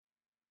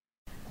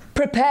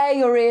Prepare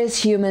your ears,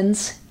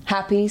 humans.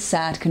 Happy,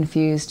 Sad,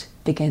 Confused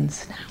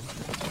begins now.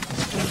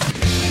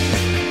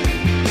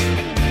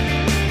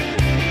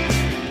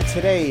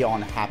 Today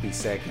on Happy,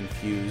 Sad,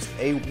 Confused,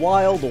 a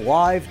wild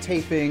live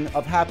taping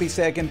of Happy,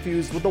 Sad,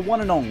 Confused with the one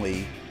and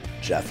only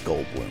Jeff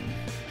Goldblum.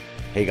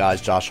 Hey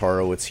guys, Josh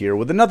Horowitz here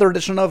with another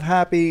edition of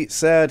Happy,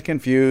 Sad,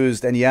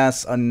 Confused, and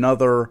yes,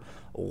 another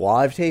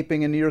live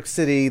taping in New York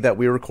City that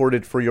we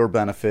recorded for your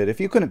benefit. If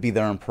you couldn't be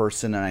there in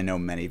person, and I know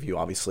many of you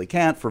obviously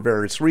can't for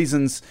various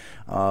reasons,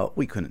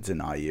 we couldn't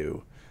deny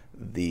you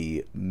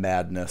the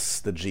madness,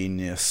 the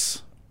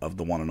genius of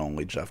the one and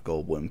only Jeff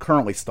Goldblum,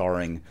 currently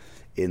starring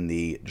in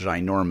the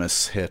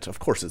ginormous hit. Of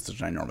course it's a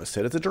ginormous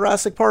hit. It's a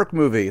Jurassic Park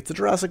movie. It's a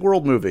Jurassic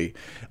World movie.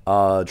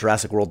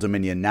 Jurassic World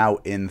Dominion, now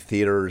in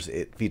theaters.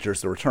 It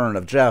features the return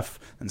of Jeff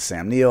and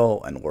Sam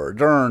Neill and Laura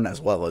Dern, as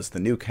well as the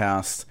new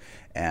cast.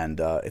 And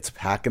it's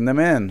packing them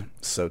in,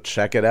 so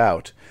check it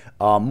out.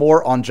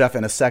 More on Jeff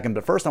in a second,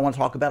 but first I want to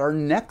talk about our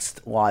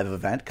next live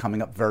event coming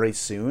up very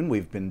soon.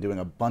 We've been doing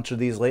a bunch of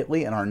these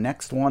lately, and our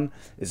next one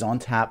is on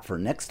tap for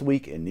next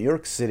week in New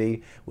York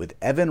City with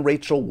Evan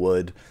Rachel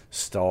Wood,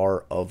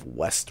 star of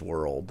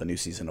Westworld. The new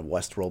season of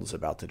Westworld is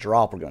about to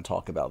drop. We're going to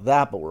talk about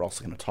that, but we're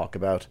also going to talk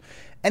about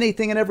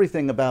anything and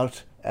everything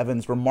about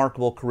Evan's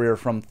remarkable career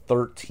from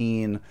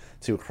 13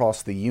 to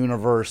Across the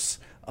Universe.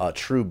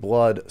 True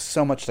Blood,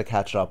 so much to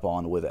catch up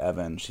on with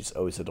Evan. She's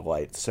always a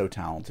delight, so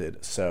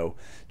talented. So,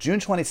 June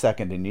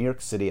 22nd in New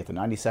York City at the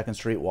 92nd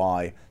Street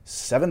Y,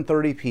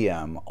 7:30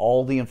 p.m.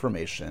 All the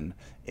information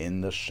in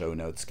the show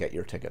notes. Get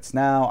your tickets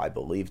now. I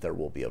believe there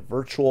will be a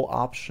virtual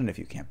option if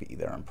you can't be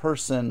there in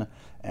person.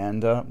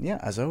 And yeah,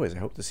 as always, I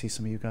hope to see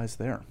some of you guys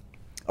there.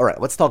 All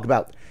right, let's talk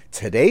about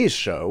today's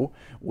show,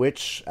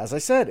 which, as I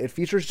said, it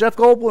features Jeff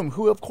Goldblum,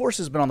 who, of course,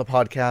 has been on the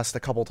podcast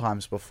a couple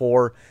times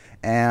before,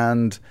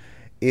 and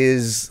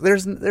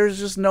there's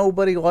just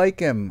nobody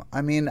like him.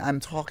 I mean, I'm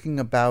talking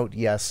about,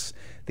 yes,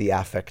 the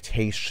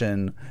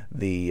affectation,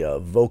 the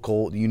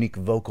unique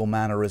vocal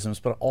mannerisms,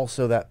 but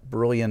also that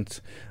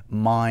brilliant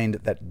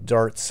mind that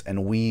darts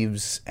and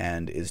weaves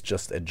and is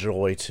just a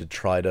joy to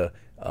try to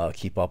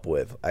keep up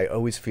with. I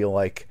always feel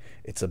like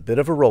it's a bit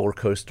of a roller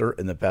coaster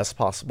in the best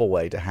possible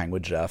way to hang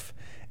with Jeff,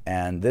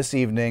 and this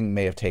evening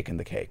may have taken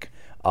the cake.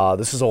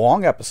 This is a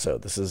long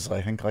episode. This is,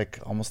 I think,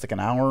 almost like an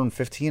hour and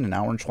 15, an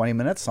hour and 20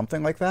 minutes,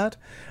 something like that.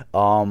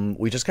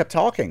 We just kept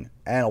talking.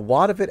 And a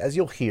lot of it, as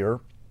you'll hear,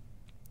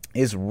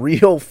 is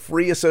real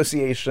free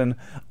association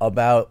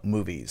about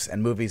movies,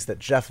 and movies that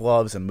Jeff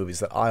loves and movies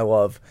that I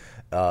love.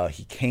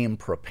 He came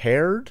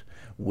prepared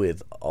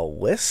with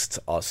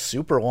a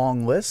super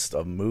long list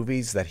of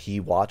movies that he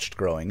watched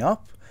growing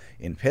up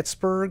in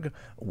Pittsburgh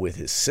with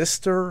his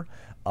sister.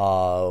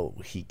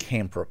 He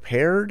came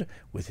prepared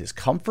with his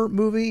comfort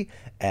movie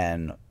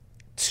and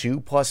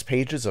 2+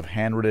 pages of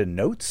handwritten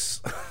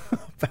notes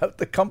about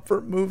the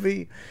comfort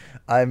movie.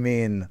 I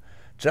mean,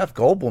 Jeff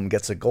Goldblum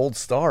gets a gold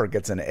star,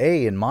 gets an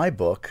A in my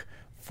book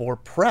for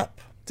prep.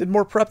 Did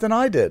more prep than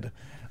I did.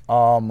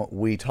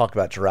 We talk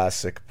about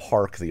Jurassic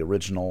Park, the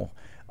original,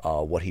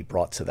 what he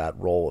brought to that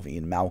role of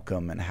Ian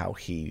Malcolm and how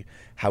he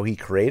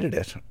created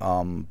it,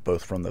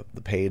 both from the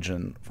page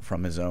and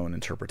from his own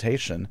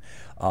interpretation.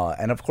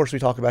 And of course we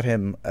talk about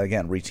him,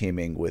 again,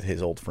 reteaming with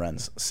his old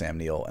friends Sam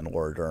Neill and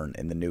Laura Dern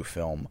in the new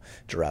film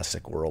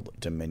Jurassic World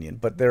Dominion.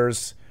 But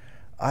there's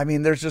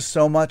just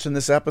so much in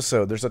this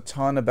episode. There's a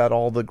ton about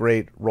all the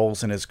great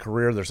roles in his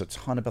career. There's a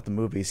ton about the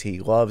movies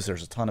he loves.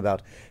 There's a ton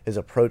about his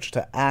approach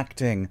to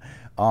acting.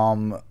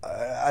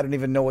 I don't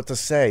even know what to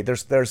say.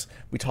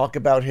 We talk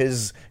about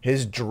his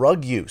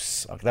drug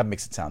use. That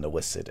makes it sound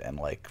illicit and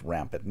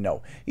rampant.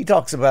 No, he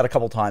talks about a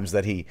couple times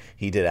that he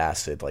did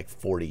acid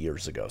 40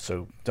 years ago.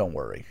 So don't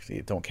worry.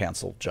 Don't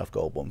cancel Jeff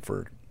Goldblum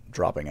for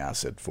dropping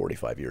acid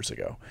 45 years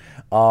ago.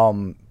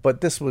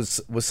 But this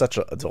was such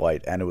a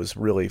delight, and it was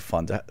really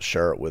fun to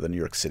share it with a New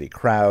York City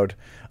crowd.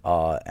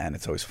 And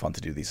it's always fun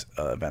to do these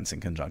events in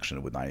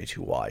conjunction with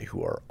 92Y,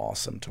 who are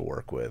awesome to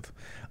work with.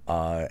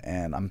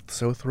 And I'm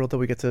so thrilled that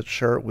we get to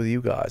share it with you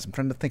guys. I'm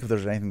trying to think if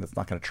there's anything that's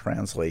not going to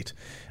translate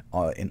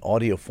in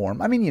audio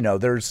form. I mean,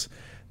 there's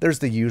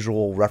the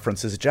usual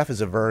references. Jeff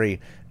is a very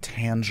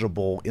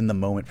tangible,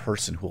 in-the-moment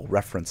person who will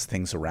reference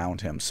things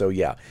around him. So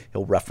yeah,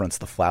 he'll reference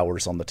the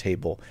flowers on the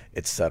table,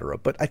 etc.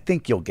 But I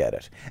think you'll get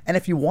it. And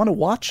if you want to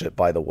watch it,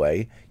 by the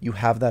way, you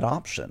have that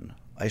option.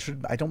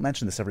 I don't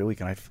mention this every week,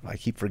 and I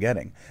keep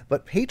forgetting.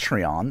 But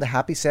Patreon, the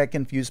Happy, Sad,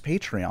 Confused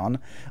Patreon,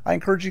 I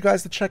encourage you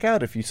guys to check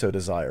out if you so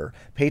desire.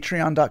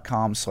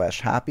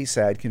 Patreon.com/Happy,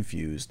 Sad,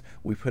 Confused.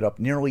 We put up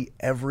nearly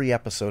every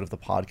episode of the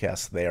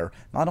podcast there.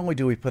 Not only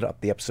do we put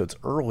up the episodes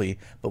early,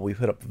 but we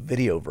put up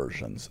video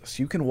versions.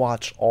 So you can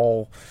watch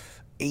all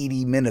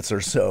 80 minutes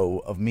or so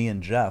of me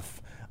and Jeff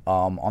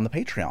on the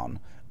Patreon.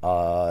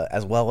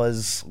 As well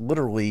as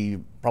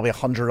literally probably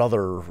 100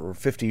 other or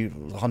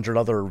 100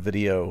 other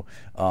video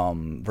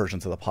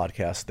versions of the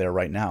podcast there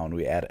right now, and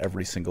we add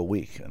every single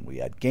week. And we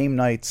add game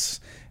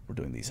nights, we're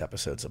doing these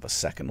episodes of A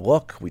Second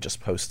Look. We just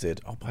posted,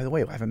 oh, by the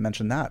way, I haven't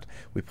mentioned that.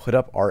 We put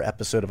up our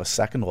episode of A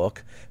Second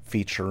Look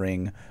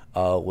featuring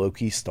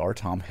Loki star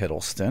Tom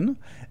Hiddleston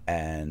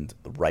and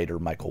writer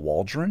Michael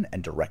Waldron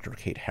and director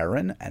Kate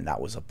Herron, and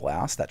that was a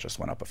blast. That just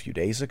went up a few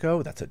days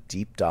ago. That's a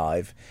deep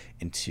dive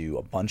into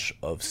a bunch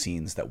of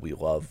scenes that we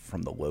love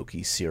from the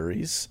Loki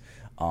series.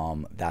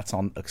 That's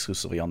on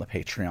exclusively on the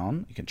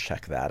Patreon. You can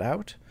check that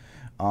out.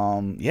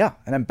 An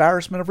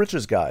embarrassment of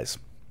riches, guys.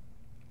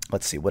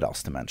 Let's see, what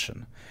else to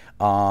mention?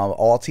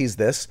 I'll tease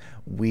this.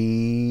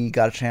 We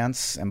got a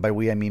chance, and by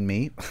we I mean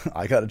me,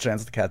 I got a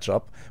chance to catch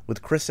up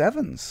with Chris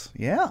Evans.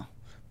 Yeah,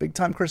 big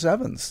time Chris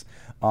Evans.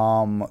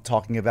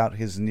 Talking about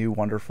his new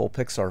wonderful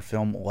Pixar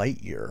film,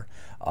 Lightyear.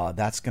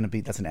 That's an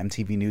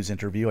MTV News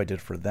interview I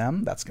did for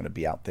them. That's going to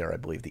be out there, I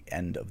believe, the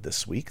end of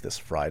this week, this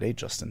Friday,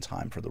 just in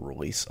time for the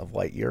release of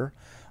Lightyear.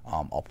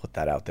 I'll put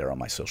that out there on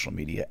my social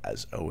media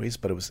as always,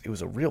 but it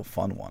was a real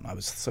fun one. I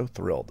was so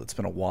thrilled. It's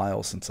been a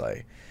while since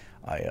I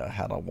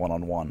had a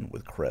one-on-one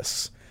with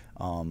Chris,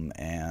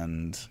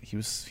 and he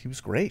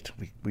was great.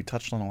 We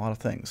touched on a lot of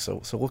things,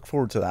 so look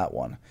forward to that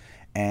one.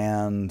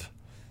 And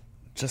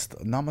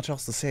just not much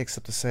else to say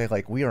except to say,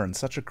 like, we are in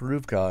such a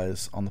groove,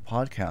 guys, on the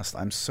podcast.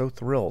 I'm so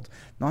thrilled.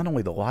 Not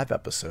only the live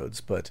episodes,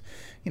 but,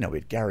 we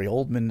had Gary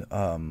Oldman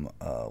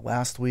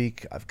last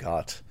week. I've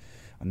got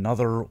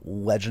another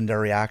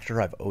legendary actor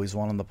I've always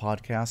wanted on the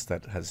podcast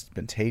that has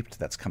been taped.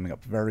 That's coming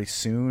up very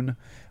soon.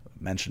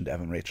 Mentioned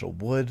Evan Rachel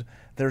Wood.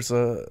 There's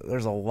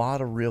a lot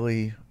of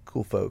really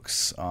cool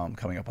folks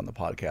coming up on the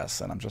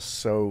podcast, and I'm just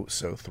so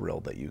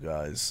thrilled that you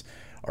guys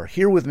are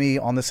here with me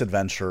on this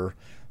adventure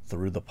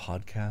through the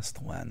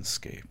podcast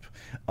landscape.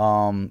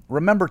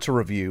 Remember to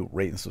review,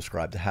 rate, and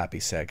subscribe to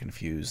Happy, Sad,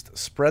 Confused.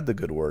 Spread the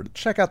good word.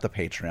 Check out the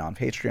Patreon,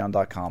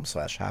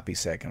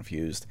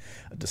 patreon.com/happysadconfused.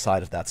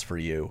 Decide if that's for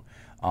you.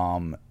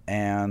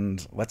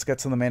 And let's get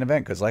to the main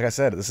event, because like I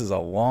said, this is a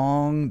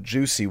long,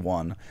 juicy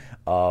one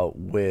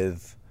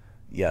with,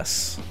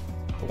 yes,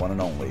 the one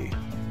and only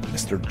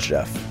Mr.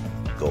 Jeff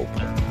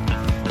Goldblum.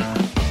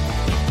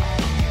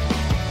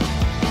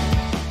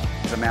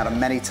 He's a man of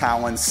many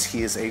talents.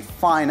 He is a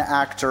fine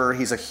actor.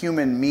 He's a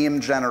human meme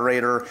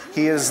generator.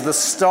 He is the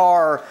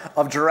star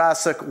of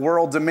Jurassic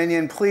World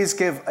Dominion. Please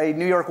give a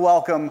New York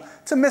welcome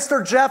to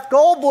Mr. Jeff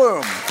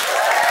Goldblum.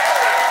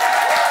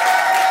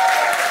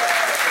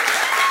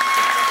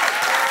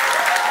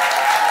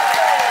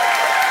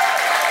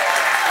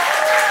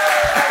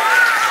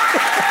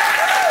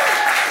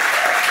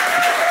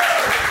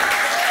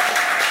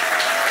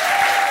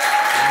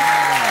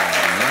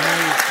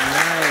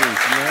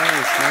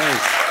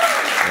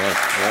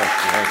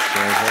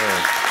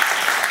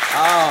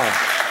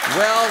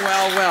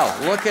 Well,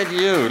 look at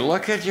you.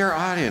 Look at your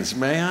audience,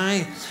 may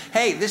I?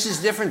 Hey, this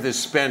is different, this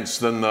Spence,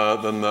 than the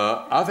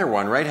other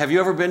one, right? Have you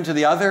ever been to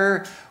the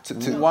other? To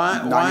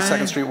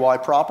 92nd Street Y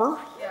proper?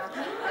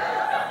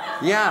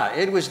 Yeah,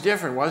 it was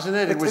different, wasn't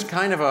it? It was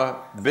kind of a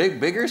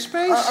bigger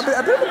space? A bit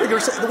of a bigger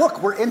space.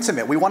 Look, we're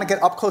intimate. We want to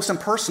get up close and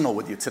personal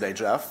with you today,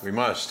 Jeff. We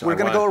must. We're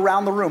going to go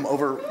around the room.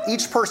 Over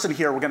each person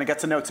here, we're going to get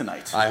to know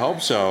tonight. I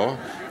hope so.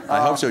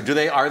 I hope so.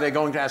 Are they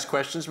going to ask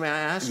questions, may I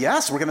ask?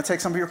 Yes, we're going to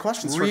take some of your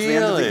questions towards the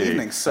end of the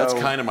evening. So. That's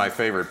kind of my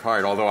favorite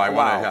part, although I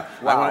want to...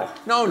 Wow.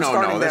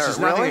 No, this is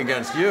nothing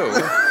against you.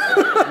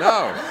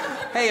 No.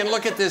 Hey, and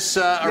look at this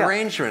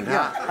arrangement.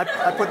 Yeah,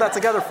 I put that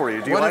together for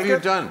you. Do you what like have you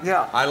it? done?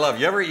 Yeah. I love.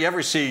 You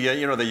ever see,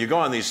 that you go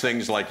on these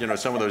things like,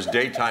 some of those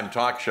daytime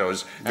talk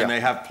shows, and they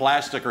have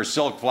plastic or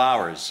silk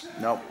flowers.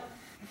 Nope.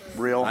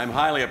 Real. I'm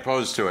highly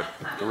opposed to it.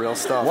 The real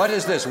stuff. What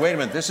is this? Wait a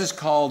minute. This is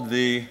called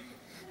the...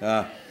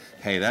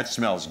 hey, that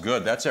smells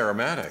good. That's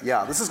aromatic.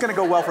 Yeah, this is going to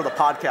go well for the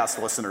podcast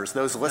listeners,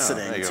 those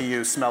listening to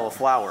you smell a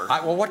flower.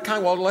 What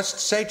kind? Well,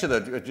 let's say to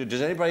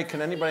the...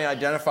 Can anybody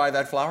identify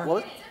that flower?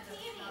 Well,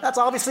 that's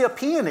obviously a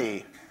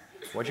peony.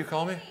 What'd you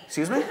call me?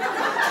 Excuse me?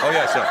 Oh,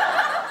 yes,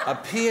 a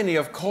peony,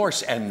 of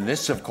course, and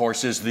this, of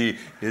course, is the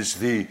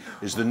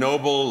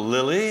noble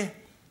lily.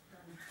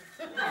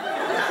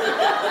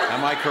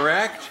 Am I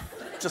correct?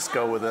 Just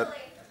go with it.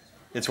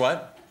 It's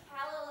what?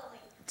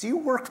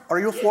 Are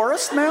you a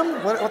florist,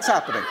 ma'am? What's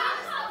happening?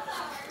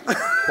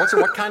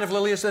 What kind of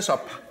lily is this? A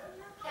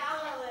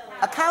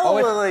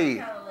calla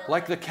lily.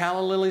 Like the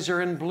calla lilies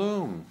are in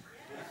bloom.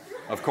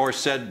 Of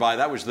course,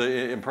 that was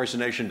the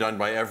impersonation done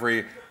by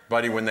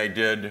everybody when they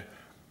did.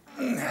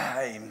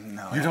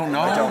 No. You don't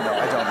know?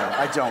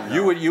 I don't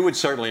know. You would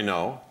certainly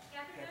know.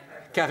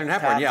 Katharine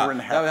Hepburn, Hepburn.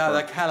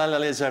 The calla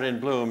lilies are in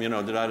bloom,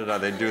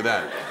 they do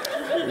that.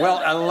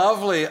 Well, a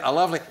lovely,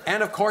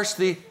 and of course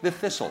the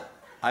thistle.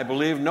 I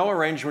believe no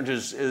arrangement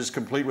is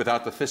complete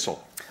without the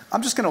thistle.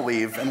 I'm just going to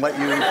leave and let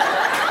you...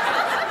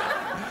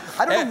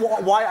 I don't know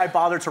why I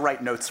bothered to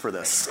write notes for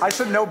this. I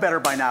should know better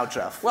by now,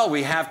 Jeff. Well,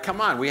 this is going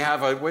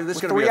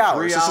to be a 3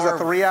 hour. This is a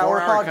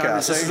 3-hour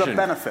podcast. This is a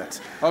benefit.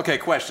 Okay,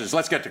 questions.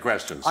 Let's get to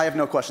questions. I have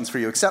no questions for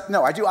you, except,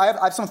 I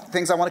have some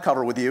things I want to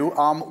cover with you.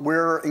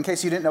 In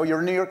case you didn't know, you're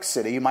in New York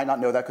City. You might not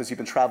know that because you've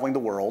been traveling the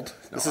world.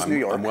 This is New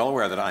York. I'm well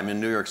aware that I'm in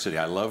New York City.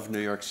 I love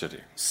New York City.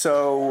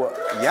 So,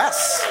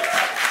 yes.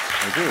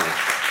 I do.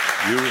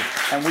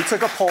 And we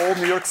took a poll.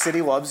 New York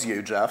City loves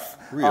you, Jeff.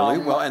 Really?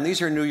 Well, and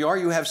these are New York.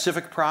 You have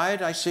civic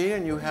pride, I see,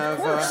 and you have.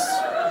 Of course.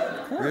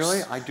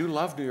 Really? I do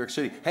love New York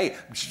City. Hey,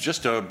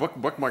 just to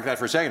bookmark that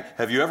for a second.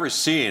 Have you ever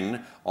seen,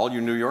 all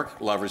you New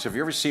York lovers, have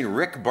you ever seen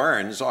Rick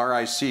Burns,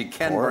 R.I.C.,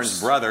 Ken Burns'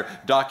 brother,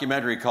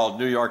 documentary called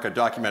New York, a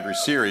documentary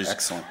series?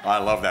 Excellent. I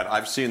love that.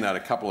 I've seen that a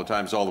couple of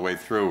times all the way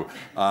through.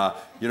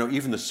 You know,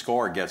 even the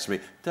score gets me.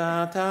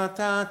 Da da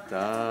da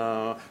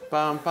da,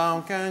 bum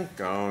bum gang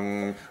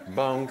gong,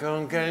 bum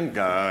gong gang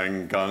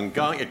gong gong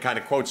gong. It kind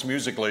of quotes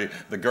musically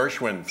the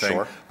Gershwin thing,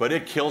 Sure. but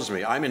it kills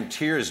me. I'm in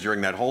tears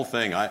during that whole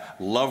thing. I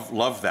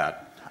love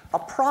that.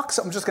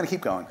 I'm just going to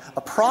keep going.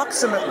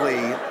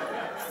 Approximately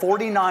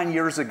 49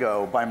 years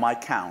ago, by my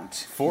count.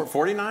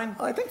 49?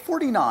 I think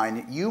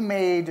 49. You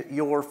made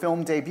your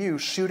film debut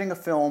shooting a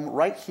film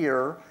right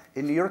here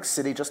in New York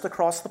City, just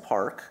across the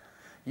park.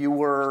 You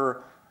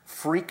were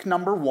Freak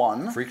number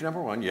one. Freak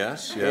number one,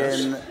 yes.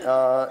 In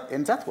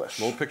Death Wish.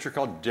 A little picture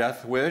called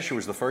Death Wish. It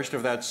was the first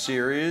of that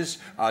series.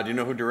 Do you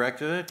know who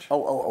directed it?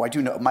 Oh, I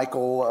do know.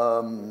 Michael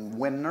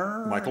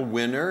Winner? Michael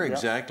Winner, Yep.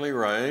 exactly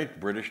right.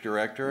 British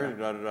director.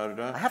 Yeah. Da, da,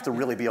 da, da. I have to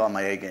really be on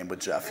my A game with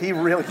Jeff. He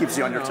really keeps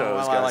you on your toes,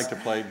 Well, guys. I like to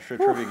play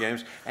trivia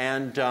games.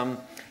 And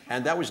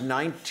that was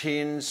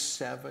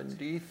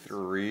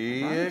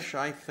 1973-ish,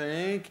 I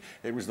think.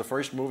 It was the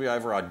first movie I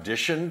ever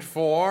auditioned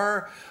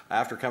for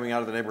after coming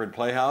out of the neighborhood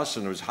playhouse,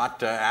 and it was hot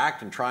to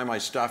act and try my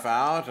stuff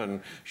out.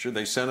 And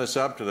they sent us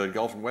up to the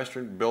Gulf and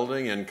Western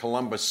building in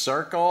Columbus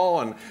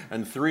Circle,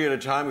 and three at a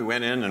time we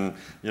went in and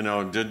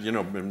did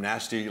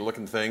nasty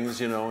looking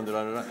things, and da,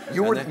 da, da.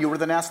 You were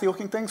the nasty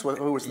looking things.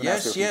 Who was the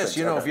nasty looking things?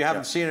 If you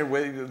haven't seen it, there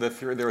were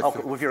if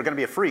you're going to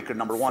be a freak,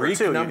 number one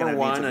Freak or two, number you're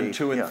one need to and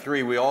two and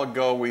three. We all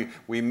go. We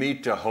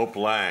meet Hope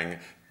Lang,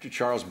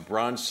 Charles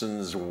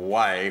Bronson's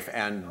wife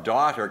and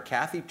daughter.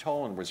 Kathy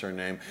Tolan was her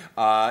name,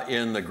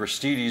 in the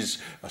Gristedes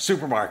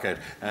supermarket,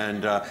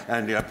 and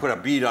put a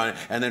bead on it,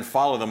 and then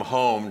follow them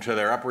home to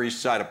their Upper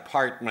East Side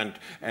apartment,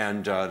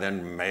 and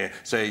then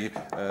say,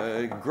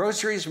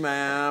 "Groceries,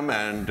 ma'am,"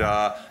 and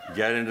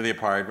get into the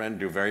apartment,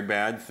 do very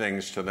bad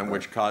things to them,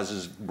 which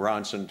causes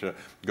Bronson to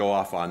go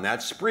off on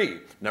that spree.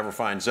 Never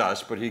finds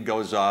us, but he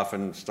goes off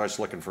and starts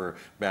looking for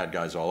bad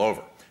guys all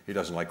over. He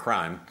doesn't like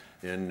crime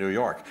in New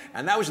York.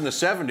 And that was in the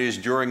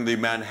 70s during the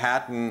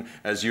Manhattan,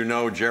 as you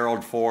know,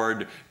 Gerald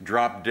Ford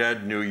drop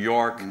dead New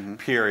York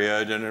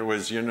period, and it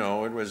was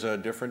a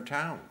different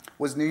town.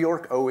 Was New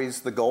York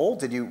always the goal?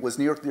 Was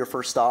New York your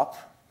first stop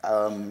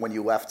when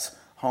you left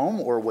home,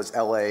 or was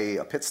LA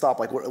a pit stop?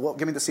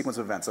 Give me the sequence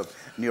of events of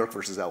New York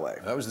versus LA.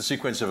 That was the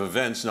sequence of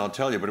events, and I'll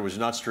tell you, but it was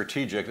not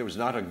strategic. It was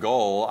not a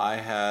goal.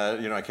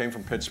 I came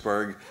from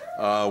Pittsburgh,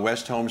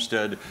 West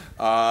Homestead,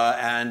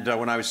 and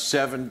when I was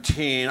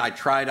 17, I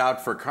tried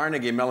out for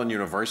Carnegie Mellon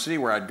University,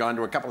 where I'd gone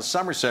to a couple of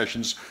summer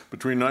sessions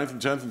between 9th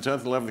and 10th and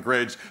 10th and 11th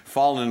grades,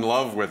 fallen in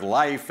love with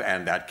life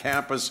and that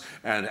campus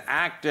and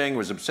acting,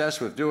 was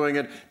obsessed with doing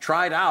it,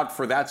 tried out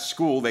for that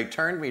school. They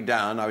turned me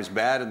down. I was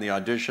bad in the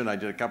audition. I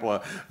did a couple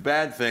of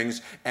bad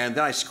things, and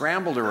then I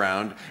scrambled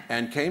around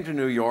and came to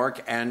New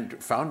York and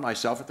found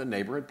myself at the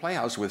neighborhood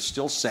playhouse with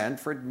still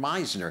Sanford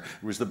Meisner.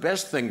 It was the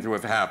best thing to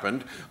have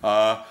happened.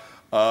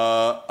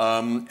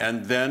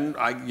 And then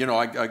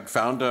I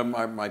found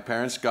my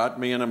parents got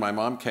me in, and my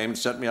mom came and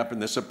set me up in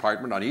this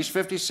apartment on East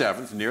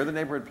 57th near the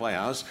neighborhood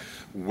playhouse.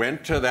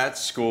 Went to that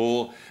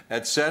school,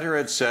 et cetera,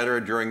 et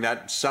cetera. During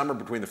that summer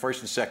between the first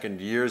and second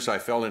years, I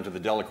fell into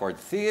the Delacorte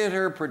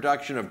Theater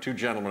production of Two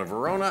Gentlemen of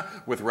Verona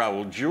with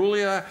Raul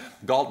Julia.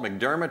 Galt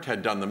McDermott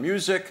had done the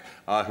music,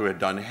 who had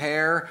done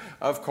Hair,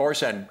 of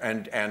course,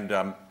 and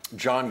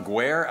John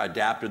Guare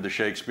adapted the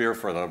Shakespeare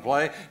for the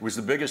play. It was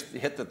the biggest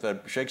hit that the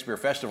Shakespeare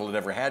Festival had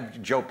ever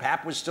had. Joe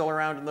Papp was still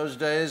around in those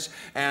days,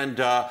 and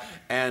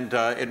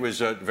it was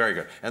very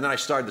good. And then I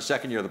started the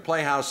second year of the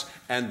Playhouse,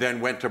 and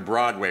then went to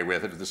Broadway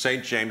with it at the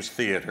St. James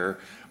Theater.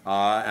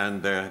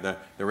 And the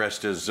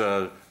rest is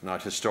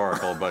not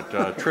historical,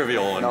 but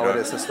trivial and No, it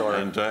is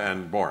historic.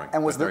 and boring.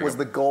 And was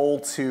the goal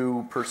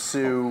to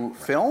pursue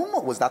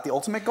film? Was that the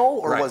ultimate goal,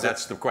 or right, was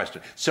that's the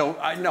question. So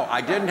I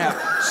didn't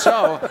have.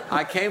 So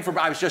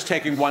I was just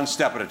taking one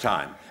step at a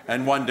time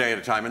and one day at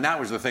a time, and that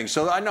was the thing.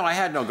 So I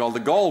had no goal.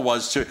 The goal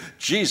was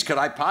could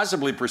I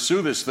possibly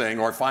pursue this thing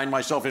or find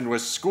myself into a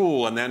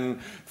school and then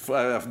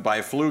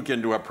by fluke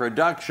into a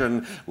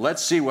production?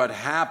 Let's see what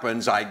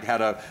happens. I had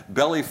a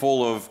belly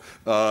full of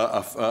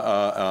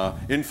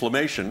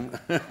inflammation.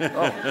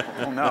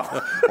 Oh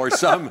no. Or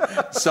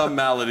some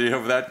malady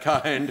of that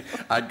kind.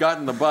 I'd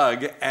gotten the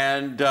bug,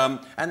 and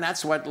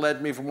that's what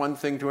led me from one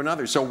thing to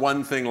another. So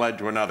one thing led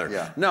to another.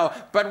 Yeah. No,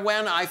 but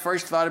when I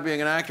first thought of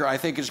being an actor, I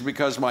think it's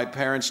because my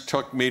parents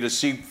took me to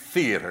see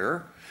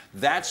theater.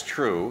 That's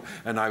true.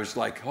 And I was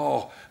like,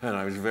 and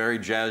I was very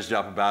jazzed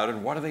up about it.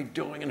 And what are they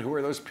doing? And who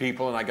are those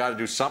people? And I got to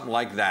do something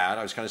like that.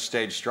 I was kind of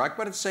stage struck.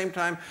 But at the same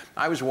time,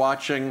 I was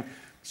watching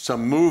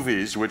some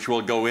movies, which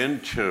we'll go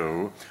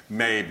into,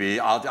 maybe.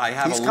 I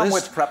have He's a come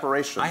list. with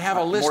preparation. I have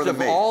a list more than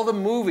of me. all the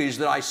movies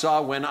that I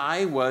saw when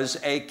I was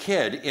a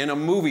kid in a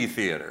movie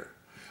theater.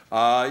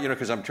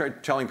 because I'm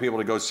telling people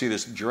to go see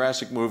this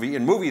Jurassic movie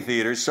in movie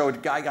theaters. So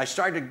I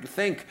started to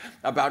think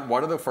about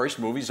what are the first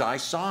movies I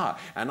saw.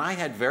 And I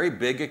had very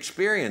big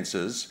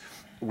experiences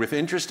with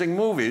interesting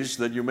movies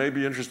that you may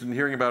be interested in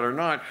hearing about or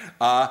not.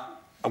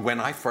 When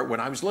I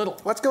was little.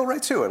 Let's go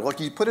right to it. Look,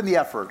 you put in the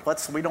effort.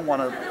 We don't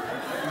want to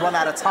run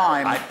out of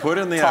time. I put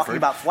in the talking effort.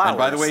 About flowers. And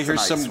by the way,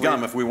 here's tonight. some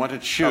gum if we want to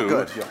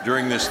chew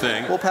during this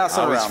thing. We'll pass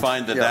it I always around.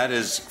 find that that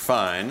is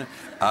fine.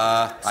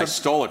 I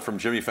stole it from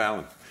Jimmy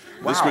Fallon.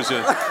 Wow.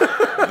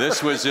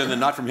 This was in the,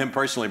 not from him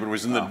personally, but it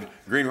was in the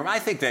green room. I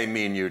think they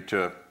mean you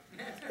to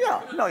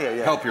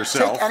help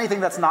yourself. Take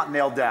anything that's not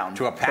nailed down.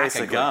 To a pack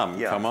basically. of gum.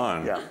 Yeah. Come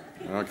on. Yeah.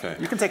 Okay.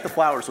 You can take the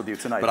flowers with you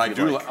tonight. But I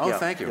do.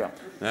 Thank you. Yeah.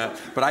 Yeah.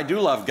 But I do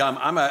love gum.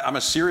 I'm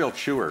a serial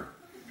chewer.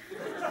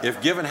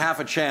 If given half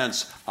a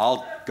chance,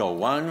 I'll go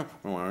one,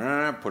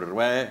 put it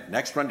away,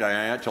 next one,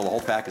 till the whole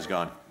pack is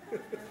gone.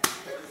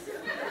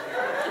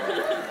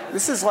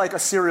 This is like a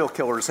serial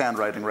killer's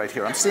handwriting right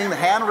here. I'm seeing the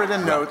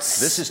handwritten notes.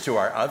 This is to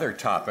our other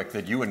topic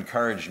that you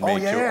encouraged me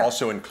to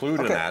also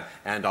include in that,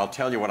 and I'll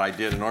tell you what I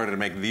did in order to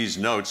make these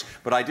notes,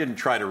 but I didn't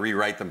try to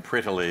rewrite them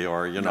prettily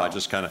or, I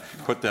just kind of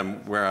put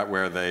them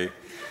where they...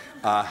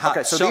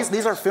 so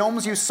these are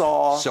films you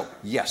saw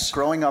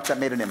growing up that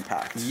made an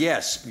impact.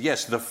 Yes.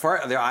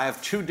 I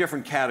have two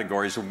different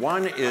categories.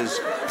 One is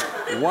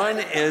the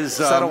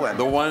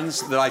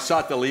ones that I saw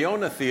at the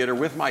Leona Theater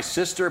with my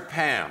sister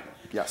Pam.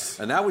 Yes.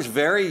 And that was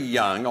very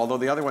young, although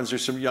the other ones are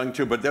some young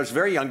too, but that was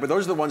very young, but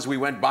those are the ones we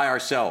went by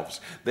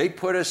ourselves. They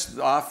put us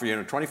off,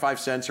 25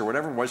 cents or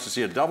whatever it was to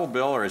see a double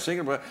bill or a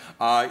single bill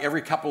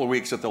every couple of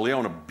weeks at the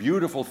Leona.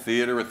 Beautiful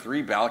theater with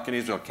 3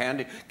 balconies, a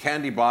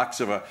candy box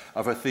of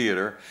a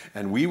theater,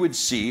 and we would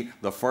see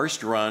the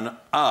first run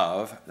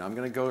of, now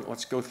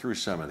let's go through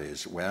some of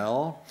these.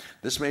 Well,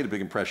 this made a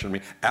big impression on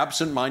me.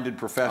 Absent-Minded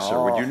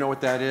Professor. Would you know what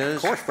that is?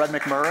 Of course, Fred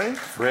McMurray.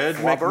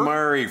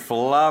 McMurray,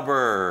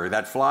 Flubber,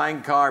 that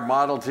flying car,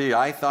 Model T.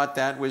 I thought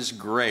that was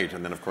great.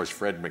 And then, of course,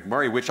 Fred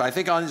McMurray, which I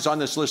think is on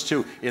this list,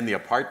 too, In the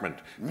Apartment,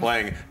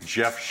 playing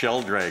Jeff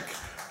Sheldrake.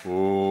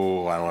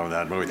 Ooh, I love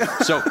that movie.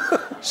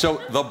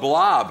 So The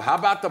Blob. How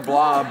about The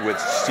Blob with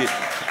Steve?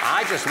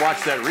 I just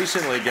watched that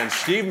recently again.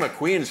 Steve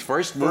McQueen's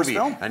first movie.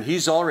 Film. And he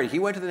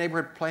went to the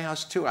Neighborhood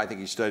Playhouse, too. I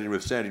think he studied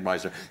with Sandy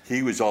Meisner.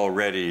 He was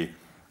already...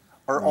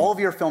 Are all of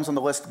your films on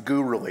the list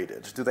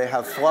goo-related? Do they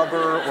have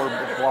flubber or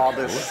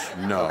blobbish?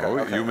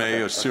 No, you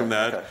may assume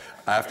that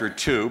after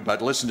 2.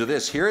 But listen to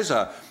this. Here's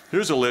a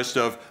list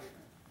of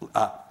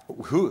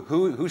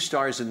who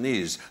stars in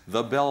these: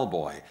 The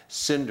Bellboy,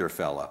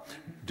 Cinderfella,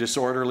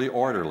 Disorderly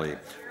Orderly,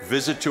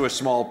 Visit to a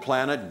Small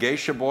Planet,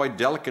 Geisha Boy,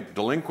 Delicate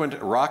Delinquent,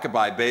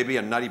 Rockabye Baby,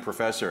 and Nutty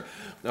Professor.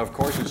 Of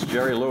course, it's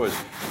Jerry Lewis.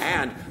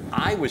 And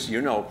I was,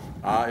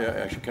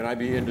 can I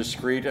be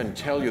indiscreet and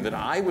tell you that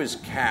I was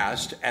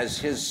cast as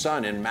his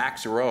son in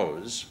Max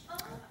Rose,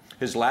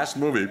 his last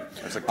movie,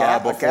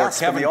 before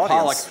Kevin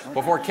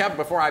Pollak,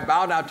 before I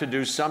bowed out to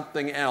do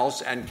something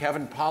else, and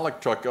Kevin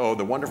Pollak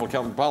the wonderful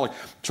Kevin Pollak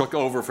took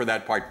over for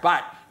that part,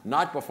 but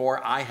not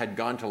before I had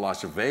gone to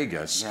Las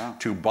Vegas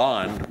to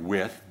bond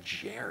with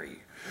Jerry.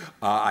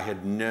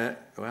 I'd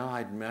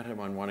met him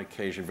on one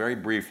occasion, very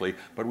briefly,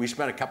 but we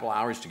spent a couple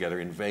hours together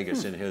in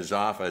Vegas in his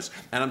office.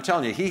 And I'm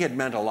telling you, he had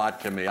meant a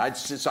lot to me. I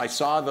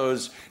saw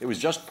those, it was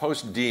just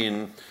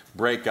post-Dean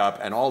breakup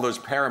and all those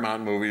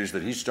Paramount movies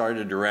that he started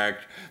to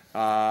direct.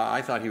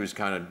 I thought he was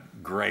kind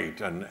of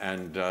great.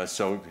 And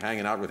so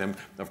hanging out with him,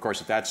 of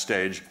course, at that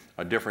stage,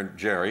 a different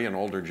Jerry, an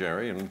older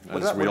Jerry. And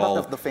what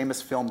about the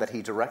famous film that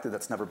he directed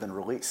that's never been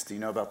released? Do you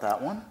know about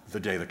that one? The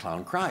Day the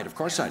Clown Cried. Of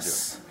course I do.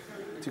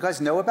 Do you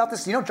guys know about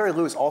this? Jerry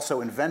Lewis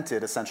also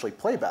invented, essentially,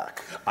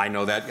 playback. I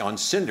know that on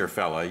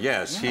Cinderfella,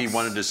 yes. He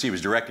wanted to see, he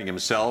was directing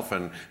himself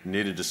and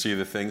needed to see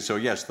the thing. So,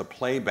 yes, the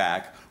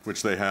playback,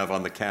 which they have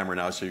on the camera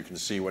now so you can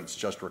see what's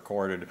just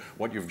recorded,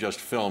 what you've just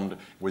filmed,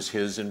 was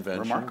his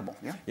invention. Remarkable,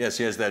 yeah. Yes,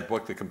 he has that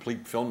book, The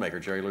Complete Filmmaker,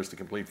 Jerry Lewis, The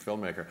Complete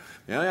Filmmaker.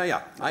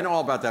 Yeah. I know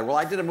all about that. Well,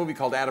 I did a movie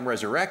called Adam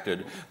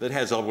Resurrected that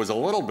was a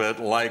little bit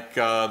like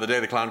The Day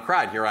the Clown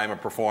Cried. Here I am a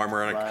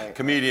performer and a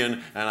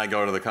comedian, and I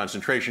go to the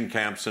concentration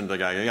camps, and the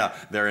guy,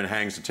 therein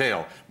hangs the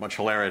tale. Much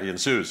hilarity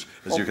ensues,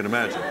 as you can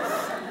imagine.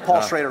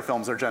 Paul Schrader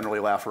films are generally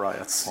laugh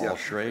riots. Paul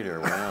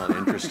Schrader, well,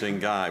 interesting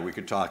guy. We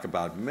could talk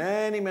about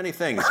many, many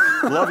things.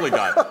 Lovely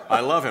guy. I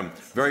love him.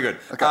 Very good.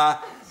 Okay.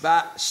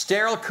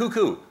 Sterile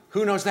Cuckoo.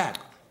 Who knows that?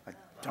 I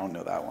don't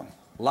know that one.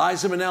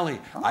 Liza Minnelli.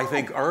 Oh. I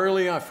think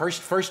early on,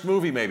 first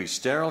movie maybe,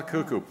 Sterile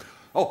Cuckoo.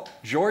 Oh,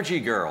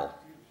 Georgie Girl.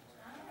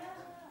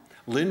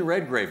 Lynn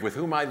Redgrave, with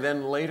whom I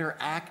then later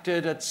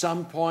acted at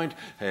some point.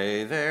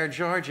 Hey there,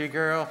 Georgie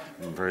Girl.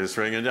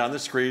 Swinging down the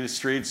street,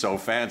 so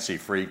fancy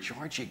free.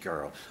 Georgie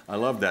Girl. I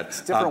love that.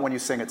 It's different when you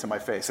sing it to my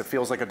face. It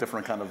feels like a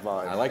different kind of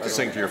vibe. I like to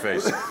sing to your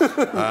face.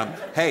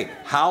 Hey,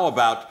 how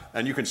about,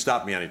 and you can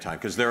stop me anytime,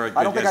 because there are...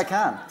 I don't think I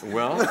can.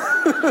 Well,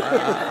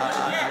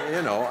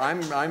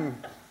 I'm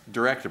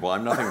directable.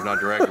 I'm nothing if not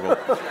directable.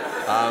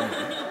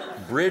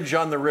 Bridge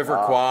on the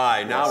River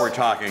Kwai. Now we're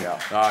talking.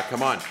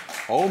 Come on.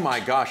 Oh my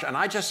gosh! And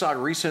I just saw it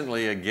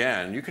recently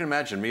again. You can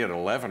imagine me at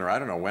 11, or I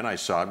don't know when I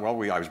saw it.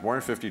 Well, I was born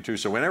in '52,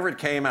 so whenever it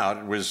came out,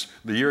 it was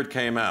the year it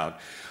came out.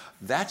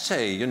 That's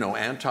a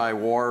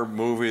anti-war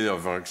movie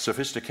of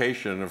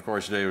sophistication. Of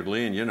course, David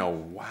Lean.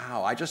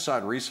 Wow! I just saw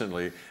it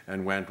recently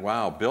and went,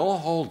 wow. Bill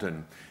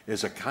Holden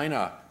is a kind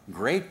of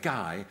great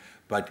guy,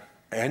 but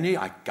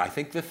I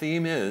think the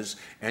theme is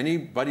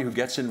anybody who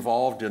gets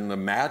involved in the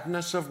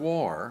madness of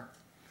war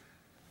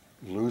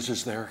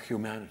loses their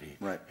humanity.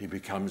 Right. He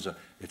becomes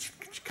it's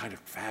kind of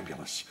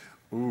fabulous.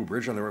 Ooh,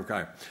 Bridge on the River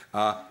Kwai.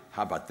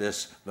 How about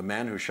this? The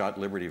Man Who Shot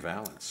Liberty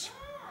Valance.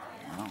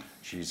 Wow.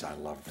 Geez, I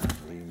love that.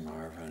 Lee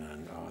Marvin,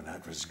 and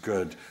that was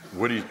good.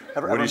 Woody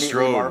Ever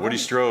Strode. Woody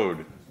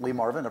Strode. Lee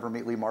Marvin, ever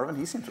meet Lee Marvin?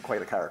 He seems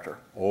quite a character.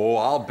 Oh,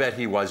 I'll bet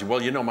he was.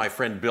 Well, my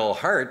friend Bill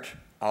Hart,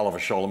 Oliver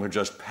Sholem, who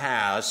just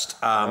passed,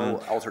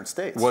 Altered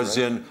States, was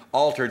right? in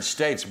Altered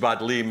States.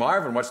 But Lee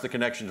Marvin, what's the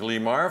connection to Lee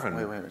Marvin?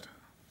 Wait.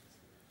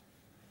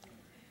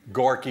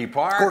 Gorky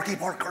Park.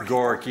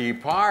 Gorky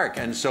Park.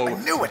 And so I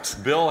knew it.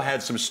 Bill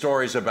had some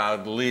stories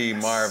about Lee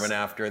Marvin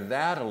after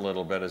that a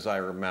little bit, as I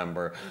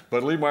remember.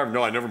 But Lee Marvin,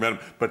 no, I never met him.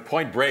 But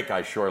Point Break,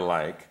 I sure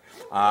like.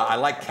 I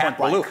like Cat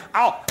Ballou.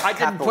 Oh, I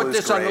didn't put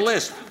this on the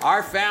list.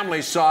 Our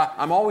family saw,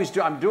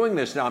 I'm doing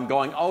this now. I'm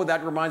going,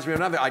 that reminds me of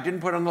another. I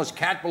didn't put on the list.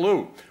 Cat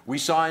Ballou. We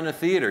saw in a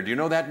theater. Do you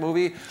know that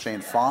movie?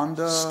 Jane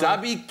Fonda.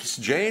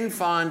 Jane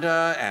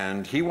Fonda,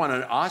 and he won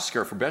an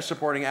Oscar for Best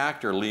Supporting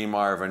Actor, Lee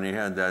Marvin. He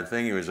had that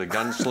thing. He was a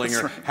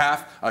gunslinger,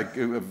 half a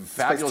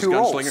fabulous gunslinger.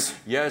 Roles.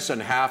 Yes,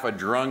 and half a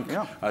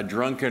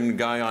drunken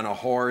guy on a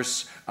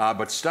horse.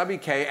 But Stubby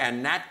Kaye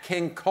and Nat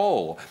King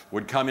Cole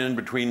would come in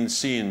between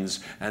scenes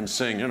and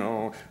sing,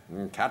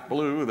 Cat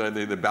Ballou,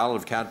 the Ballad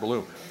of Cat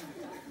Ballou.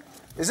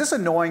 Is this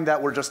annoying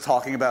that we're just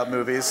talking about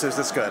movies? Is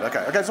this good? Okay.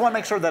 I just want to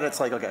make sure that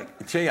it's like, okay.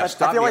 Yeah, I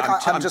feel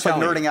like I'm just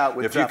nerding out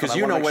with Jeff. Because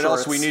what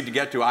else we need to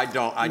get to. I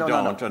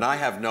don't, and I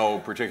have no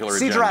particular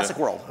agenda. See Jurassic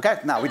World, okay?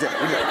 No, we did it.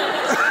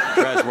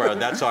 Jurassic World,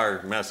 that's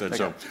our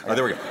message. Okay. So,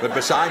 there we go. But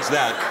besides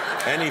that,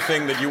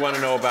 anything that you want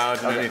to know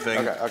about, or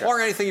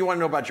anything you want to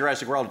know about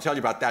Jurassic World, I'll tell you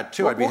about that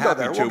too. I'd be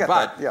happy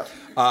to.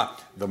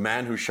 The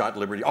Man Who Shot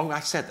Liberty. Oh, I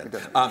said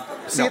that.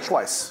 See it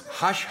twice.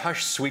 Hush,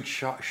 Hush, Sweet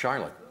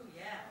Charlotte.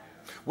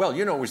 Well,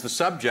 it was the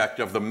subject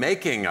of the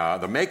making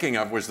of. The making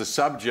of was the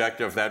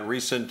subject of that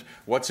recent,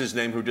 what's his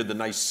name, who did the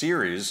nice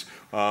series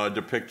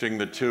depicting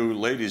the two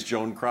ladies,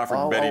 Joan Crawford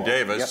and Betty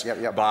Davis,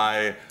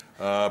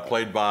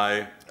 played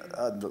by...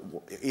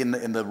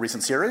 in the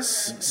recent series?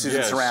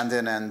 Susan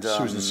Sarandon and...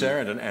 Susan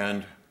Sarandon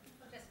and...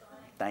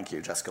 Thank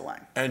you, Jessica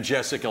Lange. And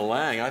Jessica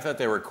Lange. I thought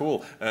they were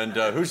cool. And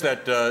who's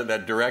that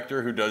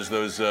director who does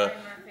those...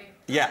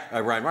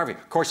 Ryan Murphy.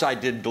 Of course, I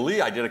did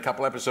Glee. I did a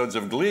couple episodes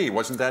of Glee.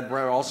 Wasn't that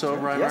also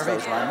Ryan Murphy? Yes, that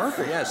was Ryan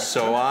Murphy. Yes,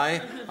 so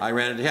I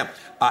ran into him.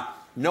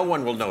 No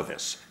one will know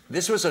this.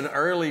 This was an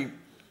early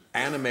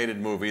animated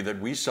movie that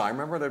we saw. I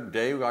remember the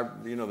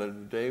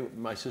day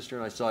my sister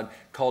and I saw it,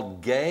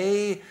 called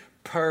Gay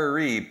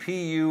Purree,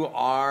 Purree.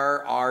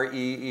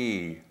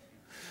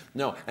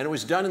 No, and it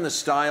was done in the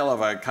style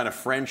of a kind of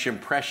French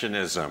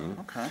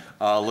impressionism,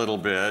 a little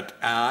bit,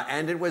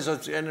 and it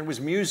was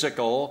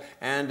musical,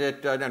 and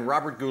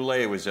Robert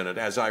Goulet was in it,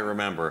 as I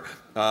remember.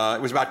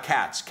 It was about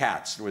cats.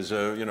 It was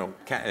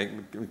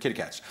kitty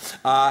cats.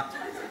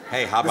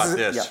 Hey, how about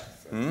this? Yeah.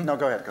 No,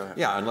 go ahead.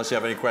 Yeah, unless you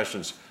have any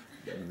questions,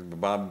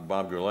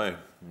 Bob Goulet.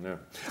 Yeah.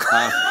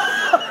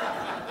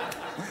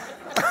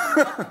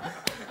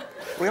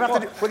 We're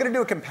gonna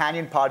do a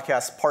companion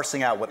podcast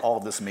parsing out what all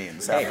of this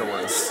means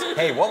afterwards.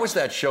 Hey, what was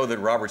that show that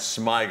Robert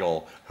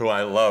Smigel, who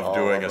I love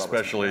doing,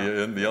 especially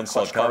in the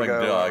Unsolved Comic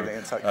Dog,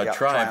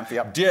 Triumph,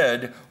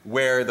 did,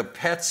 where the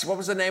pets? What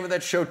was the name of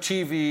that show?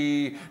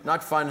 TV,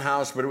 not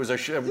Funhouse, but it was a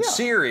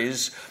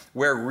series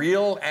where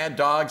real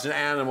dogs and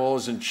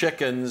animals and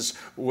chickens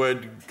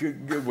would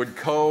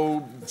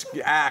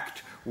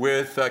co-act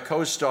with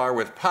co-star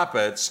with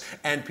puppets,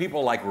 and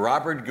people like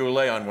Robert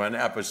Goulet on one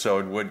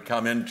episode would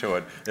come into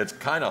it. It's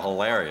kind of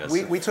hilarious.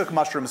 We took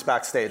mushrooms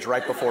backstage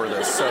right before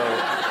this, so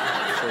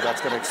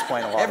that's going to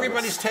explain a lot.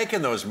 Everybody's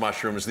taking those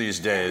mushrooms these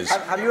days.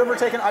 Have you ever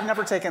taken? I've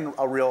never taken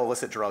a real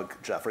illicit drug,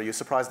 Jeff. Are you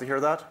surprised to hear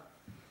that?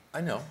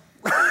 I know.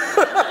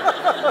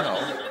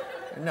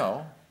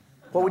 No.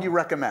 What would you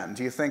recommend?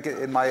 Do you think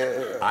in my?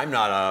 I'm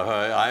not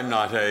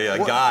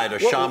a guide, a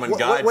shaman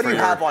guide. What do you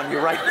have on you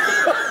right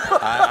now?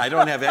 I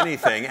don't have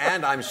anything,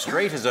 and I'm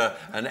straight as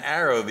an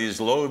arrow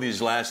these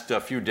last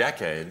few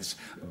decades.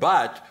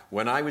 But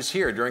when I was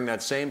here during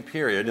that same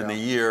period in the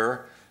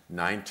year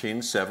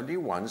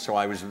 1971, so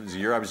I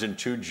was in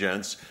Two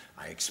Gents,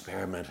 I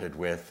experimented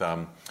with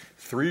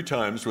 3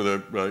 times with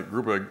a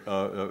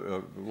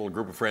little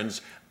group of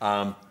friends.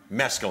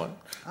 Mescaline.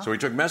 So we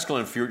took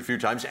mescaline a few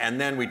times, and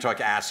then we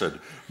took acid.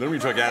 Then we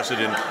took acid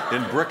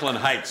in Brooklyn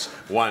Heights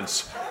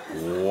once.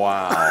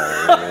 Wow.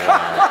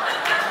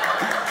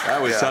 That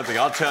was something,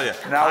 I'll tell you.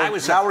 Now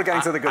we're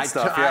getting to the good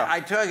stuff.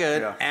 I took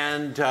it,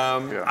 and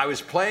I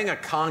was playing a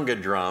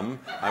conga drum.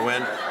 I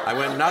went,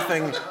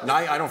 nothing,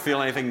 I don't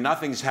feel anything,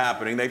 nothing's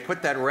happening. They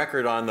put that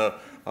record on the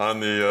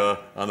the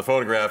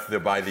photograph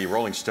by the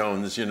Rolling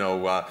Stones,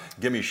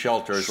 "Gimme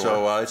Shelter." Sure.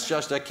 So it's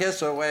just a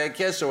kiss away,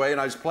 and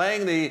I was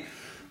playing the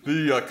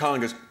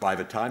congas. By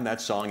the time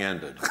that song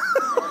ended.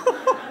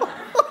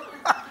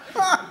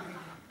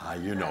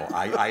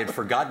 I had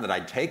forgotten that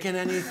I'd taken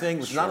anything.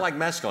 It was not like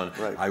mescaline.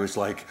 Right. I was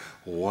like,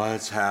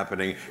 what's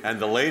happening? And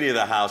the lady of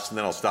the house, and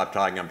then I'll stop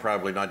talking. I'm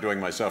probably not doing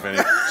myself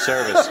any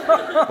service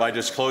by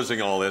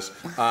disclosing all this.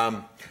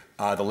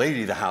 The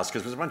lady of the house,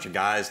 because there was a bunch of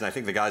guys, and I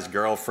think the guy's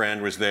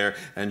girlfriend was there,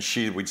 and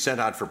we'd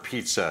sent out for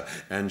pizza,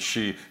 and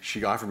she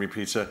offered me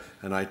pizza,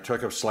 and I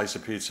took a slice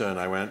of pizza, and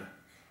I went,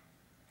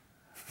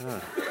 huh.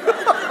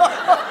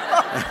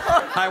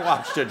 I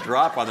watched it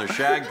drop on the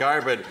shag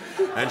carpet,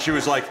 and she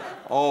was like,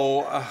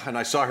 oh, and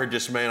I saw her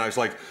dismay, and I was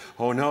like,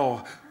 oh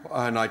no.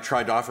 And I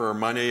tried to offer her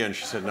money, and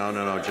she said,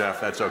 no,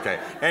 Jeff, that's okay.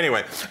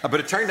 Anyway, but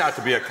it turned out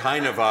to be a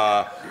kind of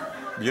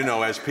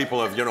as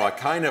people have, a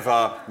kind of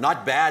a,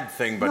 not bad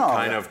thing, but a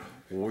kind of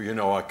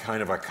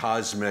a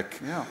cosmic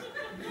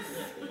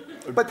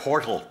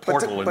portal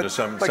into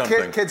something.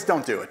 But kids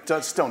don't do it.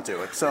 Just don't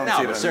do it. So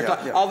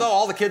although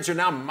all the kids are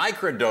now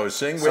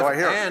microdosing, so I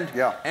hear.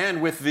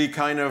 And with the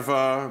kind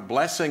of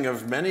blessing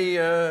of many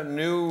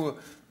new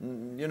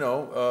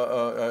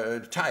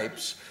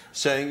types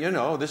saying,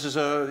 this is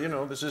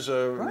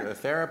a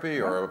therapy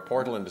or a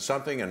portal into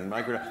something, and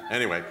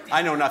anyway,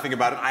 I know nothing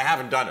about it. I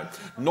haven't done it,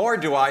 nor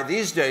do I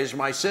these days.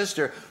 My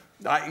sister,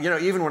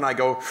 even when I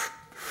go,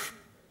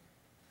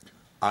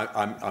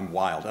 I'm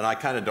wild, and I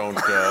kind of don't.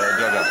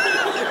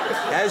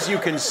 As you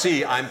can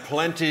see, I'm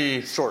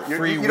plenty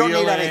freewheeling. You don't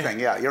need anything.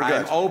 Yeah, you're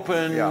good. I'm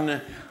open. Yeah.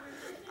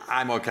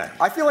 I'm okay.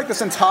 I feel like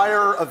this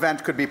entire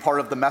event could be part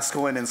of the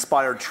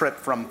mescaline-inspired trip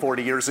from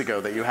 40 years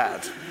ago that you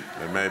had.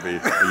 It may be,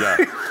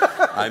 yeah.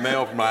 I may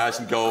open my eyes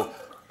and go,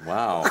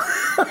 wow.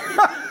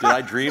 Did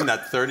I dream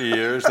that 30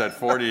 years, that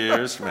 40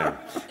 years? Maybe.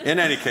 In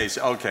any case,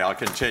 okay, I'll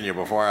continue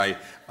before I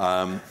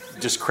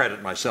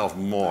discredit myself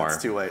more. It's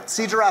too late.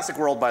 See Jurassic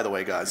World, by the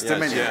way, guys. Yes,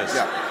 Dominion. yes.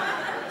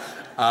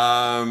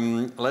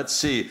 Yeah. Let's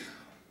see.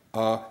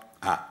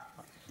 Yes.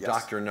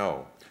 Dr.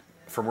 No,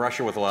 From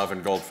Russia with Love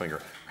and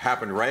Goldfinger.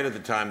 Happened right at the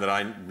time that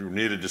I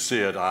needed to see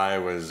it. I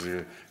was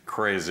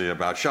crazy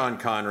about Sean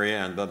Connery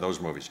and those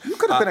movies. You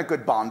could have been a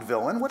good Bond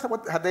villain. What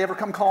had they ever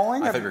come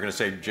calling? I thought you were going to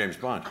say James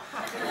Bond.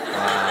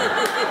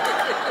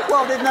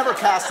 Well, they've never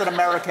cast an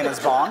American as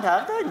Bond,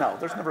 have they? No,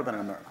 there's never been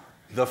an American.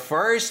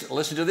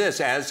 Listen to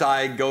this, as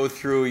I go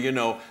through,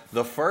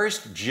 the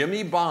first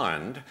Jimmy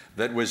Bond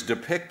that was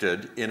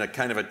depicted in a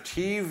kind of a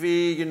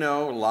TV,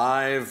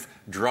 live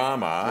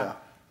drama,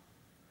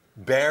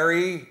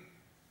 Barry...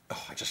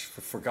 Oh, I just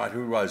forgot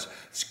who it was.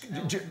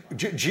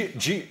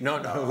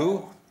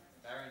 Who?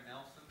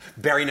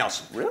 Barry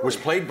Nelson. Really? Was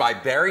played by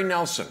Barry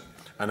Nelson,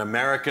 an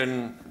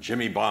American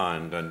Jimmy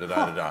Bond, and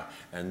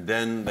And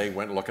then they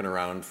went looking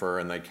around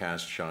and they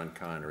cast Sean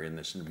Connery in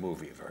this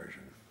movie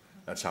version.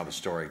 That's how the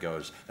story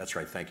goes. That's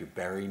right, thank you,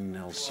 Barry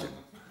Nelson.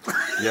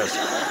 Yes.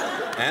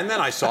 And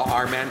then I saw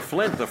Our Man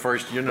Flint, the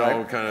first, James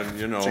and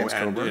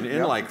Coburn.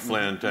 in like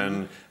Flint,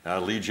 and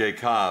Lee J.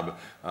 Cobb,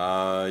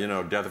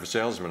 Death of a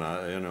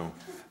Salesman,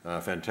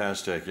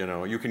 fantastic.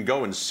 You can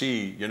go and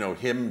see,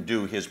 him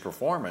do his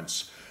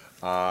performance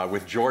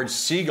with George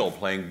Segal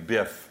playing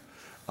Biff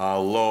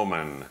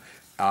Loman.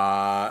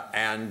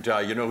 And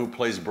who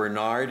plays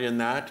Bernard in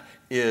that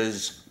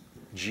is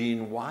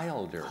Gene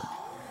Wilder.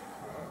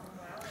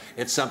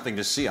 It's something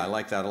to see. I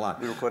like that a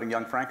lot. We were quoting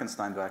Young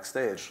Frankenstein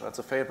backstage. That's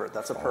a favorite.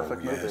 That's a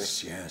perfect movie.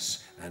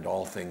 Yes. And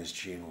all things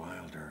Gene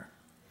Wilder.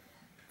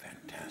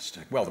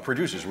 Fantastic. Well, the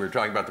producers, we were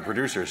talking about the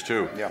producers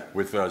too,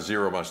 with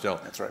Zero Mostel.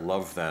 That's right.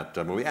 Love that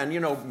movie. And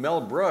Mel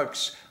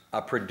Brooks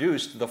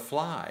produced The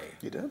Fly.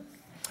 You did?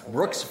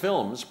 Brooks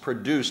Films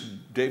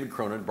produced David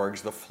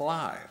Cronenberg's The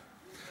Fly.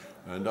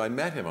 And I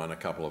met him on a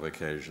couple of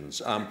occasions.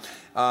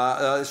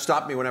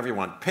 Stop me whenever you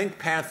want. Pink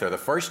Panther, the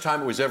first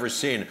time it was ever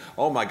seen,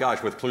 oh my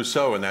gosh, with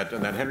Clouseau and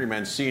that Henry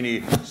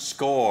Mancini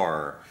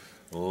score.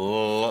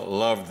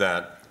 Loved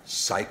that.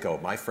 Psycho.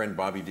 My friend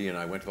Bobby D and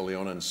I went to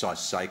Leona and saw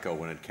Psycho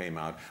when it came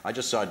out. I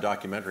just saw a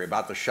documentary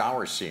about the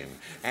shower scene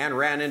and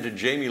ran into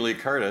Jamie Lee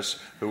Curtis,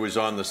 who was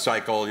on the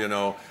cycle,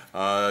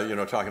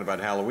 talking about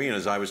Halloween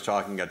as I was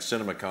talking at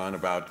CinemaCon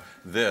about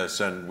this,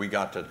 and we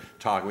got to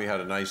talk. We had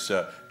a nice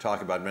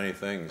talk about many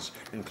things,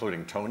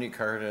 including Tony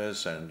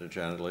Curtis and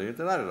Janet Leigh.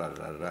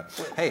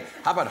 Hey,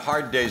 how about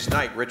Hard Day's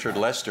Night, Richard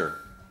Lester?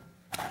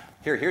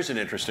 Here's an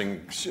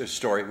interesting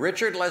story.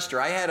 Richard Lester,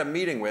 I had a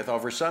meeting with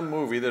over some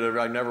movie that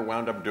I never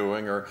wound up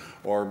doing, or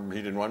he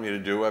didn't want me to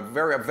do.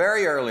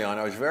 Very early on,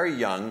 I was very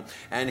young,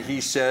 and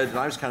he said, and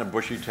I was kind of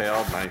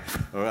bushy-tailed, and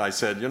I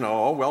said,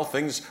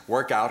 things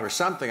work out or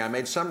something. I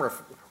made some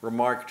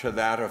remark to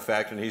that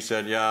effect, and he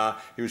said, yeah,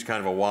 he was kind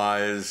of a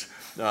wise,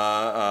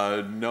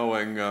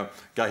 knowing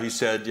guy. He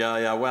said,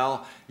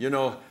 well,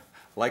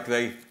 like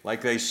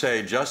they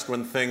say, just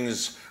when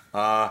things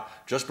are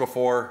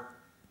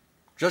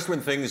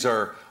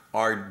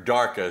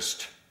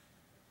darkest,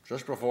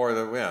 Just before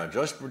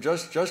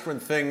just when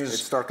things.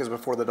 It's darkest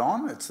before the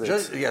dawn.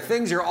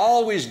 Things are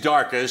always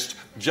darkest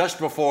just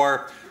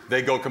before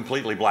they go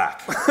completely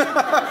black.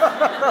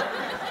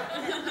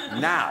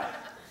 Now,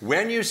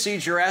 when you see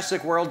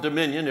Jurassic World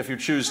Dominion, if you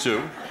choose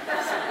to,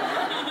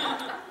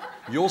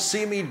 you'll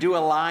see me do a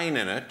line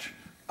in it,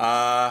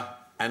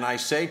 and I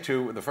say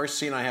to the first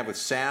scene I have with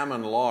Sam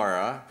and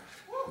Laura,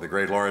 the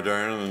great Laura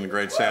Dern and the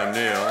great Sam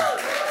Neill,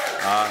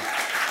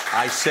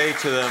 I say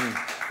to them,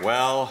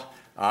 well.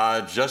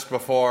 Just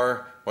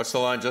before, what's the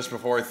line? Just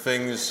before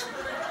things,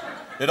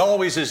 it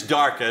always is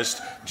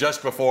darkest,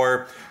 just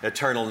before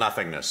eternal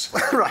nothingness.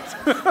 Right.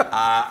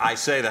 I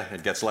say that,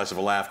 it gets less of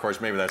a laugh, of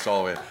course, maybe that's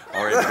all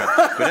already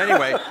got. But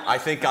anyway, I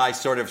think I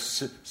sort of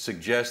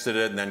suggested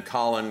it, and then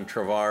Colin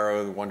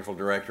Trevorrow, the wonderful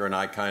director, and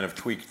I kind of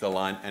tweaked the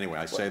line. Anyway,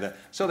 I say that.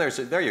 So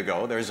there you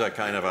go. There's a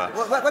kind of a...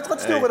 Well,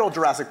 let's do a little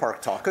Jurassic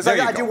Park talk, because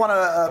I do want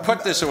to...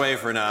 Put this away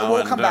for now.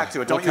 We'll come back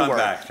to it, don't you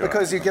worry.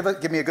 Because you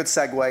give me a good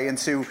segue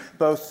into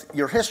both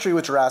your history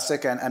with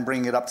Jurassic and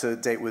bringing it up to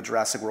date with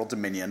Jurassic World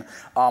Dominion.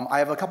 I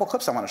have a couple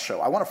clips I want to show.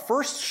 I want to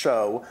first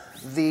show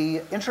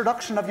the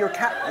introduction of your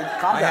cat.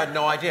 I had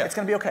no idea. It's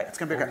going to be okay. It's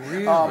going to be okay.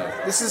 Really?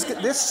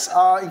 This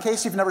in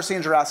case you've never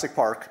seen Jurassic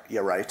Park,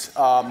 yeah, right.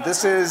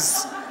 This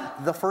is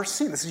the first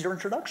scene. This is your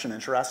introduction in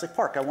Jurassic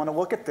Park. I want to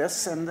look at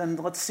this and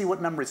let's see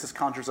what memories this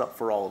conjures up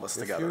for all of us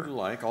together. If you'd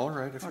like, all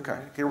right. Okay,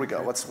 here we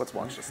go. Let's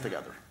watch this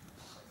together.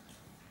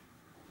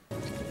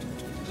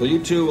 So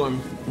you two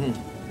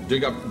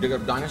dig up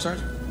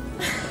dinosaurs?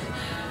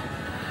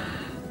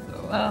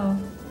 Well,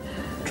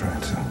 Try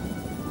to.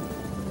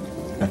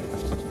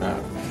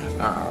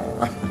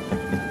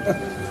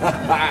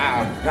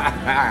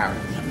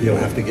 You'll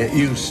have to get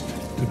used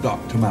to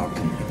Dr.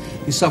 Malcolm.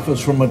 He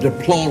suffers from a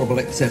deplorable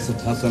excess of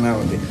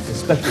personality,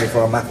 especially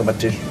for a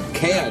mathematician.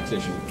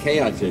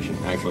 Chaotician,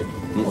 actually.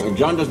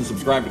 John doesn't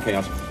subscribe to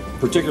chaos,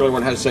 particularly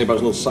when it has to say about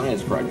his little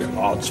science project.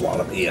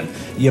 Odswallow, Ian.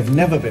 You've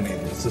never been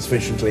able to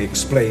sufficiently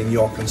explain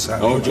your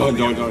concern. Oh, John,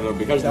 no.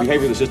 Because the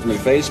behavior of the system in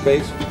phase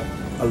space.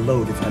 A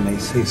load, if I may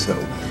say so,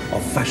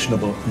 of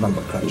fashionable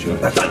number crunching.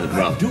 Well,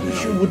 I do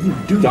wish you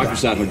wouldn't do that. Dr.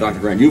 Sadler, Dr.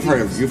 Grant, you've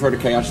heard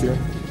of chaos theory?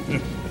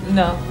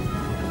 no.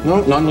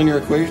 No? Nonlinear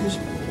equations?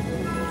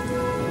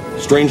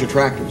 Strange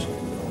attractors.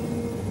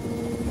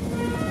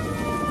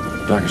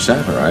 Dr.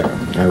 Sadler,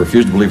 I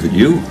refuse to believe that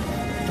you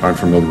aren't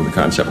familiar with the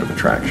concept of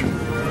attraction.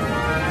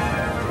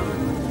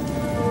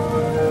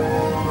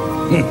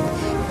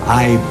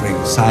 I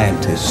bring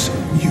scientists,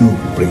 you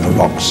bring a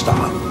rock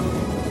star.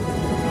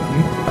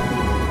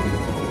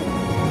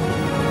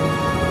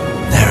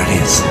 There it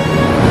is.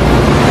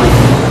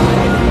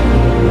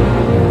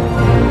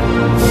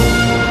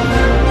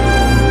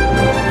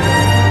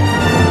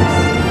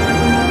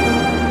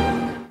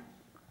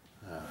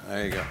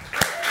 There you go.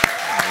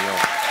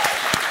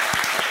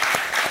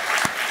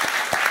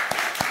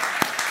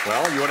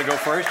 Well, you want to go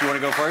first?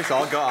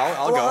 I'll go.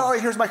 Well,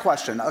 here's my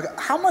question.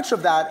 How much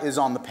of that is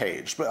on the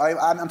page? But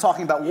I'm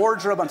talking about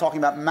wardrobe, I'm talking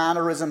about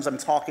mannerisms, I'm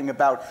talking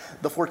about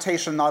the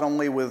flirtation not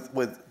only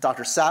with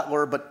Dr.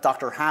 Sattler, but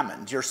Dr.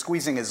 Hammond. You're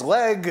squeezing his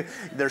leg,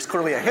 there's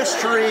clearly a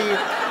history.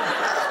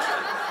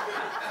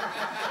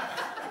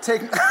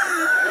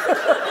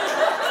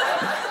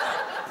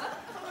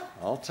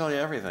 I'll tell you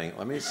everything.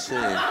 Let me see.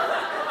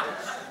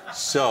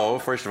 So,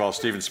 first of all,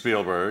 Steven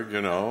Spielberg,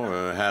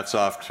 hats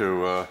off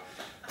to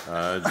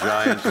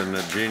giant and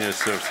a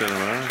genius of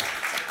cinema,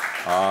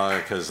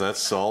 because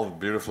that's all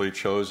beautifully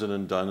chosen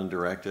and done and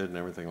directed and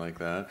everything like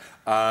that.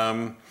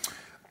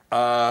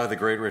 The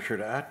great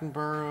Richard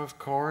Attenborough, of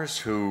course,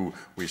 who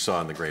we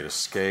saw in The Great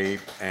Escape,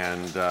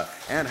 and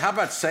how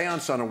about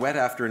Seance on a Wet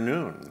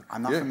Afternoon?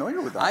 I'm not familiar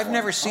with that. I've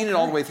never seen it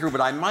all the way through,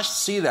 but I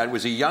must see that. It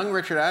was a young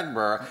Richard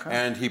Attenborough,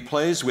 and he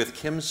plays with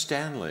Kim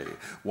Stanley,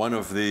 one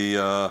of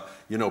the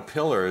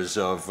pillars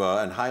of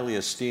and highly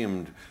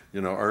esteemed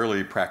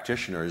early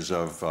practitioners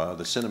of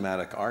the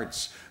cinematic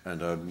arts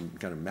and a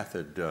kind of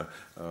method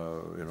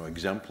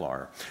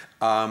exemplar.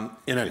 In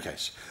any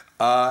case.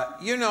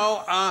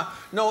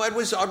 No, it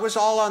was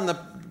all on the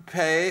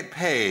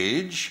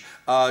page,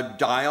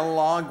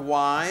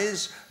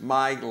 dialogue-wise.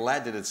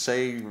 Did it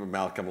say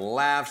Malcolm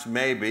laughs?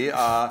 Maybe,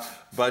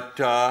 but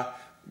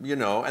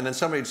and then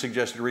somebody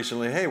suggested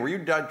recently, hey, were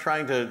you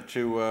trying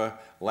to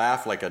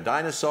laugh like a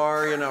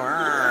dinosaur?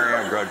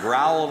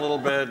 Growl a little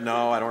bit?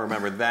 No, I don't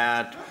remember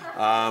that.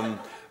 So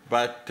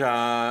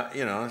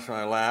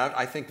I laughed.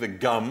 I think the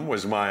gum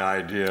was my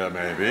idea,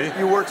 maybe.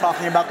 You were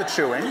talking about the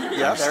chewing.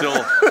 Yeah,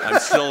 I'm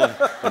still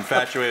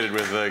infatuated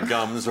with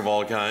gums of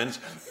all kinds.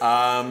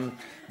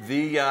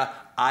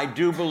 I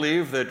do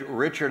believe that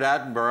Richard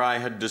Attenborough, I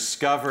had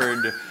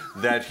discovered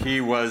that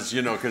he was,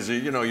 because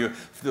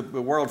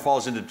the world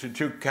falls into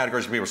two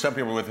categories of people. Some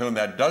people with whom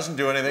that doesn't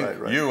do anything.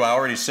 Right. I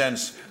already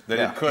sense that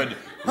it could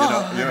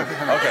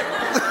Okay.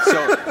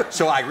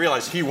 So I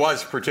realized he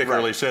was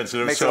particularly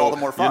sensitive. Makes so it all the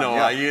more fun.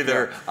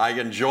 I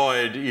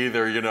enjoyed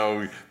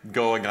either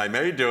going, I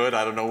may do it,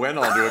 I don't know when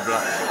I'll do it,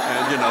 but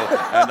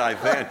and I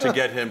think to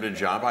get him to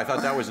jump, I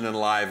thought that was an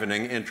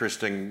enlivening,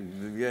 interesting,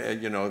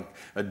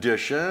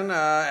 addition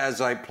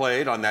as I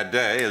played on that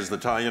day as the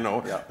time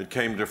it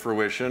came to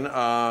fruition.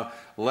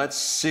 Let's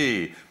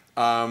see.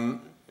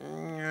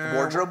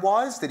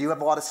 Wardrobe-wise, did you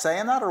have a lot of say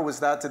in that, or was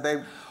that did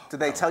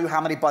they tell you how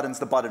many buttons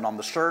the button on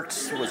the shirt?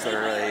 Was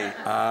there a...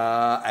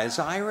 As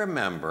I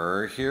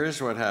remember,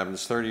 here's what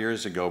happens 30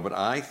 years ago, but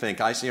I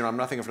think, I'm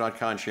nothing if not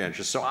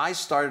conscientious, so I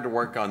started to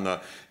work on the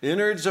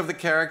innards of the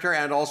character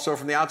and also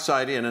from the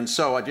outside in, and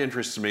so it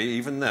interests me,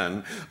 even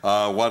then,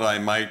 how I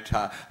might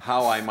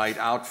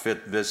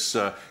outfit this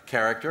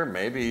character.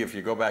 Maybe if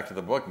you go back to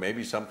the book,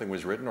 maybe something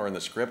was written or in the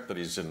script that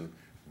he's in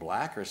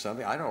black or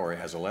something. I don't know, or he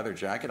has a leather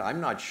jacket. I'm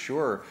not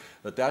sure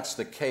that that's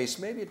the case.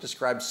 Maybe it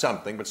describes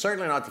something, but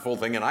certainly not the full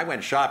thing. And I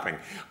went shopping.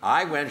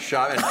 And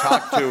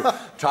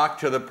talked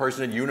to the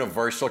person at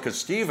Universal, because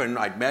Stephen,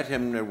 I'd met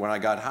him when I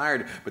got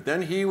hired, but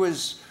then he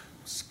was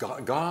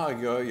gone,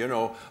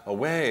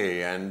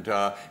 away, and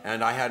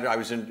I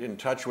was in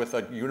touch with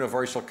a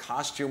Universal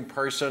costume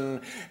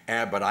person,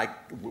 but I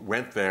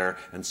went there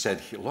and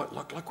said,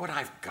 look what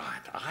I've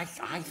got. I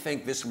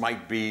think this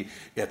might be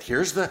it.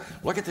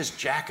 Look at this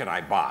jacket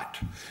I bought,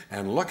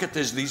 and look at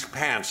these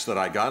pants that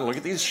I got, and look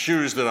at these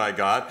shoes that I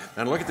got,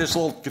 and look at this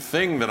little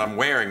thing that I'm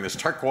wearing, this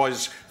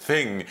turquoise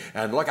thing,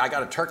 and look, I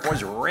got a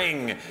turquoise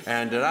ring,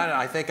 and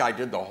I think I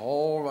did the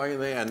whole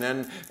thing,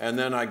 and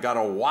then I got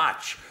a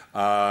watch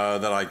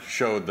that I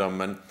showed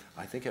them, and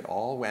I think it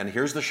all, and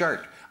here's the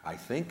shirt. I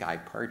think I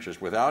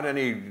purchased, without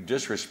any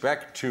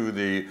disrespect to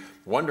the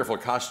wonderful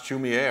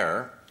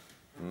costumier,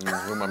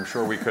 whom I'm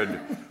sure we could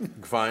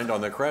find on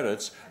the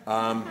credits,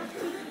 and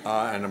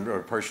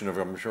a person of,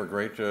 I'm sure,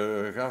 great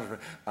no,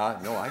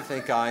 I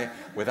think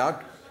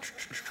without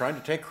trying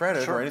to take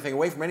credit or anything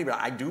away from anybody,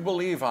 I do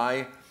believe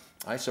I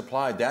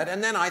supplied that,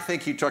 and then I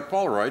think he took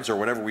Polaroids or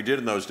whatever we did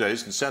in those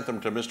days and sent them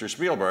to Mr.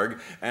 Spielberg,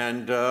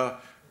 and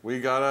we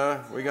got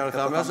a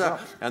thumbs up.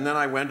 And then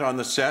I went on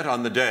the set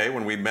on the day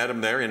when we met him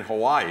there in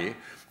Hawaii,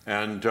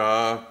 and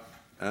I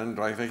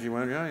think he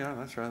went, yeah,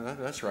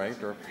 that's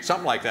right, or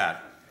something like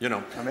that.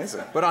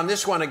 Amazing. But on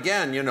this one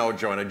again,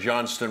 Joanna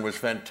Johnston was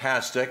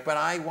fantastic, but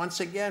I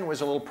once again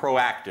was a little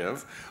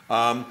proactive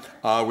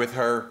with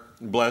her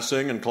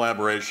blessing and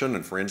collaboration,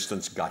 and for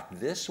instance got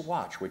this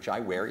watch, which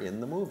I wear in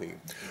the movie,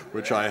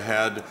 which I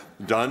had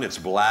done. It's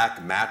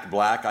black, matte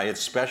black.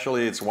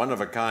 It's one of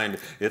a kind.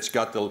 It's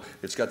got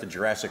the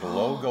Jurassic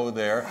logo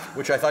there,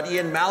 which I thought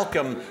Ian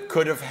Malcolm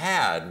could have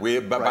had.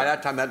 But by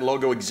that time that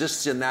logo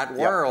exists in that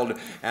world,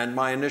 and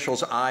my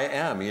initials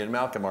IM, Ian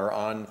Malcolm, are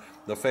on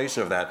the face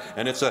of that,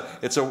 and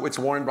it's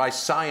worn by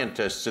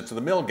scientists. It's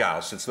the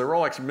Milgauss. It's the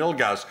Rolex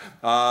Milgauss,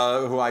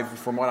 who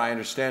from what I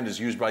understand, is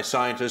used by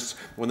scientists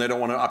when they don't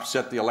want to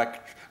upset the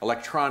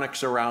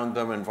electronics around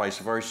them, and vice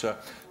versa.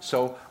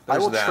 So I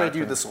will trade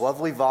you this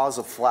lovely vase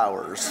of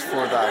flowers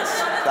for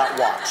that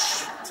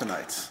watch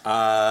tonight.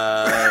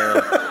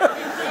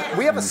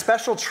 We have a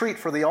special treat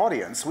for the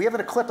audience. We have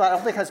a clip that I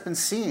don't think has been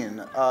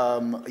seen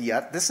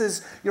yet. This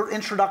is your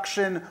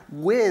introduction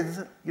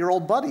with your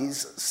old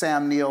buddies,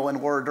 Sam Neill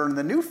and Laura Dern, in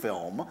the new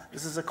film.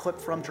 This is a clip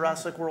from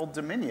Jurassic World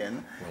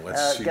Dominion,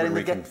 getting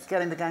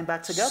the gang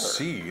back together.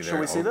 Should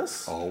we see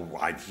this?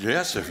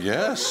 Yes.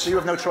 So you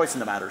have no choice in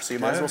the matter, so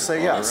you might as well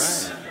say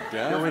yes. All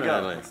right. Here we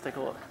go. Let's take a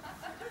look.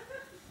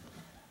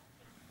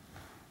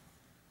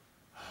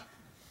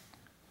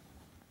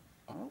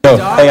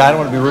 Hey, I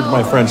don't want to be rude to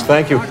my friends.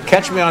 Thank you.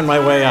 Catch me on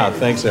my way out.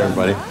 Thanks,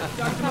 everybody.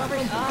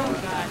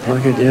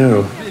 Look at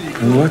you,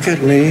 and look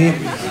at me,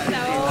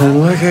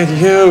 and look at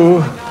you.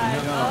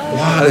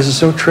 Wow, this is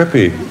so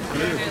trippy.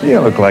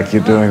 You look like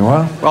you're doing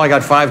well. Well, I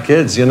got 5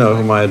 kids,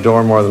 whom I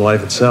adore more than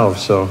life itself,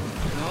 so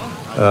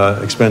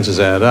expenses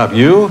add up.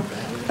 You,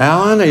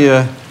 Alan, you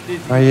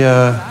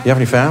have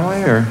any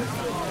family, or?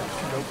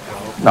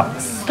 No.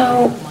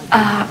 So,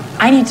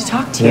 I need to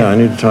talk to you. Yeah, I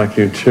need to talk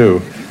to you,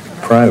 too,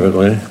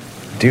 privately.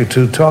 Do you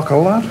two talk a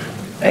lot?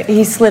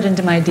 He slid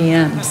into my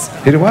DMs.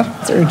 He did what?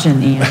 It's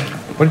urgent, Ian.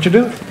 What did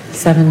you do?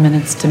 7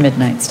 minutes to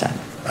midnight stuff.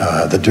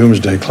 The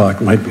doomsday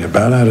clock might be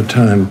about out of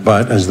time,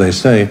 but as they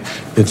say,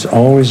 it's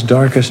always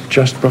darkest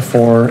just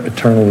before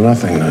eternal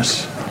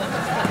nothingness.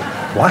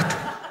 What?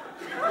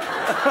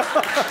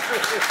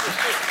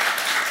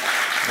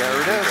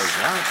 There it is.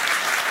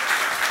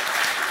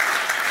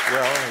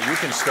 Well, you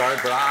can start,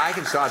 but I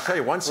can start. I'll tell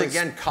you, once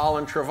again,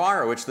 Colin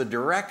Trevorrow, it's the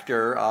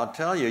director. I'll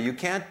tell you, you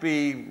can't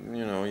be,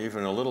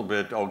 even a little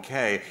bit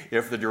okay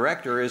if the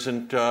director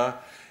isn't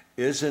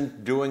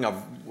doing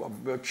a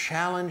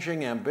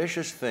challenging,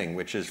 ambitious thing,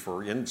 which is,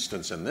 for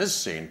instance, in this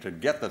scene, to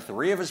get the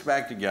 3 of us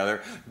back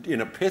together in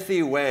a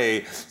pithy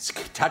way,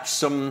 touch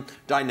some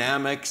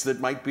dynamics that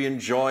might be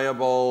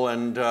enjoyable,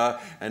 and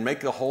make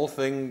the whole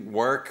thing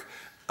work.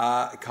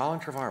 Colin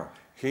Trevorrow.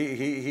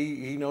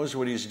 He knows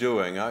what he's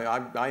doing.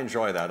 I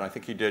enjoy that. I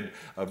think he did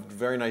a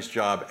very nice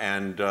job,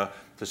 and to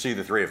see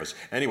the three of us.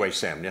 Anyway,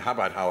 Sam, how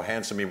about how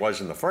handsome he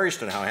was in the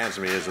first and how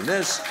handsome he is in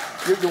this?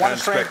 You want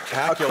to try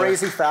a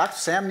crazy fact?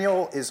 Sam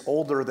Neill is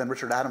older than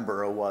Richard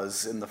Attenborough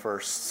was in the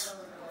first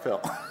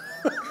film.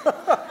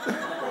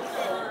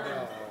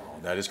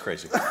 That is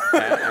crazy.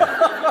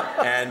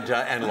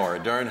 And Laura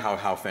Dern,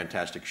 how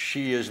fantastic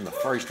she is in the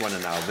first one,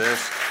 and now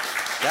this.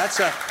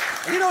 That's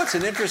it's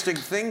an interesting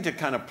thing to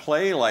kind of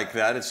play like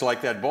that. It's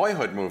like that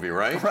Boyhood movie,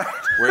 right?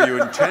 Where you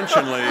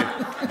intentionally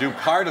do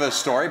part of the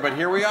story, but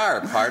here we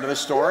are, part of the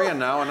story, and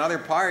now another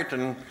part,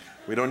 and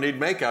we don't need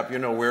makeup,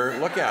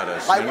 look at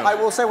us. I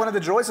will say one of the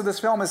joys of this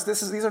film is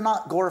these are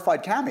not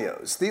glorified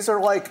cameos. These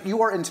are like,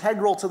 you are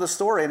integral to the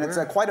story, and it's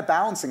quite a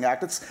balancing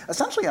act. It's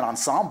essentially an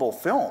ensemble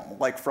film,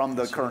 like from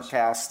the current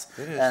cast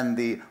and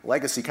the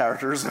legacy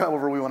characters,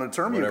 however we want to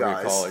term you guys.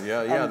 Whatever you call it,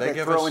 yeah. And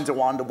they throw in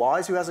DeWanda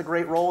Wise, who has a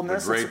great role in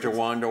this. The great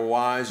DeWanda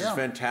Wise is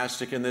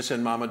fantastic in this,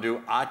 and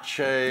Mamadou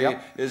Ache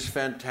is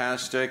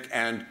fantastic,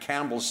 and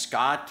Campbell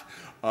Scott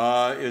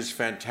is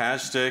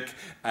fantastic,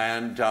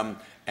 and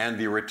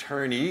the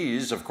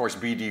returnees, of course,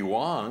 B.D.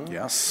 Wong.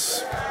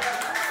 Yes.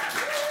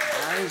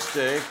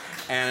 Fantastic.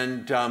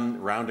 And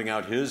rounding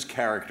out his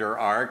character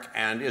arc,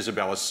 and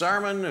Isabella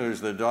Sermon,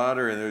 who's the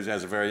daughter and who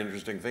has a very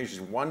interesting thing.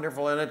 She's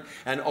wonderful in it.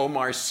 And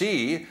Omar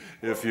Sy,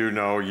 if you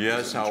know,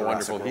 how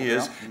wonderful he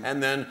is.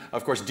 And then,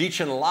 of course,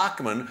 Deachin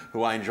Lockman,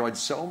 who I enjoyed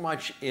so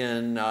much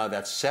in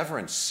that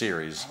Severance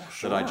series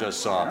that I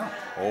just saw. Yeah.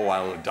 Oh,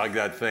 I dug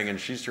that thing, and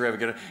she's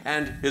terrific in it.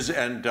 And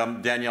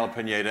Daniela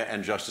Pineda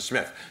and Justice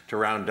Smith to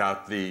round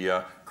out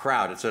the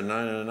crowd. It's a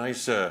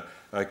nice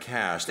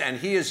cast. And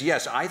he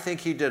is, I think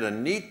he did a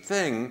neat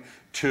thing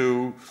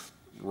to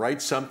write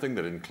something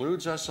that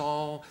includes us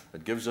all,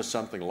 that gives us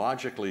something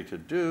logically to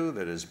do,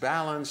 that is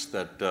balanced,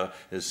 that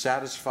is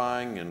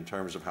satisfying in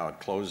terms of how it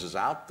closes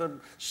out the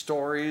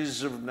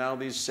stories of now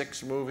these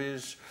 6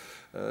 movies.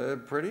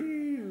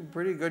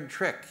 Pretty good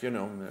trick,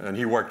 And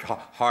he worked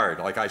hard.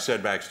 Like I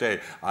said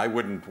backstage, I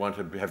wouldn't want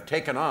to have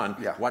taken on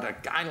what a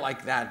guy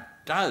like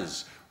that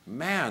does.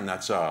 Man,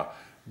 that's a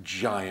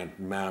giant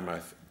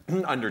mammoth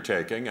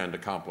undertaking and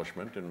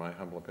accomplishment, in my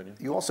humble opinion.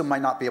 You also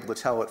might not be able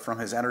to tell it from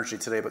his energy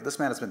today, but this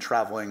man has been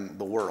traveling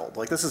the world.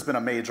 Like, this has been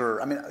a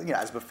major,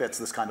 as befits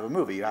this kind of a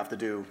movie, you have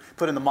to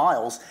put in the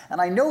miles.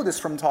 And I know this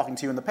from talking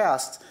to you in the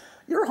past,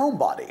 you're a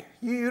homebody.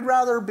 You'd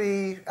rather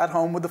be at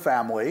home with the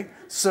family.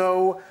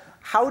 So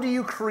how do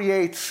you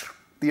create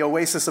the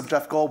oasis of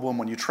Jeff Goldblum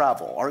when you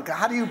travel? Or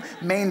how do you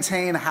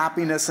maintain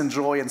happiness and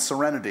joy and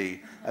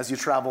serenity as you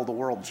travel the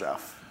world,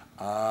 Jeff?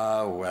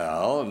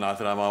 Well, not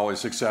that I'm always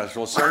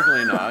successful,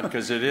 certainly not,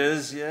 because it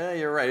is,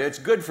 you're right. It's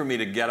good for me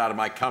to get out of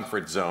my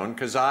comfort zone,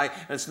 because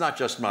it's not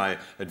just my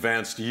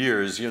advanced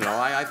years,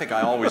 I think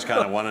I always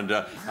kind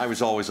of I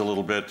was always a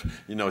little bit,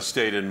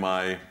 stayed in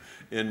my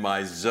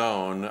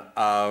zone.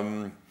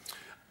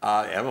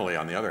 Emily,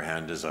 on the other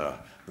hand, is an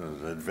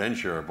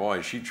adventurer.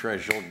 Boy, she'll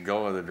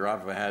go at the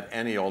drop of a hat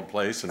any old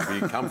place and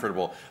be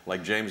comfortable,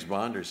 like James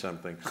Bond or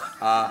something.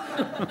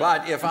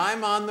 But if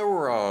I'm on the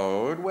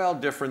road, well,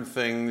 different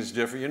things,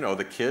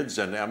 the kids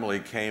and Emily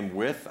came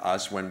with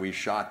us when we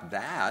shot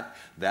that.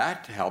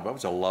 That helped. That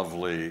was a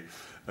lovely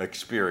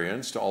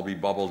experience to all be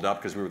bubbled up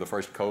because we were the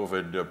first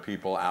COVID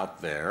people out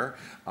there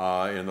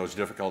in those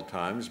difficult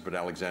times. But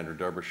Alexander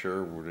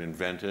Derbyshire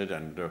invented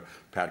and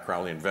Pat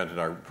Crowley invented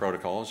our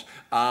protocols.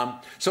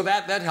 So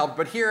that helped.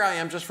 But here I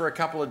am just for a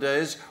couple of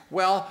days.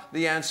 Well,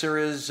 the answer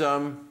is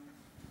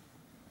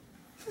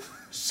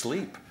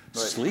sleep.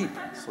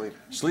 Right.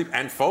 Sleep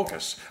and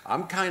focus.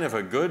 I'm kind of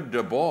a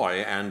good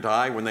boy, and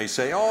when they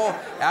say,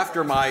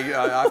 after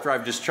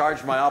I've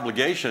discharged my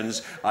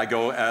obligations, I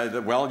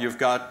go, well, you've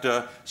got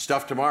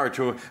stuff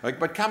tomorrow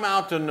but come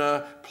out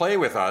and play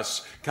with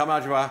us. Come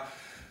out to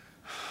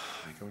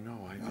I go, no,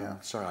 I'm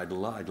sorry, I'd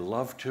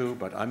love to,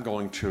 but I'm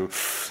going to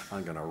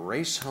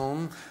race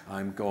home.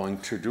 I'm going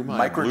to do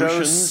my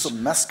microdose ablutions.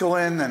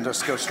 Mescaline and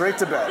just go straight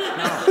to bed.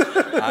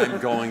 No, I'm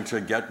going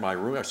to get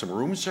some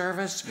room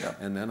service,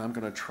 and then I'm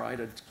going to try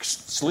to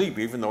sleep,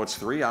 even though it's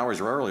 3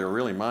 hours earlier,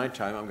 really my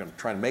time. I'm going to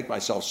try to make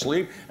myself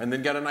sleep and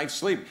then get a night's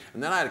sleep.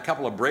 And then I had a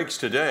couple of breaks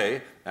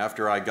today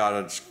after I got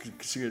a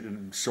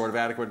sort of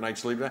adequate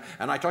night's sleep,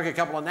 and I took a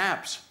couple of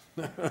naps.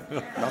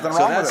 Nothing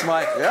wrong with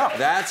it.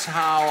 That's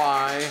how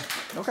I.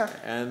 Okay.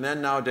 And then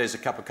nowadays a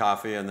cup of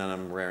coffee, and then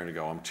I'm raring to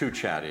go. I'm too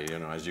chatty,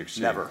 as you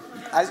see. Never.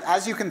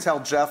 As you can tell,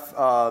 Jeff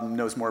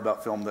knows more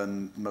about film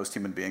than most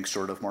human beings,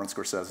 short of Martin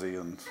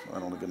Scorsese and I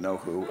don't even know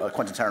who,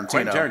 Quentin Tarantino.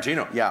 Quentin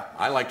Tarantino. Yeah.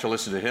 I like to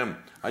listen to him.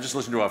 I just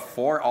listened to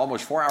a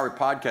almost 4-hour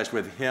podcast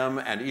with him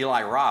and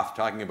Eli Roth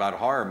talking about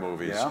horror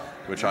movies,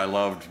 which I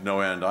loved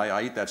no end.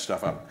 I eat that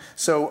stuff up.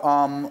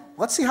 So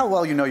let's see how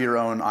well you know your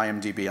own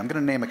IMDb. I'm going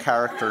to name a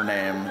character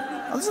name.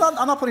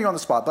 I'm not putting you on the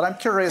spot, but I'm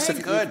curious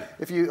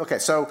if you. Okay,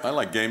 so I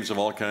like games of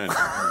all kinds.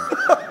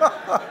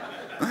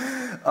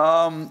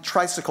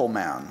 Tricycle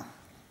Man.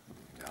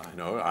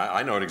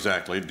 I know it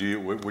exactly.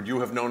 Would you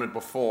have known it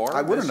before?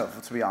 I wouldn't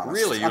have, to be honest.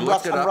 Really? I'm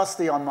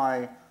rusty on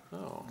my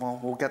Oh. Well,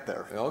 we'll get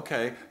there.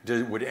 Okay.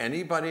 Would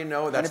anybody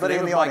know? That's Anybody the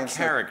in name the of my audience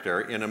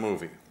character in a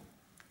movie.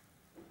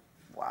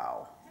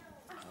 Wow.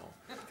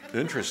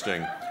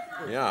 Interesting.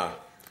 Yeah.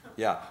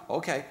 Yeah.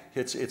 Okay.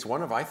 It's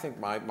one of, I think,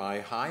 my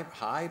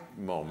high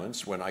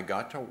moments when I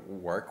got to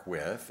work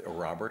with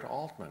Robert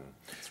Altman.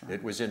 Right.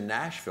 It was in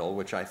Nashville,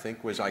 which I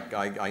think was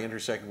I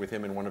intersected with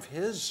him in one of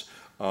his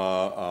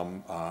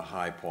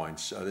high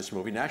points. This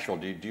movie, Nashville.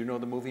 Do you know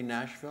the movie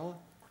Nashville?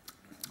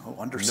 Oh,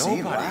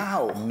 Undersea. Nobody.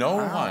 Wow. No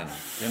one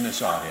in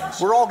this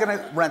audience. We're all going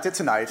to rent it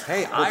tonight.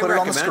 Hey, we'll put it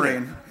on the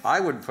screen. I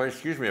would,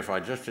 excuse me if I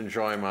just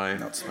enjoy my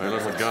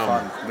little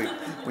gum. Fun.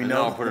 We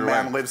know the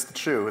man lives to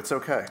chew. It's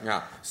okay.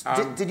 Yeah.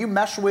 Did you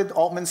mesh with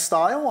Altman's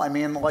style? I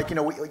mean, like,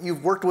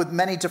 you've worked with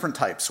many different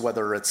types,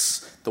 whether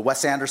it's the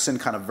Wes Anderson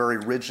kind of very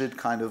rigid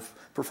kind of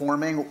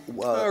performing.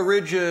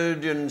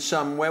 Rigid in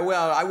some way.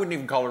 Well, I wouldn't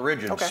even call it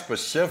rigid. Okay.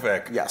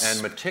 Specific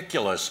and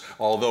meticulous,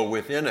 although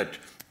within it,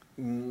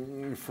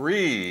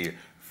 free,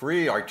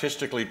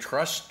 artistically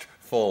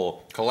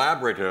trustful,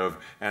 collaborative,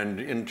 and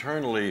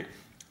internally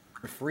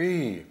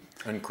free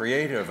and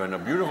creative, and a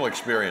beautiful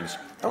experience.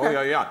 Okay.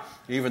 Oh yeah.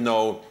 Even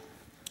though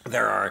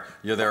there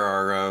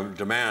are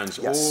demands.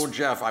 Yes. Oh,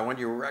 Jeff, I want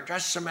you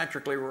just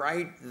symmetrically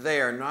right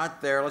there, not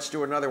there. Let's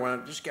do another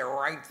one. Just get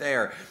right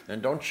there,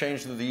 and don't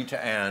change the "the"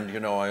 to "and."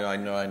 I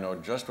know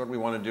just what we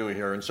want to do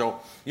here, and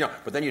so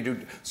But then you do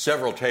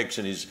several takes,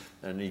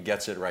 and he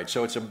gets it right.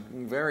 So it's a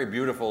very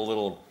beautiful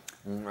little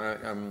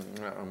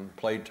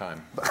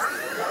playtime.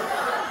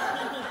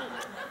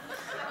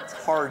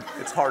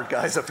 It's hard,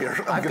 guys, up here.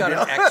 I've got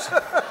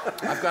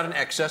an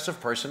excess of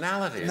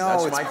personality. No,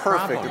 that's it's my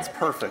perfect. problem. It's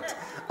perfect.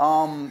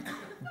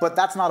 But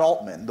that's not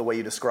Altman, the way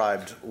you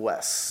described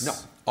Wes. No,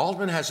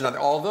 Altman has another.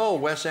 Although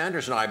Wes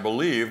Anderson, I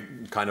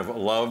believe, kind of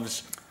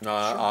loves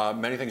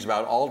many things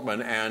about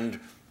Altman and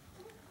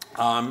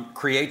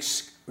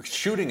creates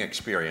shooting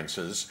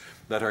experiences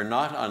that are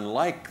not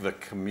unlike the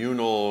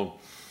communal,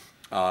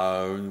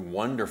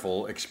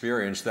 wonderful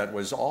experience that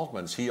was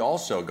Altman's. He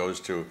also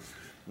goes to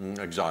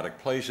exotic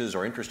places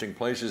or interesting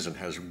places and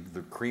has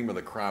the cream of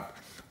the crop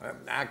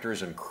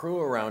actors and crew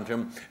around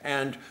him,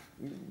 and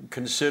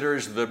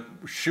considers the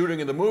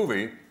shooting of the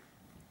movie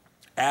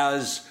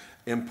as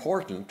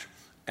important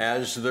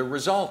as the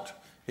result.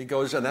 He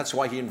goes, and that's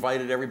why he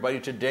invited everybody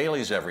to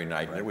dailies every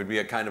night. Right. And it would be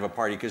a kind of a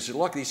party, because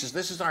look, he says,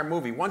 this is our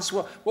movie. Once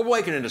we'll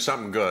make it into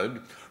something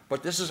good,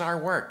 but this is our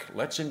work.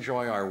 Let's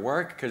enjoy our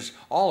work, because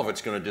all of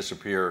it's going to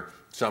disappear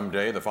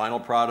someday, the final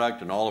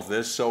product and all of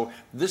this. So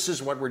this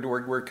is what we're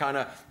doing. We're kind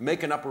of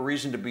making up a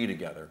reason to be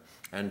together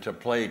and to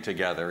play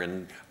together,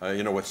 and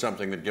with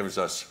something that gives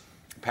us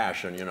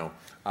passion.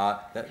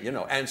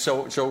 And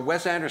so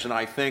Wes Anderson,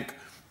 I think,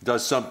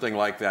 does something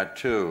like that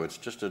too. It's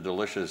just a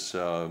delicious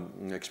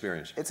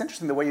experience. It's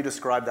interesting the way you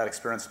described that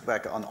experience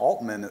back on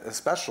Altman,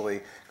 especially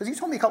because you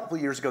told me a couple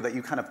of years ago that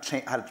you kind of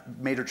had a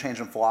major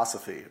change in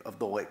philosophy of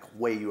the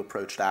way you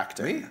approached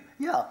acting. Me?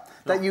 Yeah,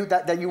 that you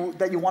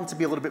wanted to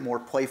be a little bit more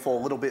playful,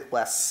 a little bit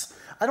less.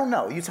 I don't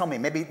know. You tell me.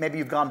 Maybe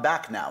you've gone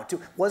back now.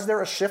 Was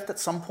there a shift at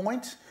some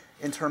point?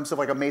 In terms of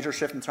like a major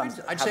shift in terms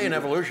of... I'd say an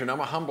evolution. I'm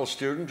a humble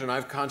student, and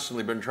I've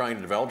constantly been trying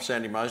to develop.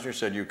 Sandy Meisner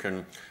said you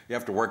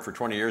have to work for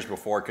 20 years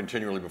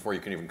continually before you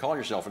can even call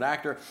yourself an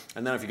actor.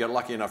 And then if you get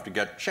lucky enough to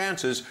get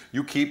chances,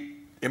 you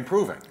keep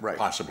improving,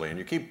 possibly, and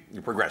you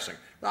keep progressing.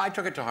 I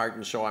took it to heart,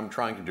 and so I'm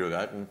trying to do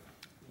that, and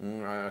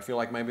I feel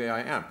like maybe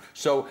I am.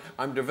 So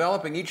I'm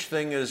developing. Each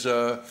thing is...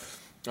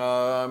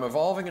 I'm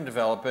evolving and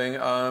developing.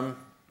 Like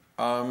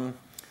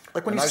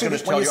when you see... I'm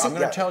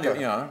going to tell you,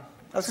 I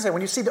was going to say,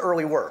 when you see the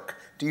early work...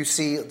 Do you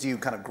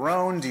kind of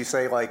groan? Do you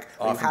say like...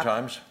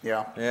 Oftentimes.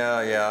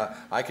 Yeah.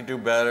 I could do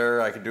better.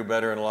 I could do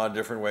better in a lot of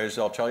different ways.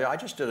 I'll tell you, I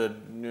just did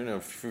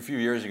a few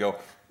years ago,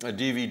 a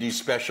DVD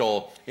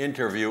special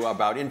interview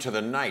about Into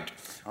the Night.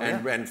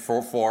 And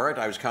for it,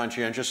 I was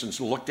conscientious and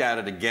looked at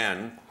it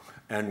again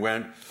and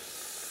went,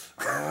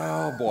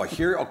 oh boy,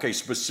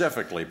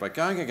 specifically, but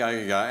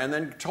and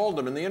then told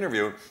them in the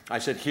interview, I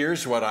said,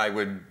 here's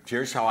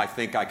how I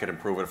think I could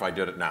improve it if I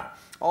did it now.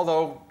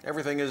 Although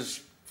everything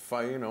is...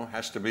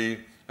 has to be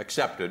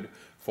accepted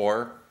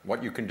for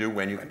what you can do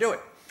when you can do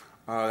it.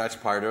 That's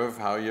part of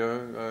how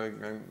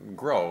you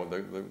grow,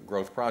 the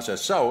growth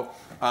process. So,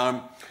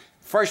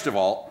 first of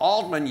all,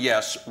 Altman,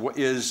 yes,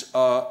 was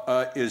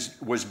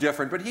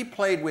different, but he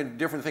played with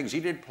different things. He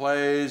did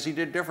plays,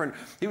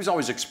 he was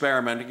always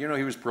experimenting.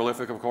 He was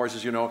prolific, of course,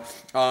 as you know.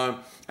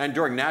 And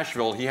during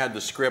Nashville, he had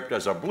the script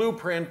as a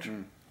blueprint,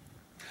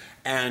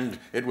 and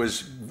it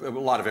was a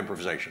lot of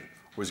improvisation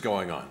was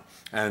going on.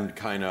 And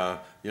kind of,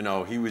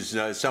 he was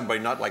somebody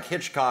not like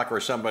Hitchcock or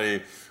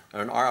somebody,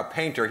 a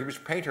painter. He was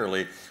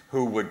painterly,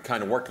 who would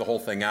kind of work the whole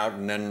thing out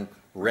and then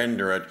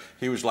render it.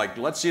 He was like,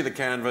 let's see the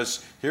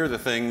canvas, here are the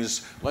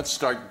things, let's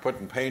start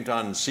putting paint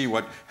on and see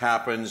what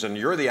happens, and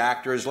you're the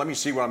actors, let me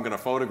see what I'm going to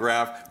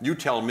photograph, you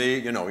tell me,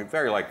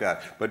 very like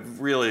that, but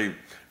really,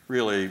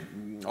 really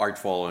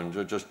artful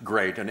and just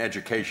great and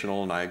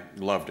educational, and I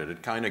loved it.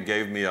 It kind of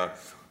gave me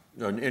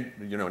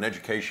an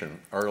education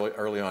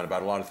early on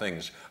about a lot of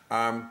things.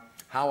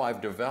 How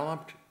I've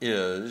developed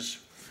is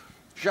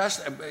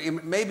just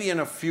maybe in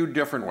a few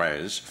different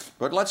ways,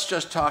 but let's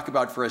just talk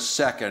about for a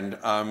second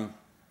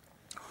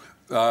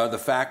the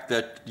fact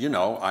that,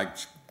 I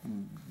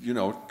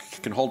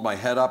can hold my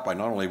head up. I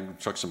not only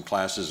took some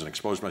classes and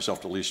exposed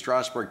myself to Lee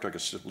Strasberg, took a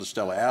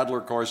Stella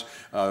Adler course,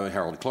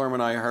 Harold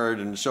Klerman I heard,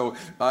 and so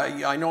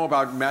I know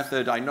about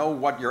method, I know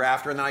what you're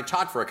after, and then I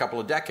taught for a couple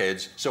of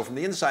decades. So from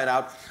the inside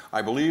out,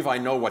 I believe I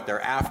know what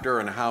they're after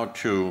and how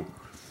to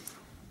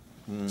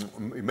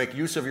make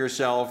use of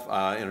yourself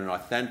in an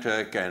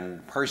authentic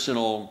and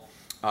personal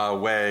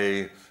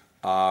way.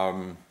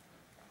 And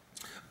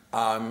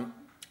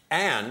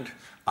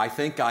I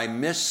think I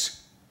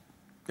miss,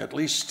 at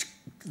least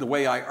the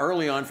way I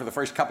early on for the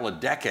first couple of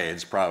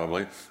decades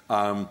probably,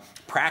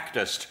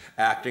 practiced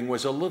acting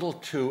was a little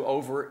too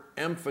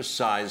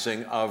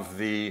overemphasizing of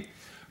the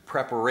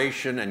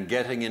preparation and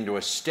getting into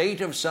a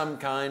state of some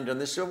kind. And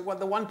this is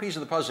the one piece of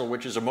the puzzle,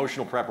 which is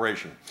emotional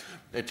preparation.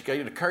 It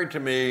occurred to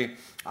me,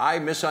 I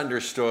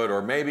misunderstood,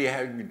 or maybe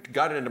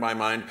got it into my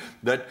mind,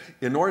 that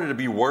in order to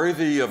be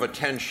worthy of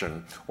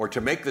attention or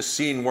to make the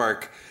scene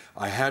work,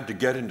 I had to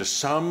get into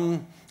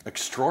some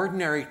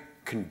extraordinary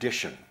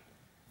condition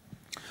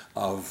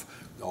of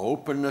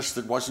openness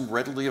that wasn't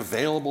readily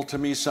available to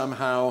me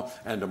somehow,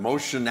 and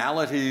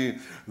emotionality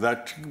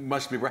that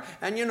must be.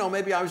 And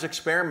maybe I was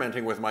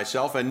experimenting with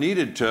myself and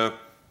needed to.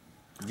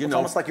 It's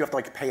almost like you have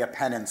to pay a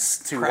penance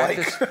to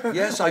practice.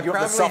 Yes, like you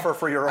have to suffer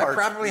for your art. I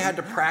probably had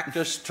to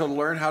practice to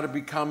learn how to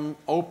become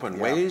open,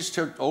 ways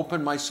to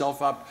open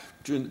myself up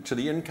to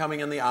the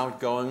incoming and the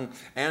outgoing,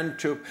 and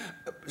to.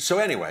 So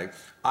anyway,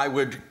 I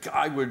would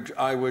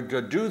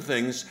do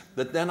things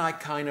that then I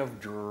kind of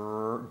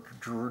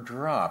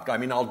dropped. I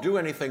mean, I'll do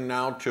anything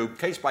now to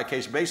case by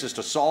case basis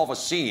to solve a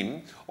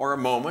scene or a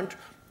moment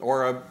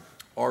or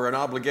an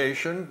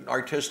obligation,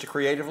 artistic,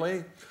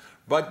 creatively.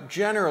 But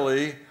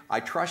generally,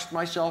 I trust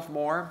myself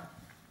more.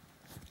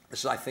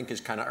 This, I think, is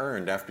kind of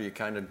earned after you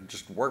kind of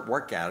just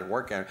work at it.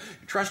 You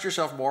trust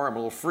yourself more. I'm a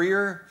little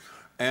freer,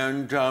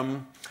 and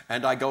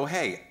I go,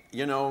 hey,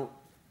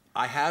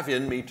 I have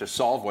in me to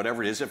solve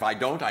whatever it is. If I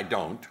don't, I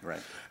don't.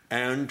 Right.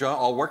 And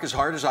I'll work as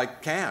hard as I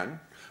can,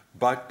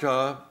 but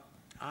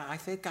I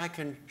think I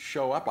can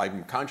show up.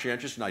 I'm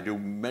conscientious, and I do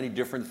many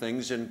different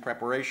things in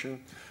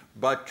preparation,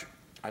 but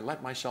I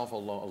let myself a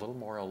little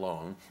more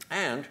alone.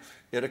 And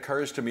it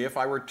occurs to me, if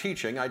I were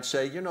teaching, I'd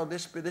say,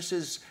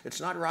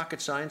 it's not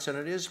rocket science, and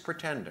it is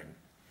pretending.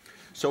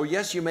 So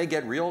yes, you may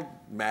get real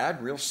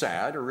mad, real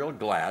sad, or real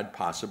glad,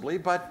 possibly,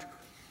 but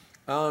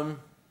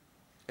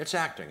it's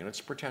acting and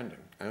it's pretending.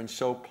 And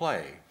so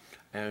play.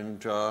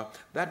 And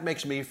that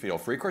makes me feel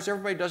free. Of course,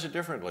 everybody does it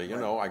differently.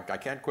 I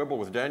can't quibble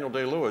with Daniel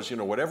Day-Lewis.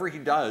 Whatever he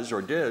does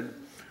or did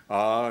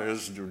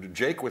is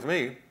Jake with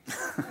me.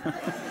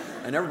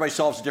 And everybody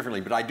solves it differently.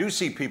 But I do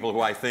see people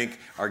who I think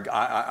are,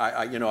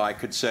 I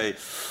could say,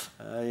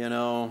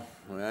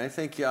 I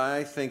think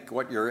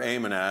what you're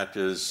aiming at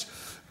is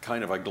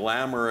kind of a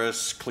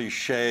glamorous,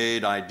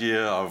 cliched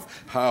idea of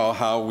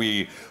how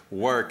we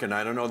work, and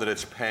I don't know that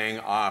it's paying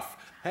off.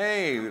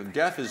 Hey,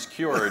 death is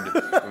cured. So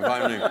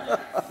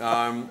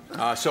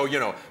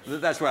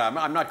that's what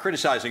I'm not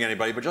criticizing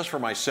anybody, but just for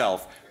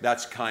myself,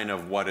 that's kind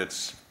of what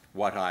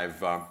I've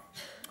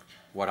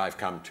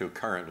come to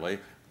currently.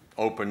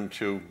 Open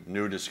to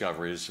new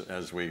discoveries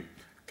as we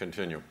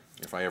continue,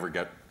 if I ever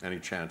get any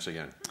chance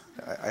again.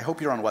 I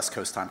hope you're on West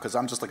Coast time, because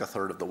I'm just like a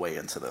third of the way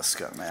into this,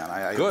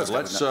 man. Good.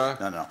 Let's.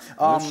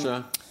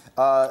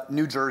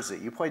 New Jersey.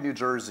 You played New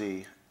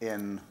Jersey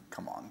in.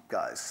 Come on,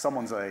 guys.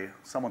 Someone's a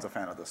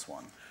fan of this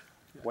one.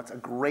 What's a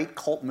great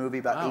cult movie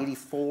about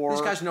 '84?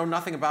 These guys know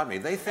nothing about me.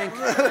 They think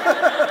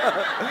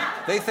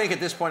at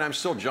this point I'm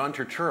still John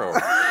Turturro.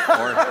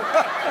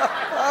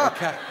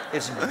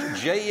 It's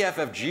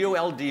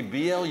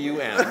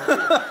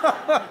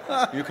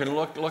JEFFGOLDBLUM. You can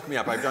look me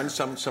up. I've done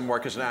some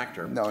work as an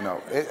actor.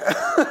 No.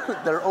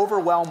 They're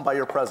overwhelmed by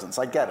your presence.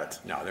 I get it.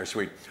 No, they're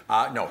sweet.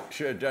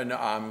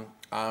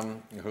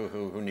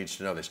 Who needs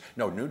to know this?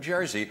 No, New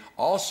Jersey,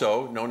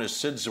 also known as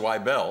Sid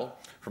Zweibel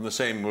from the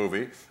same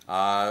movie,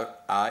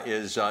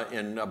 is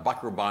in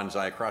Buckaroo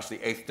Banzai Across the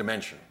Eighth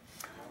Dimension.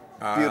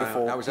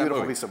 Beautiful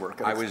piece of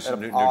work. I was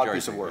an odd Jersey,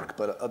 piece of work,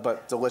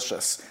 but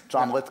delicious.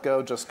 John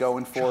Lithgow just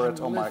going for it.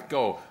 John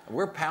Lithgow.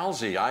 We're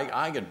palsy.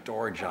 I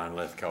adore John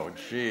Lithgow.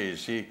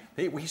 Jeez, he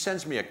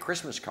sends me a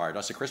Christmas card,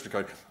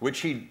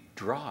 which he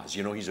draws.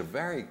 He's a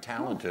very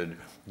talented,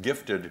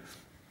 gifted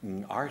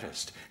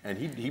artist, and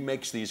he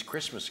makes these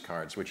Christmas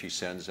cards, which he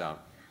sends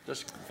out.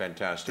 Just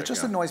fantastic. It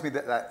just annoys me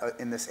that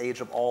in this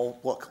age of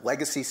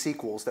legacy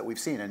sequels that we've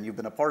seen, and you've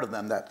been a part of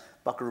them, that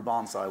Buckaroo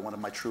Banzai, one of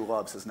my true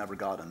loves, has never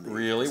gotten the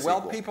Really? sequel.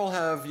 Well, people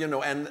have,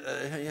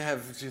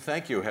 have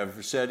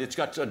said it's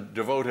got a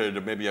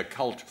devoted, maybe a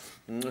cult,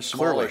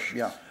 smallish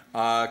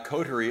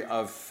coterie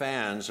of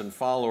fans and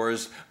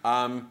followers.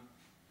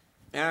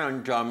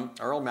 And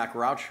Earl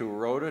MacRouch, who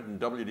wrote it, and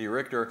W.D.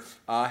 Richter,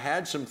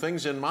 had some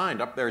things in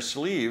mind up their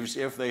sleeves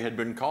if they had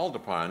been called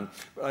upon.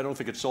 I don't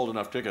think it sold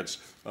enough tickets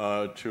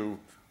to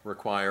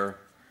require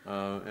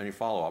any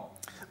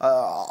follow-up.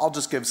 I'll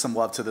just give some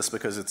love to this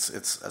because it's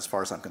as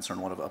far as I'm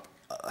concerned, one of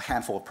a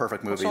handful of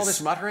perfect movies. What's all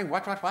this muttering?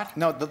 What?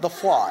 No, The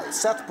Fly.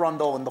 Seth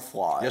Brundle in The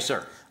Fly. Yes,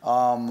 sir.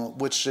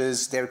 Which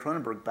is David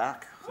Cronenberg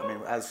back. I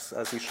mean, as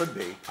he should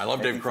be. I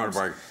love David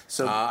Cronenberg.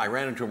 So I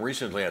ran into him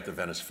recently at the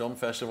Venice Film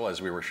Festival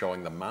as we were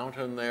showing The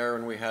Mountain there,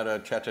 and we had a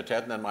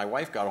tete-a-tete, and then my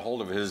wife got a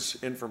hold of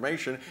his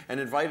information and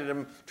invited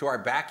him to our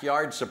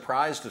backyard to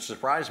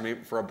surprise me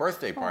for a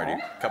birthday party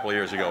a couple of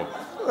years ago.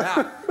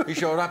 Yeah, he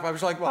showed up. I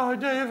was like, oh,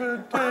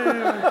 David.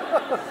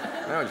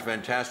 That was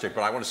fantastic,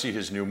 but I want to see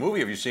his new movie.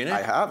 Have you seen it?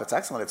 I have. It's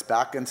excellent. It's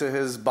back into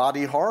his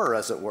body horror,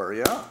 as it were,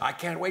 yeah. I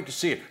can't wait to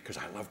see it, because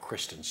I love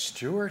Kristen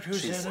Stewart,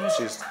 who's in it.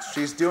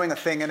 She's doing a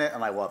thing in it,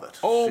 and I love it.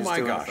 Oh, she's my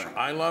gosh.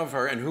 I love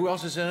her. And who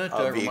else is in it?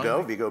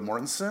 Viggo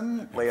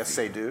Mortensen, Léa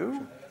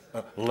Seydoux.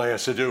 Léa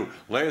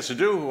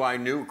Seydoux, who I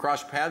knew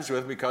crossed paths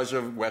with because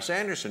of Wes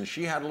Anderson.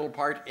 She had a little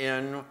part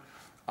in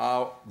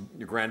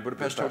the Grand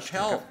Budapest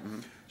Hotel. Mm-hmm.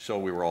 So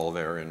we were all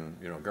there in,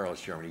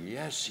 Girls Germany.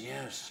 Yes.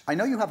 I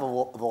know you have a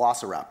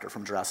Velociraptor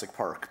from Jurassic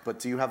Park, but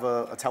do you have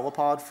a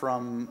telepod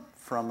from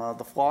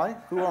The Fly?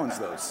 Who owns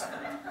those?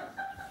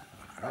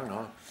 I don't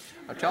know.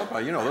 A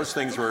telepod, those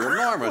things were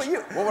enormous.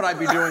 What would I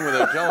be doing with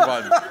a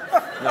telepod?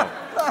 No.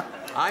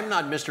 I'm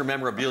not Mr.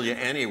 Memorabilia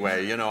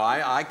anyway.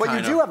 I But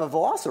you do have a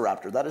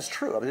Velociraptor. That is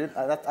true. I mean,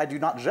 I do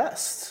not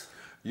jest.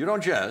 You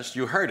don't jest.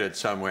 You heard it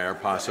somewhere,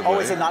 possibly. Oh,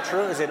 is it not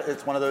true?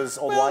 It's one of those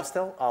old wives'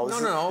 tales? Oh,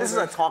 No. This is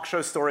a talk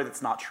show story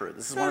that's not true.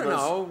 This is one of those.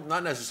 No,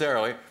 not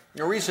necessarily.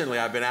 Recently,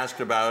 I've been asked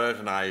about it,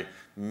 and I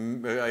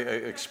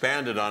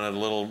expanded on it a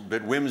little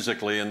bit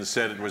whimsically and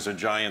said it was a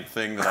giant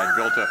thing that I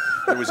built.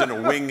 It was in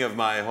a wing of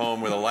my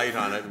home with a light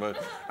on it.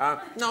 But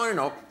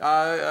no.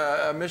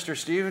 Mr.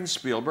 Steven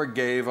Spielberg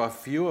gave a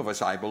few of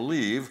us, I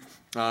believe.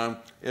 It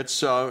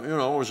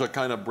was a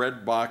kind of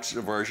bread box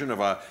version of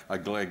a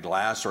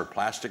glass or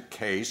plastic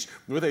case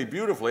with a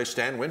beautifully,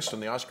 Stan Winston,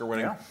 the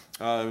Oscar-winning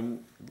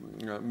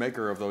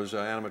maker of those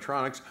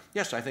animatronics,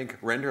 yes, I think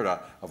rendered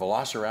a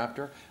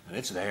Velociraptor, and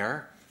it's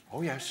there.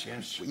 Oh, yes.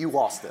 You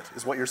lost it,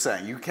 is what you're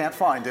saying. You can't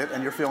find it,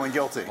 and you're feeling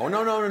guilty. Oh,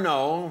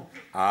 no.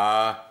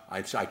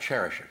 I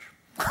cherish it.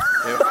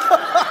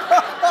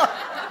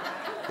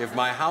 If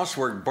my house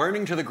were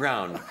burning to the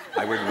ground,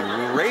 I would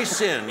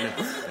race in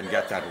and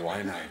get that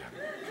wine item.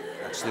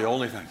 That's the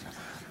only thing.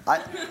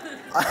 I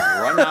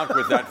run out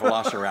with that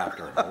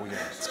Velociraptor. Oh,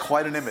 yes. It's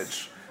quite an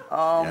image.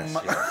 Yes.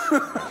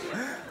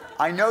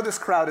 I know this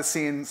crowd has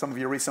seen some of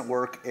your recent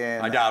work in...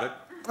 I doubt it.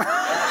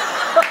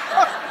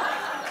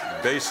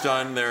 Based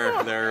on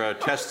their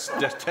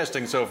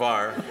testing so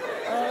far.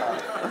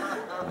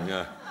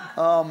 Yeah.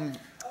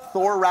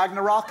 Thor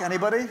Ragnarok,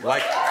 anybody?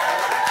 There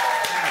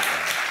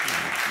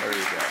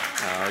you go.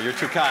 You're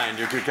too kind.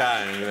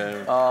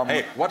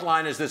 Hey, what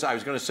line is this? I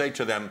was going to say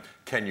to them,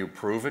 can you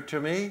prove it to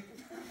me?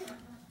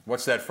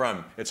 What's that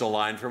from? It's a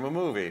line from a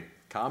movie.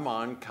 Come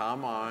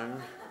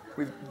on.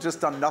 We've just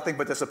done nothing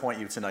but disappoint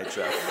you tonight,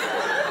 Jeff.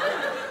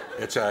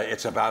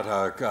 It's about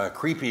a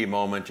creepy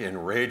moment in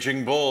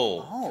Raging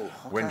Bull. Oh, okay.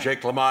 When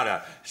Jake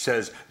LaMotta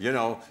says,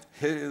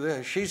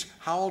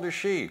 how old is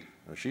she?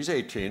 Well, she's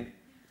 18.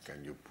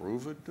 Can you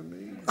prove it to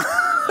me?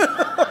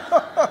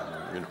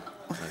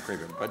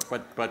 Creepy.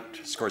 But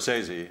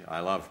Scorsese, I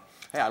love.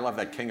 Hey, I love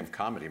that King of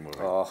Comedy movie.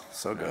 Oh,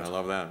 so good. I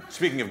love that.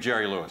 Speaking of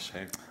Jerry Lewis,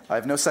 hey. I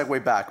have no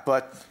segue back,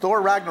 but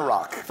Thor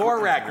Ragnarok.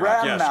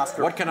 Grandmaster. Yes.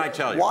 What can I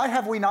tell you? Why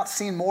have we not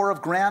seen more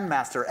of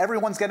Grandmaster?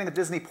 Everyone's getting a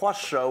Disney Plus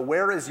show.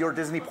 Where is your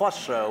Disney Plus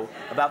show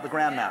about the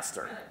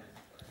Grandmaster?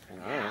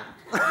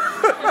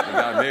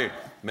 About me.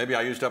 Maybe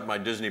I used up my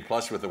Disney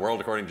Plus with The World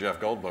According to Jeff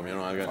Goldblum.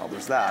 I got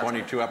there's that.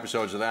 22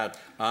 episodes of that.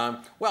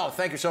 Well,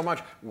 thank you so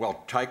much.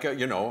 Well,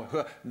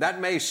 Taika, that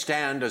may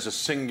stand as a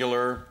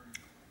singular.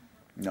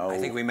 No. I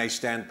think we may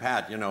stand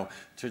pat,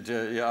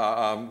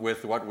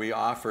 with what we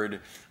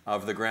offered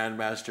of the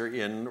Grandmaster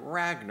in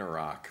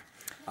Ragnarok.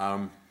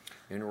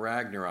 In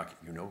Ragnarok,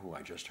 you know who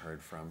I just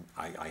heard from?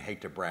 I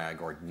hate to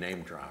brag or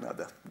name drop. No,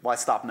 why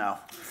stop now?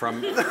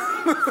 From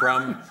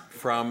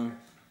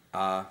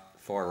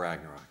Thor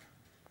Ragnarok.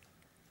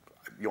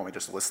 You want me to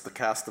just list the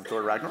cast of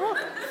Thor Ragnarok?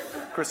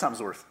 Chris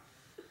Hemsworth.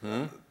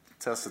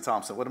 Tessa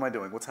Thompson. What am I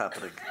doing? What's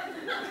happening?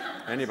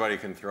 Anybody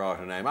can throw out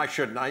a name. I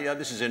shouldn't.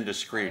 This is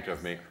indiscreet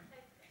of me.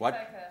 What?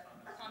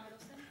 Tom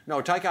Hiddleston?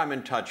 No, Taika I'm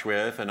in touch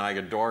with, and I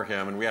adore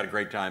him, and we had a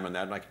great time on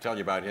that, and I can tell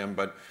you about him,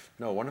 but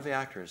no, one of the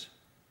actors.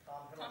 Tom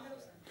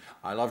Hiddleston.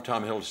 I love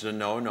Tom Hiddleston.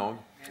 No.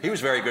 He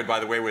was very good, by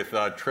the way, with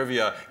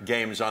trivia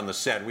games on the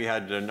set. We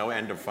had no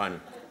end of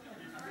fun.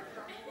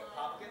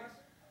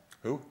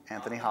 Who?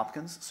 Anthony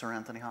Hopkins? Sir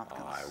Anthony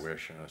Hopkins. Oh, I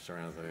wish, Sir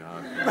Anthony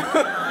Hopkins.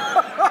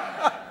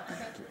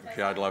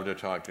 Yeah, I'd love to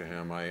talk to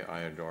him. I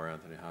adore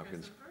Anthony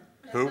Hopkins.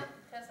 Who?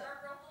 Tessa.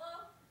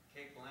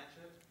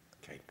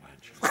 Kate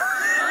Blanchett.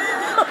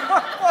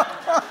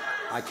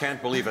 I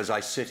can't believe as I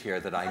sit here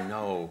that I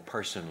know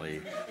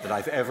personally that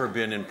I've ever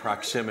been in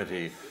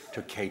proximity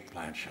to Kate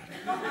Blanchett.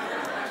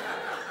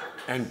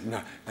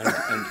 And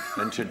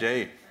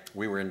today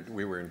we were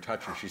in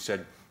touch, and she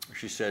said,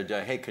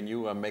 hey, can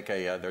you make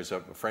there's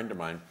a friend of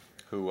mine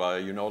who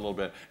you know a little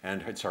bit,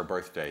 and it's our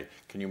birthday.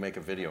 Can you make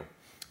a video?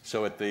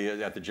 So at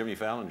the Jimmy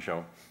Fallon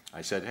show,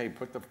 I said, hey,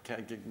 put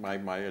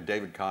my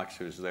David Cox,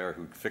 who's there,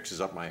 who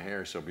fixes up my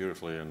hair so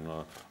beautifully, and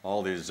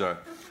all these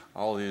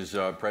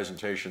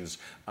presentations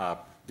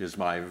is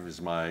my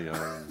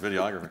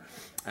videographer.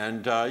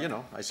 And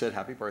I said,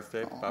 happy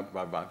birthday, blah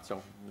blah blah.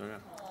 So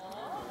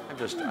I'm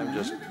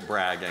just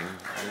bragging.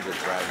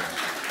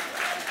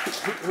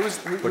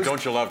 But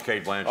don't you love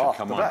Kate Blanchett? Oh,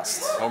 Come the on.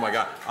 best. Oh my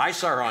God. I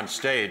saw her on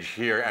stage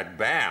here at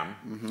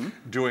BAM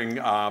doing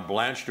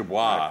Blanche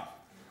Dubois.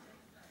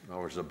 That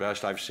was the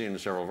best. I've seen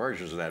several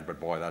versions of that, but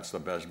boy, that's the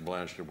best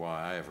Blanche Dubois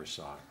I ever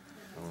saw.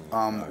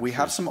 We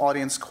have some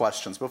audience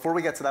questions. Before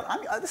we get to that,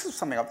 this is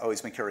something I've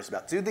always been curious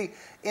about.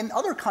 In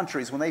other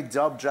countries, when they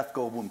dub Jeff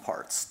Goldblum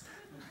parts,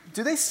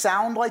 do they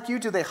sound like you?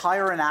 Do they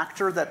hire an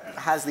actor that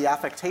has the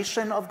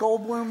affectation of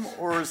Goldblum,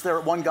 or is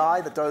there one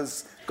guy that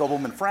does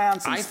Goldblum in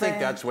France and I Spain?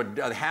 think that's what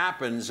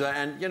happens,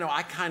 and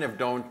I kind of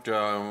don't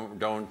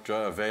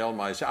avail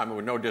myself. I mean,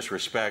 with no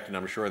disrespect, and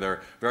I'm sure they're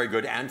very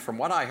good. And from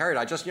what I heard,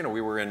 we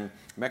were in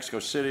Mexico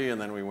City,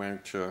 and then we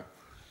went to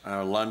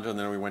London,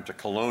 then we went to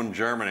Cologne,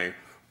 Germany.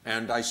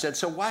 And I said,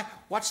 so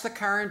what's the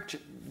current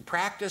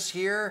practice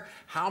here?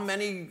 How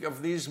many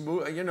of these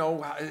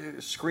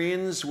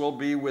screens will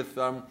be with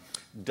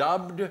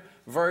dubbed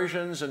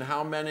versions, and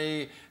how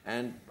many?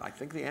 And I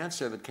think the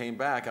answer that came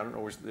back, I don't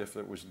know if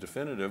it was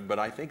definitive, but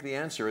I think the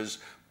answer is,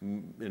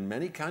 in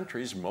many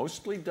countries,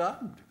 mostly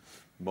dubbed.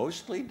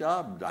 Mostly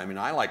dubbed. I mean,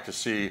 I like to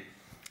see,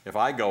 if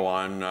I go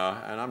on,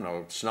 and I'm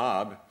no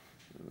snob,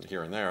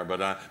 here and there,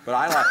 but I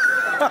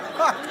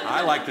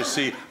like to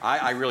see.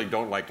 I really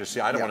don't like to see.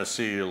 I don't want to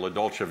see La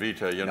Dolce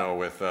Vita,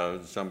 with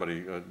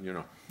somebody,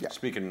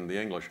 speaking the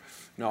English.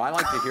 No, I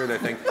like to hear their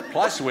thing.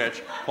 Plus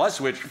which,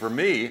 for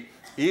me,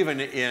 even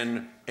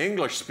in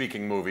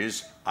English-speaking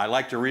movies, I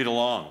like to read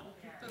along.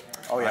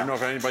 Oh yeah. I don't know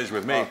if anybody's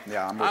with me.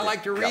 I'm with I you.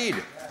 like to read.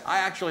 I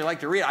actually like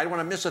to read. I don't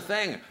want to miss a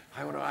thing.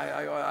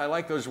 I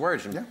like those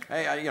words, and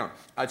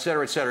et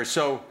cetera, et cetera.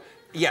 So.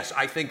 Yes,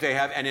 I think they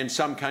have, and in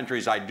some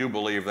countries, I do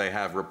believe they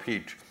have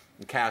repeat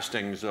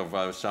castings of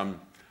some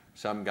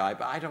guy.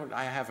 But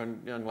I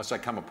haven't, unless I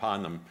come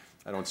upon them.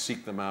 I don't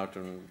seek them out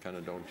and kind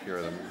of don't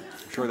hear them.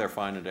 I'm sure they're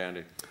fine and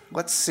dandy.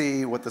 Let's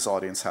see what this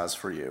audience has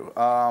for you.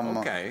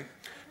 Okay,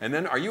 and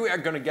then are you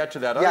going to get to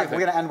that other thing? Yeah,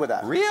 we're going to end with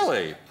that.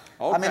 Really?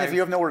 Okay. I mean, if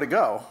you have nowhere to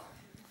go.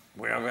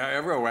 Well,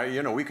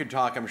 everywhere. We could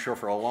talk, I'm sure,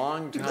 for a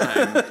long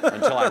time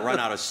until I run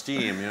out of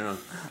steam.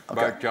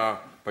 Okay.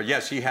 But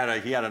yes, he had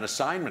an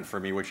assignment for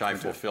me, which I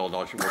fulfilled.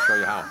 We'll show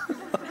you how.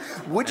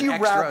 Would you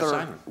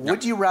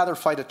rather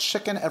fight a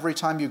chicken every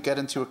time you get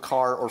into a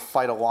car, or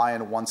fight a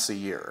lion once a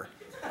year?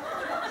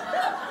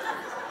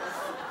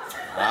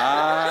 We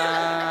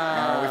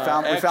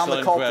found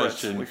the culprit.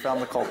 Question. We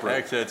found the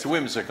culprit. It's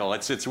whimsical.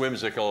 It's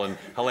whimsical and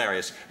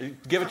hilarious.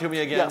 Give it to me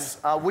again.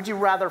 Yes. Would you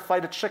rather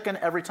fight a chicken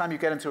every time you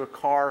get into a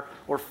car,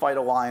 or fight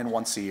a lion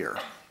once a year?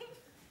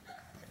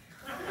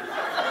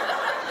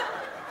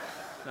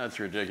 That's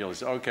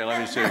ridiculous. Okay, let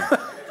me see.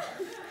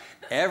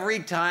 Every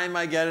time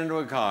I get into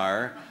a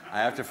car, I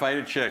have to fight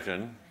a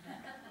chicken.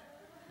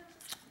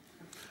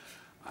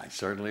 I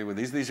certainly would.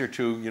 These are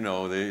two,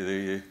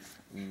 the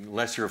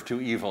lesser of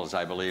two evils,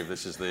 I believe.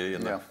 This is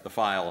the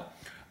file.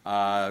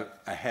 A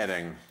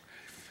heading.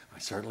 I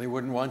certainly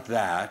wouldn't want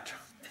that.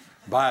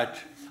 But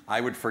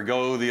I would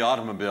forgo the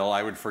automobile.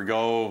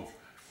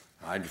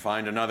 I'd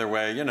find another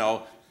way,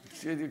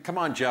 Come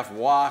on, Jeff,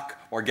 walk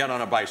or get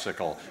on a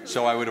bicycle.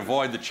 So I would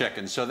avoid the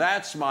chicken. So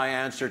that's my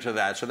answer to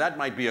that. So that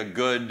might be a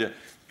good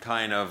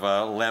kind of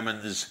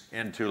lemons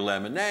into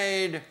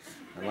lemonade,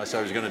 unless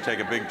I was going to take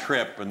a big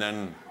trip, and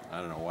then I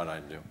don't know what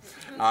I'd do.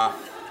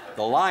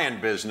 The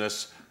lion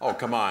business, oh,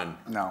 come on.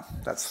 No,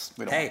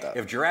 we don't want that.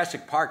 If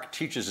Jurassic Park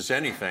teaches us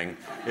anything,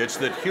 it's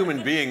that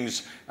human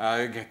beings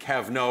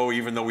have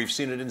even though we've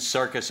seen it in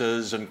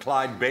circuses, and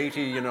Clyde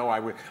Beatty,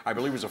 I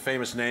believe was a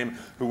famous name,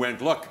 who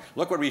went, look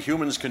what we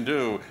humans can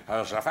do,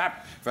 and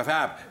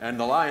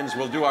the lions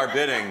will do our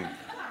bidding.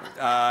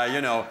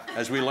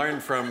 As we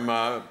learned from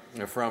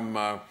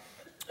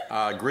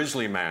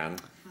Grizzly Man,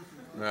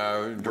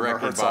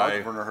 directed by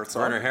Werner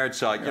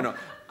Herzog.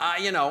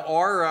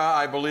 Or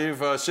I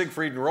believe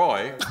Siegfried and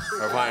Roy,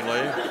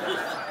 finally.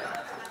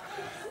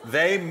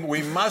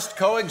 We must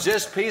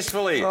coexist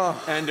peacefully.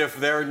 And if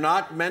they're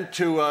not meant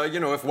to,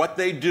 if what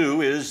they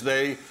do is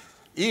they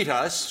eat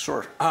us,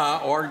 sure,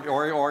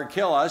 or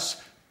kill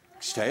us,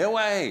 stay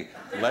away.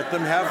 Let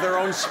them have their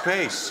own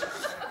space.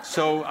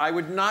 So I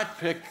would not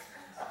pick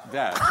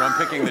that. So I'm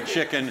picking the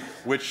chicken,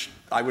 which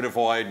I would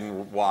avoid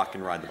and walk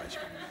and ride the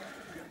bicycle.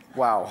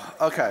 Wow.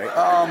 Okay.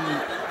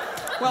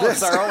 Well,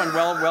 it's thorough and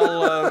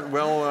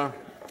well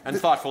and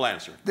thoughtful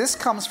answer. This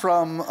comes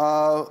from,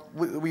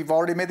 we've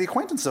already made the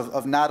acquaintance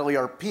of Natalie,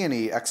 our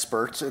peony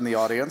expert in the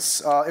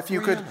audience. If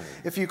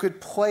you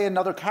could play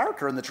another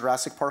character in the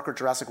Jurassic Park or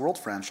Jurassic World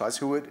franchise,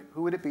 who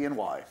would it be and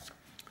why?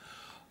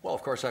 Well,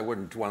 of course, I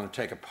wouldn't want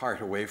to take a part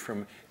away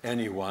from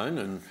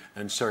anyone,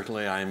 and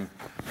certainly I'm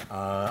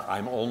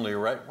only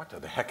right. What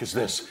the heck is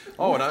this?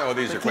 Oh,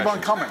 these are keep questions.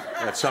 on coming.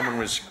 That someone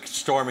was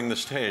storming the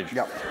stage.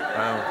 Yep.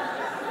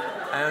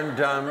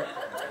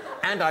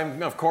 And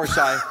I'm, of course,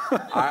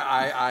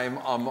 I'm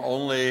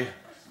only,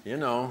 you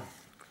know,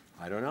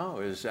 I don't know,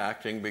 is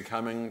acting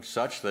becoming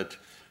such that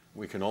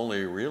we can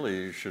only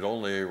really, should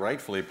only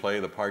rightfully play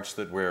the parts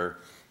that we're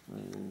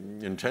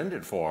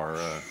intended for.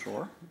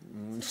 Sure.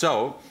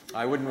 So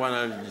I wouldn't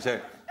want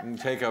to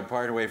take a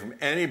part away from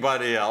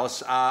anybody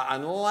else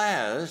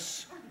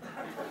unless,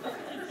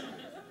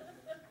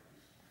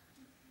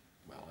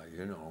 well,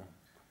 you know,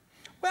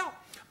 well,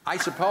 I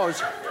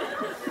suppose,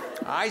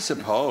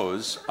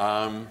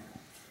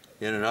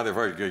 in another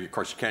version, of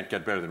course, you can't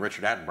get better than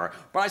Richard Attenborough,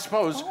 but I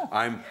suppose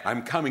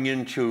I'm coming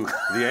into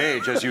the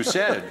age, as you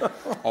said,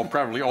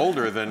 probably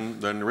older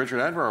than Richard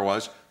Attenborough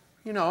was.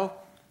 You know,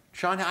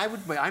 Sean,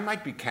 I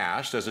might be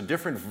cast as a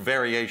different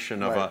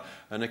variation of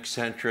an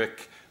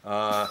eccentric,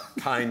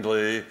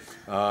 kindly,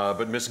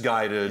 but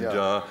misguided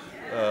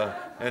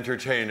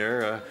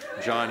entertainer,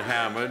 John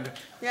Hammond.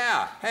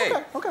 Yeah. Hey.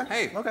 Okay.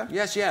 Hey. Okay.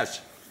 Yes.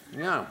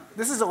 Yeah.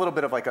 This is a little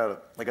bit of like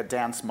a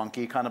dance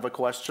monkey kind of a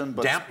question,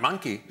 but Damp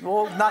monkey.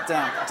 well, not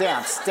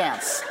dance.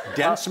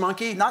 Dance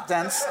monkey? Not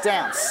dance.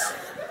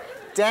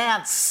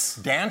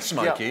 Dance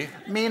monkey. Yeah.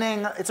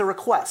 Meaning it's a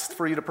request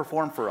for you to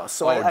perform for us.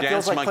 So it dance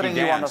feels like monkey putting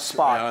you on the dance.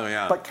 spot. Oh,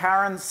 yeah. But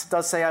Karen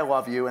does say I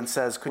love you and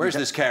says, Where's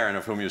this Karen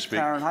of whom you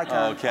speak? Karen, hi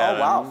Karen. Oh, Karen. Oh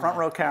wow, front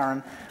row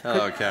Karen.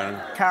 Hello, Karen.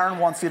 Karen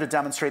wants you to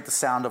demonstrate the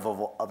sound of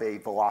a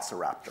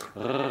velociraptor.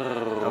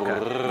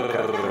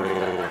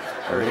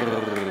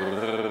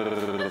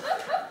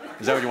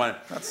 Is that what you wanted?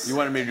 You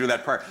wanted me to do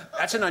that part.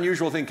 That's an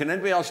unusual thing. Can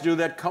anybody else do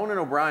that? Conan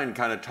O'Brien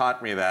kind of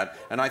taught me that,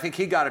 and I think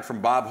he got it from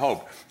Bob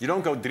Hope. You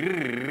don't go,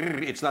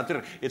 it's not,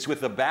 it's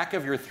with the back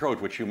of your throat,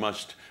 which you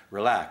must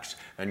relax,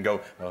 and go.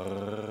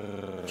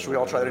 Should we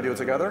all try to do it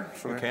together?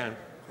 We can.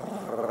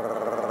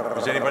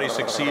 Is anybody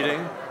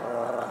succeeding?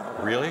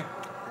 Really?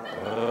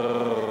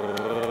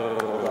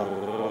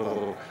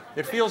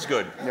 It feels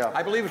good. Yeah.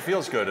 I believe it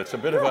feels good. It's a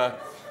bit of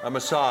a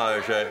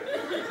massage,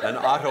 an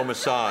auto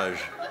massage.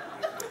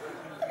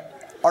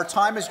 Our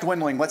time is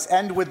dwindling. Let's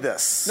end with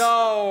this.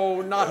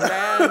 No, not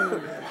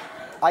then.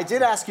 I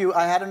did ask you,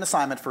 I had an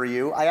assignment for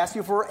you. I asked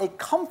you for a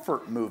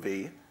comfort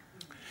movie.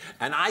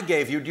 And I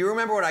gave you, do you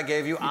remember what I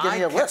gave you? You gave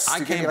me a list. I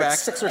You gave came me like back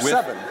 6 or with,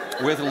 7.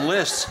 with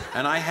lists,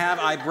 and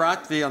I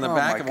brought on the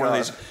back of one of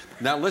these.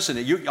 Now listen,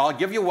 I'll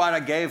give you what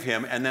I gave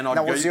him, and then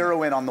We'll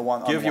zero in on the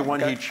one. Give you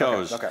one okay? he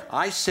chose. Okay.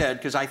 I said,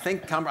 because I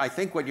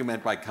think what you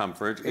meant by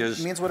comfort is...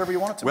 It means whatever you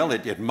want it to Well,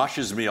 mean. it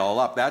mushes me all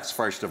up, that's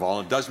first of all.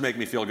 It does make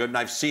me feel good, and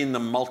I've seen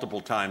them multiple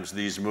times,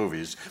 these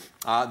movies.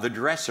 The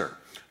Dresser.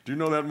 Do you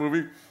know that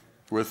movie?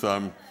 With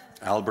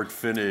Albert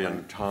Finney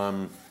and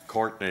Tom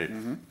Courtenay.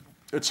 Mm-hmm.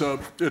 It's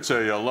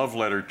a love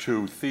letter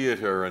to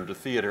theater and to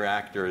theater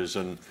actors,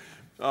 and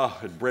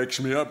it breaks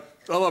me up.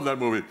 I love that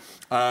movie.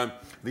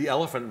 The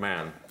Elephant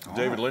Man,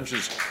 David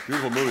Lynch's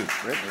beautiful movie.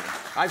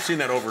 I've seen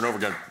that over and over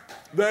again.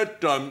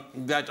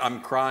 That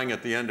I'm crying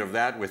at the end of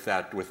that with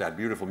that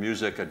beautiful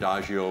music,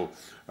 Adagio,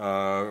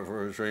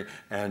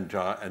 and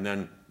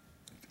then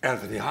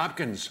Anthony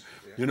Hopkins.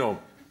 You know,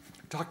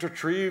 Dr.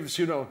 Treves.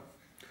 You know,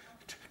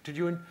 did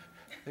you,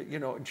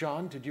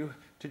 John? Did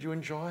you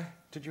enjoy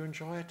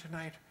it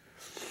tonight?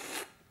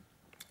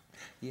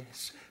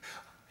 Yes,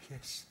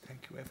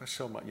 thank you ever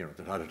so much. You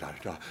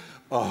know,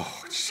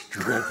 Oh, it's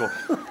dreadful.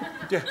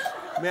 Yeah.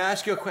 May I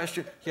ask you a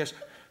question? Yes.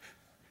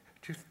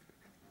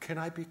 Can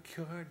I be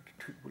cured?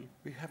 Will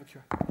we have a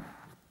cure?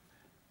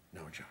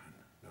 No, John,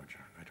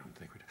 I don't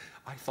think we do.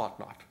 I thought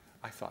not.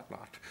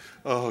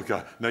 Oh,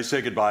 God. And I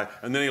say goodbye,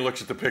 and then he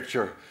looks at the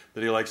picture,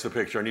 that he likes the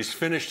picture, and he's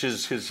finished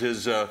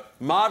his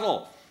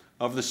model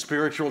of the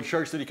spiritual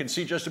church that he can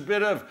see just a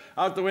bit of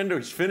out the window.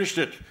 He's finished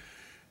it.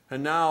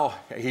 And now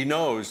he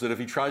knows that if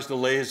he tries to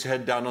lay his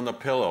head down on the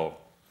pillow,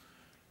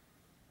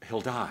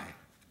 he'll die.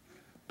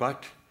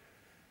 But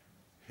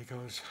he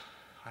goes,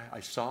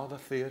 I saw the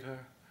theater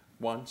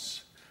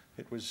once.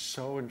 It was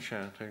so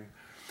enchanting.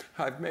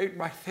 I've made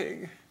my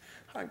thing.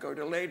 I'm going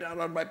to lay down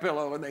on my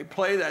pillow, and they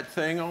play that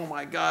thing. Oh,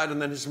 my God. And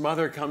then his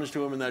mother comes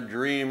to him in that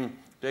dream.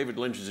 David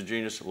Lynch is a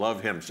genius.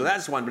 Love him. So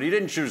that's one, but he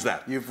didn't choose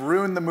that. You've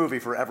ruined the movie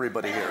for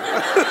everybody here.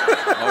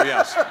 Oh,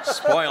 yes.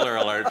 Spoiler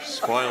alert.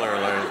 Spoiler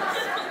alert.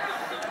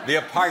 The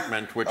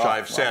Apartment, which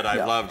I've said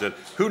I've loved it.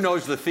 Who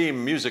knows the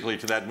theme musically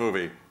to that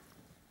movie?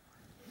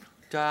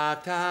 Da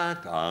da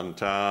da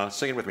da.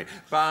 Sing it with me.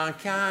 Ba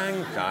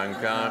kang kang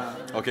kang.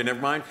 Okay,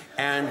 never mind.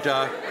 And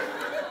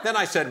then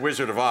I said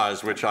Wizard of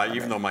Oz, which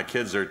even though my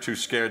kids are too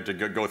scared to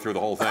go through the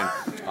whole thing,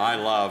 I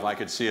love. I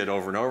could see it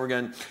over and over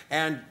again.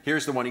 And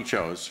here's the one he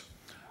chose: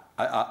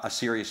 A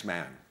Serious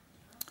Man.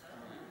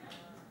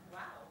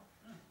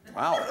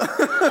 Wow.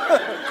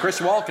 Chris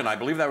Walken. I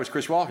believe that was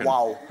Chris Walken.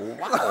 Wow.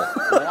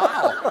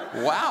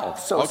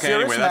 So okay,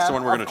 anyway, that's the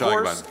one we're going to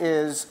talk about. Of course,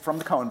 is from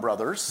the Coen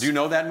brothers. Do you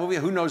know that movie?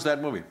 Who knows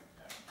that movie?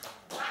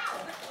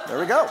 There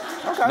we go.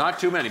 Okay. Not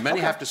too many. Many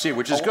have to see,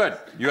 which is good.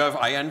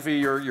 I envy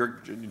your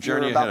journey You're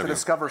ahead about of to you.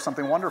 discover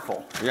something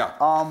wonderful. Yeah.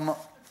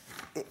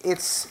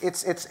 It's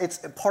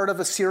part of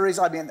a series.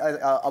 I mean,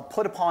 a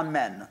Put Upon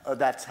Men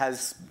that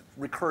has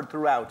recurred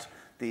throughout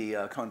the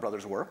Coen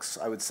brothers' works,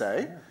 I would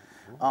say.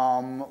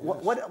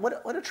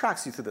 What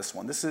attracts you to this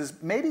one? This is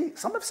maybe,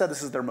 some have said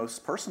this is their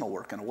most personal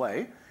work in a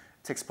way.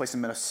 It takes place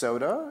in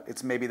Minnesota.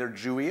 It's maybe their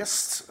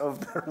Jewiest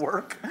of their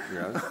work.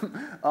 Yes.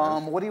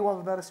 What do you love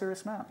about A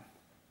Serious Man?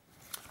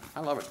 I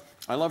love it.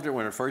 I loved it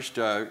when it first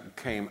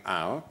came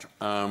out,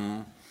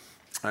 and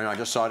I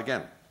just saw it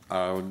again,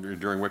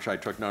 during which I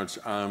took notes,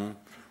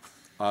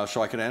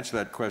 so I could answer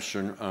that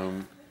question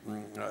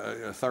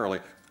thoroughly.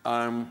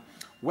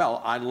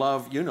 Well, I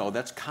love,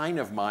 that's kind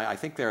of I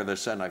think they're the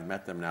set, and I've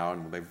met them now,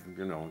 and they've,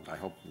 I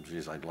hope,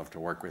 geez, I'd love to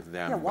work with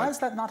them. Yeah, why has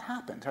that not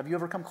happened? Have you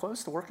ever come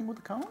close to working with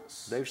the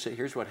Coens? They've said,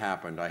 here's what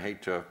happened. I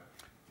hate to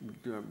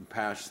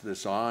pass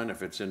this on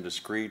if it's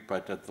indiscreet,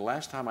 but at the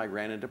last time I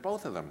ran into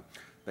both of them,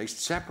 they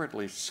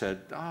separately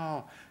said,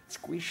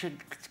 we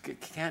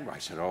can't. I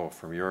said,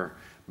 from your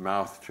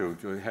mouth to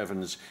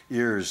heaven's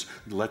ears,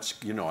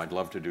 I'd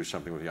love to do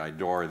something with you. I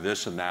adore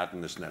this and that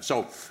and this and that.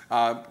 So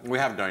we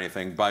haven't done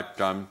anything, but,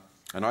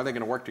 and are they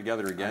going to work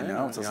together again? I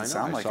know, it doesn't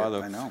sound like it.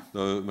 I know.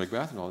 The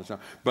Macbeth and all this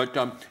stuff. But,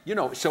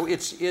 so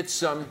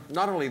it's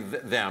not only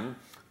them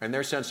and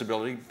their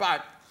sensibility,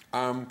 but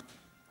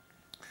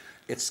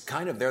it's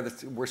kind of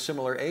we're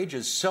similar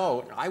ages.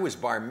 So I was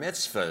bar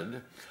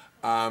mitzvahed,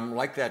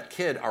 like that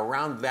kid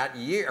around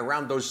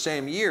those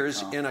same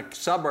years in a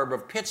suburb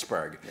of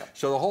Pittsburgh. Yep.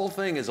 So the whole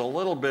thing is a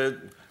little bit,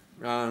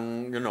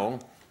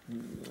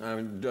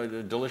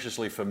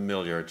 deliciously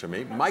familiar to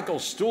me. Michael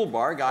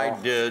Stuhlbarg,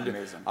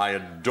 I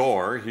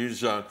adore.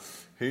 He's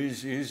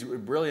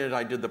brilliant.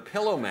 I did The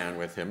Pillow Man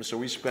with him, so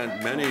we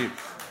spent many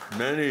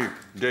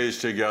days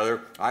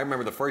together. I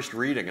remember the first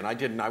reading,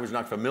 and I was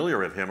not familiar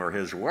with him or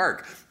his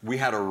work. We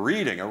had a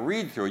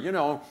read-through.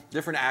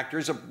 Different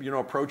actors,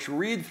 approach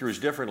read-throughs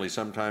differently.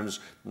 Sometimes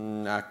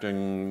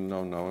acting,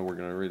 no, we're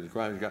going to read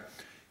the.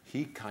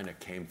 He kind of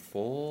came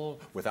full,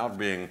 without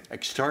being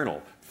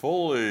external,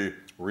 fully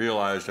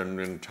realized and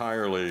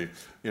entirely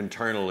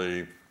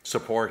internally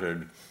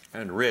supported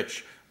and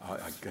rich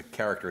a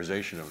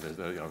characterization of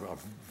a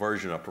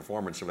version, a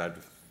performance of that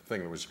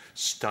thing that was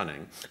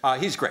stunning.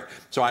 He's great.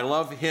 So I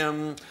love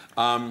him.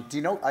 Do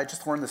you know, I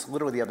just learned this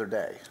literally the other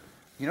day.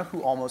 You know who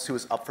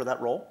was up for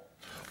that role?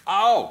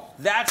 Oh,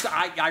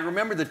 I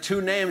remember the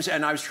two names,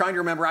 and I was trying to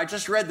remember. I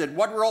just read that.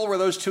 What role were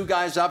those two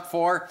guys up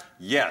for?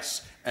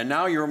 Yes. And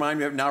now you remind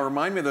me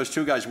of those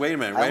two guys. Wait a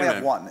minute. I only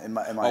have one in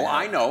my head.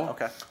 I know.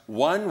 Okay.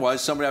 One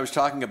was somebody I was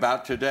talking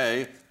about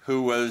today,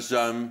 who was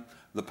the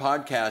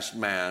podcast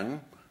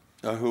man,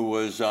 who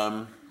was,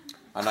 and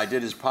I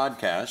did his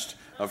podcast,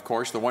 of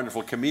course, the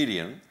wonderful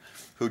comedian,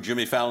 who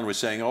Jimmy Fallon was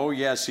saying, oh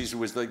yes, he's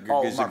the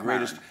greatest.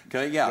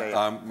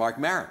 Mark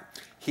Maron.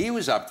 He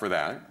was up for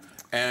that,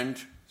 and.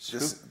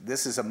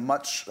 This is a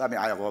much. I mean,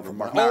 I love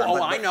Mark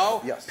Maron. I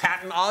know. Yes.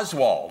 Patton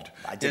Oswalt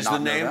is the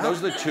name. That.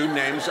 Those are the two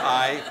names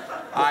I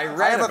read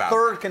about. I have a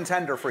third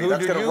contender for you.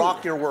 That's going to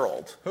rock your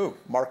world. Who?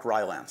 Mark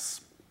Rylance.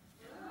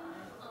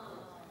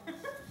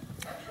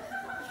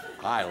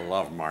 I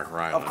love Mark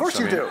Rylance. Of course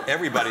you do.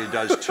 Everybody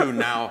does too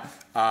now.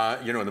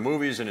 In the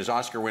movies and his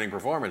Oscar-winning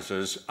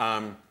performances.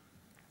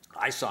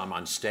 I saw him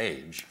on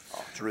stage.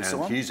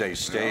 Jerusalem? And he's a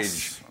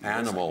stage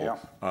animal. Yeah.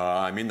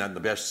 I mean that in the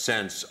best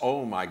sense.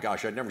 Oh my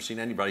gosh, I'd never seen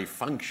anybody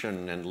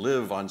function and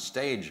live on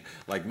stage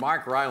like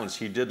Mark Rylance.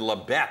 He did La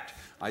Bête.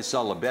 I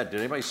saw La Bête. Did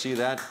anybody see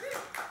that?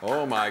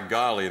 Oh my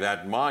golly,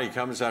 he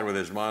comes out with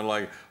his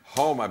monologue.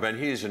 Oh my, but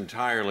he's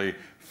entirely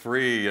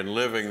free and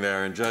living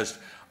there, and just,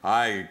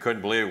 I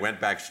couldn't believe it.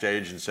 Went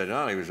backstage and said,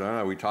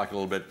 we talked a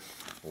little bit.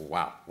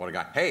 Wow, what a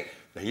guy. Hey,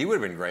 he would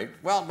have been great.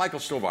 Well, Michael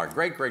Stuhlbarg,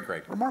 great.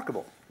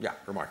 Remarkable. Yeah,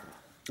 remarkable.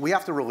 We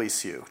have to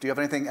release you. Do you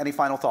have any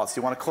final thoughts?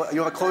 Do you want to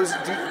you have a close?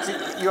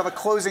 Do you have a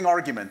closing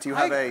argument? Do you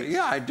have a?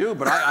 Yeah, I do,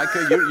 but I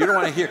could. You don't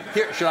want to hear.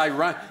 Here, should I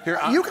run? Here,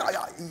 you're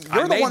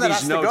the one that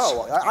has to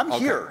go. I'm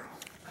here.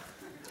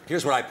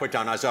 Here's what I put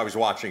down as I was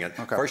watching it.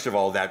 Okay. First of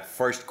all, that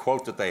first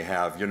quote that they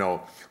have,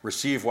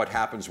 receive what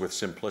happens with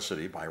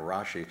simplicity by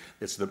Rashi.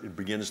 It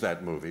begins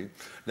that movie.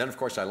 Then, of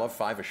course, I love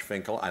Five-ish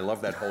Finkel. I love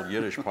that whole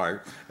Yiddish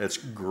part. It's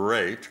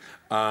great.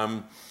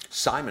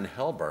 Simon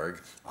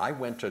Helberg, I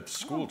went to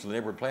school to the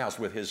neighborhood playhouse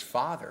with his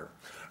father.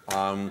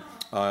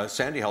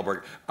 Sandy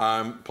Helberg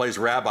plays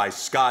Rabbi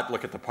Scott.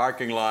 Look at the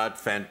parking lot.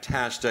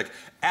 Fantastic.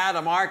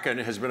 Adam Arkin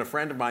has been a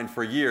friend of mine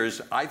for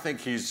years. I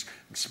think he's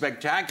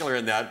spectacular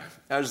in that.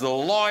 As the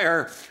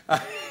lawyer,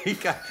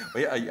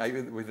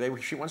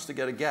 she wants to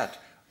get a get.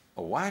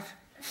 A what?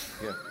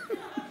 Yeah.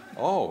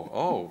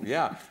 Oh,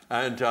 yeah.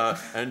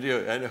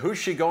 And who's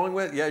she going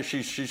with? Yeah,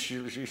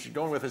 she's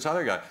going with this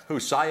other guy. Who?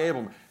 Cy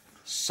Abelman.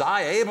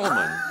 Cy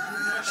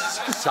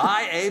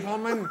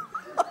Abelman?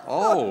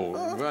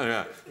 Oh,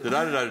 yeah.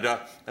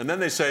 And then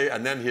they say,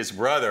 and then his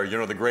brother,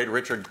 the great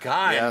Richard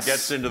Kind,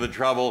 gets into the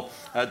trouble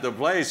at the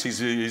place. He's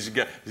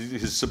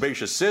his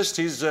sebaceous cyst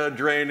he's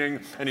draining,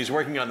 and he's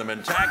working on the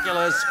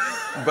mentaculus,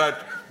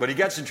 but he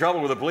gets in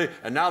trouble with the police.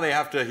 And now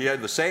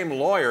the same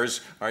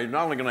lawyers are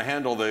not only going to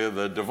handle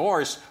the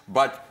divorce,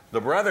 but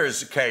the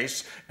brother's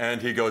case.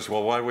 And he goes,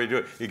 well, what do we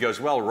do? He goes,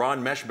 well,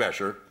 Ron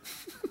Meshbesher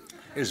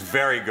is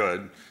very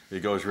good. He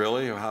goes,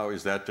 really? How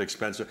is that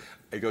expensive?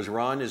 He goes,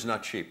 Ron is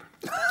not cheap.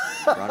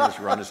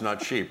 Run is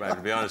not cheap, I have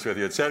to be honest with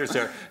you, et cetera, et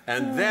cetera.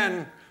 And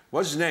then,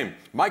 what's his name?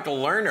 Michael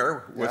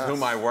Lerner, with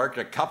whom I worked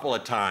a couple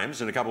of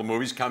times in a couple of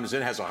movies, comes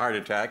in, has a heart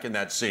attack in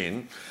that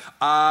scene.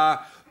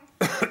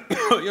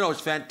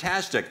 It's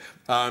fantastic.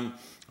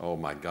 Oh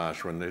my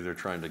gosh, when they're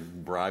trying to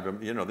bribe him.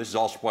 This is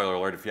all spoiler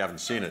alert if you haven't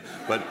seen it.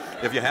 But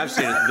if you have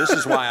seen it, this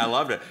is why I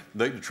loved it.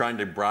 They're trying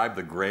to bribe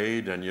the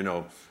grade and,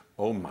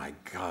 oh my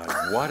God,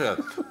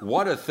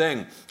 what a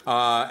thing.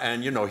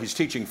 And he's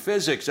teaching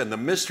physics and the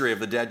mystery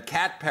of the dead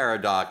cat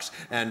paradox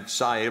and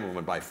Cy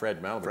Abelman by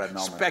Fred Melvin.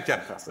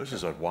 Spectacular. This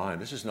is a wine.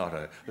 This is not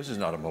a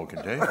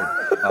Mocha David,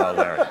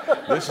 Larry.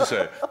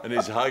 And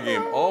he's hugging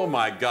him. Oh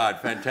my God,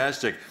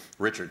 fantastic.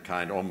 Richard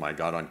Kind, oh my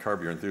God, on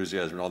Curb Your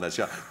Enthusiasm and all that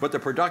stuff. But the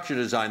production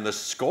design, the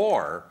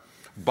score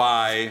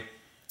by,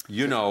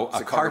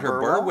 Carter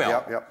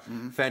Burwell. Yep.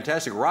 Mm-hmm.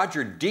 Fantastic.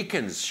 Roger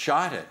Deakins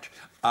shot it.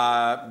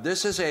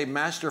 This is a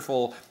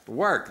masterful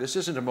work. This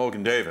isn't a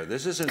Mogan David.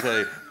 But I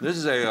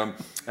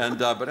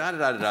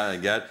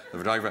get the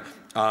photographer.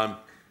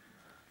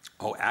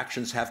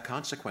 Actions have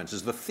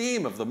consequences. The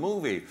theme of the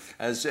movie,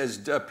 as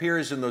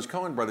appears in those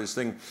Coen Brothers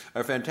thing,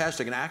 are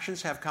fantastic. And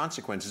actions have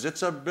consequences.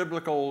 It's a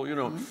biblical,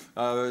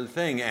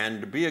 thing.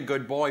 And be a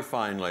good boy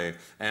finally.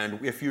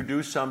 And if you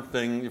do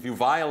something, if you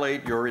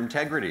violate your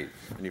integrity,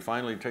 and he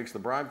finally takes the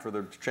bribe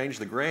to change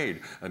the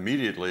grade,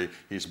 immediately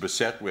he's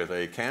beset with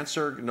a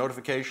cancer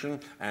notification,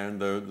 and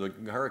the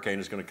hurricane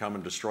is going to come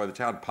and destroy the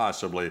town,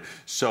 possibly.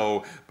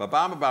 So, what's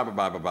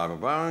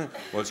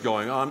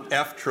going on?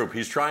 F Troop.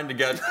 He's trying to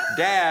get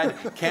Dad.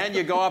 Can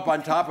you go up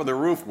on top of the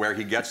roof, where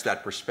he gets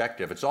that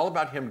perspective? It's all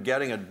about him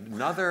getting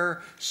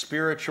another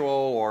spiritual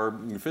or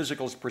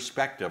physical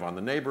perspective on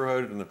the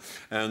neighborhood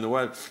and the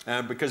what.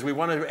 Because we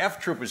wanted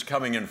F Troop is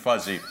coming in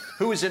fuzzy.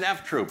 Who is in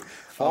F Troop?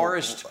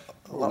 Forrest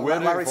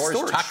Larry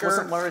Forrest Storch.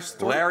 Tucker,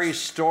 Wasn't Larry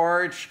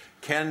Storch,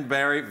 Ken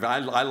Barry.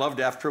 I loved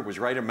F Troop. It was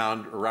right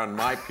around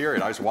my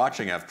period. I was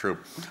watching F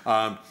Troop.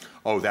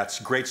 That's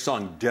a great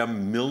song,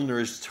 Dem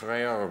Milner's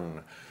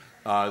Traum.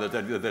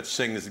 That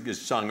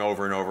is sung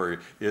over and over,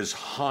 is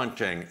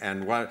haunting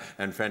and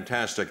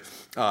fantastic.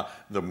 The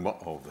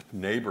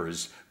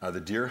neighbors, the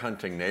deer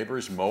hunting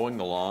neighbors mowing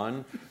the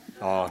lawn.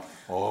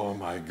 Oh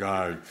my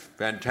God,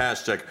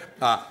 fantastic.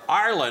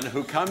 Arlen,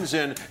 who comes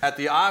in at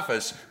the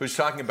office, who's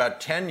talking about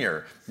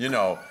tenure.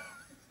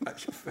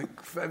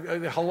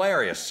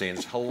 Hilarious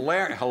scenes,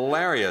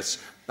 hilarious.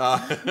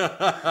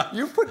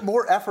 You put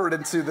more effort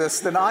into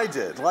this than I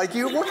did. Look at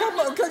your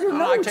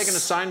notes. I take an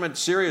assignment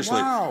seriously.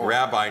 Wow.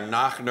 Rabbi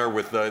Nachner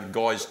with the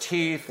guy's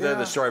teeth,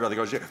 the story about the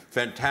guy's teeth.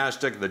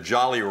 Fantastic. The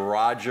Jolly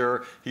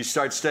Roger. He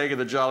starts staying at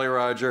the Jolly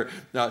Roger.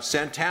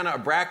 Santana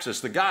Abraxas,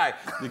 the guy,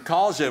 he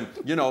calls him,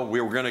 we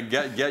were going to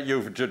get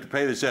you to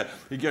pay this,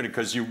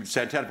 because you,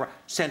 Santana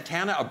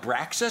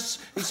Abraxas?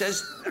 He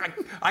says,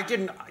 I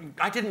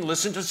didn't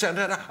listen to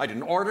Santana. I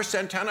didn't order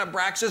Santana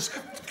Abraxas.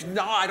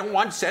 No, I don't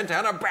want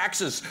Santana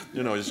Abraxas.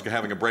 He's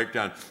having a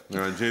breakdown.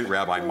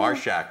 Rabbi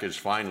Marshak is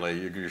finally,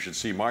 you should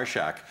see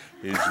Marshak.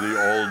 He's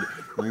the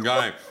old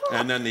guy.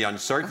 And then the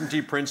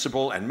uncertainty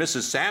principle, and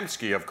Mrs.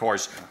 Samsky, of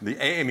course, the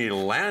Amy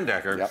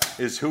Landecker,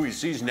 is who he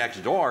sees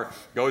next door,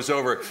 goes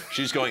over,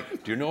 she's going,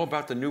 do you know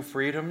about the New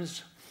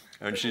Freedoms?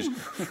 And she's,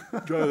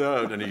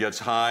 and he gets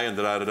high and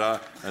da-da-da-da.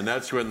 And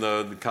that's when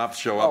the cops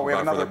show up. Oh, we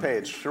have another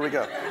page. Here we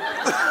go.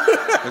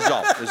 This is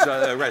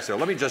all. Right, so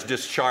let me just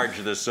discharge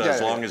this as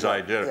long as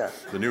I did.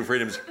 The New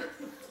Freedoms.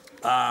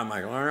 Truth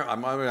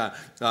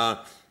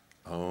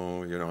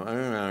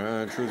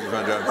is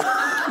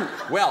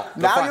well,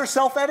 now you're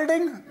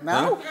self-editing?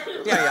 Now?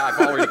 Huh? Yeah, I've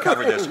already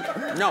covered this.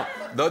 No,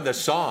 the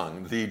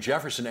song, the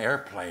Jefferson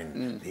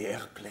Airplane, the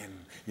airplane.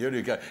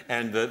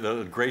 And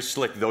the Grace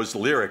Slick, those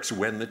lyrics,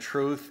 when the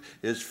truth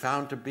is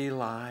found to be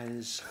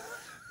lies,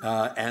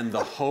 and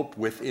the hope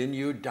within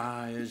you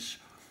dies.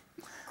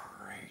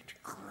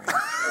 Great.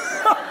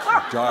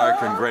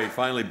 Dark and great.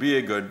 Finally, be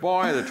a good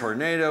boy. The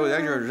tornado.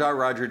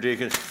 Roger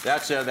Deakins.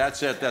 That's it.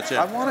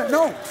 I want it.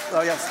 No.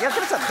 Oh yes. Yeah.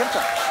 Give it up.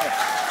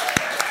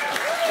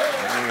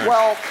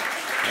 Well,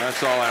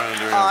 that's all I want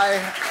to do.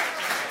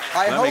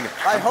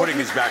 I'm putting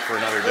these back for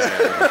another day.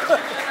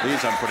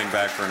 These I'm putting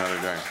back for another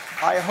day.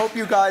 I hope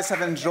you guys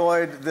have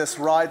enjoyed this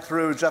ride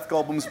through Jeff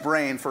Goldblum's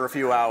brain for a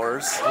few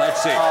hours.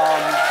 Let's see.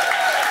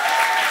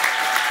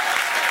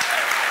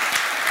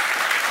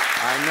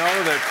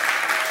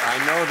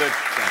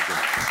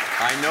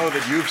 I know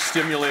that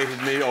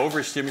you've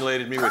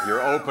overstimulated me with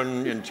your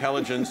open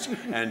intelligence,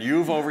 and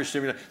you've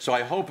overstimulated. So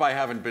I hope I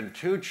haven't been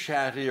too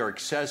chatty or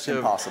excessive.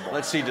 Impossible.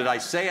 Let's see, did I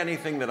say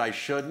anything that I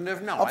shouldn't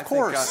have? No, Of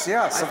course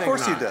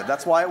you did.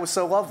 That's why it was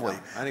so lovely.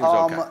 I think it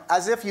was okay.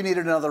 As if you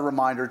needed another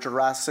reminder,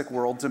 Jurassic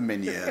World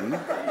Dominion.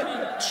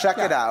 Check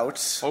it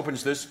out.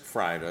 Opens this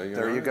Friday.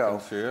 There you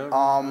go.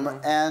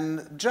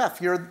 And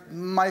Jeff, you're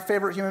my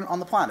favorite human on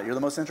the planet. You're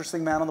the most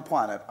interesting man on the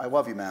planet. I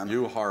love you, man.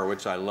 You,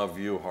 Horowitz. I love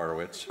you,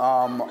 Horowitz.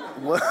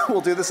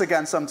 We'll do this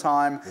again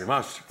sometime. We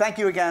must. Thank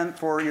you again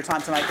for your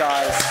time tonight,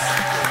 guys.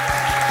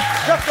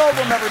 Jeff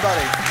Goldblum,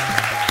 everybody.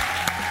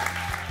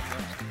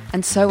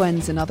 And so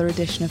ends another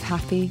edition of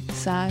Happy,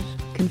 Sad,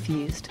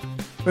 Confused.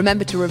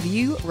 Remember to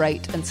review,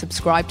 rate, and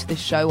subscribe to this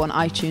show on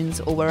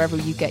iTunes or wherever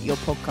you get your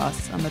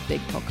podcasts. I'm a big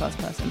podcast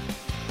person.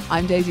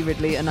 I'm Daisy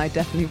Ridley, and I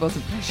definitely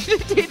wasn't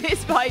pressured to do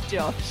this by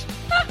Josh.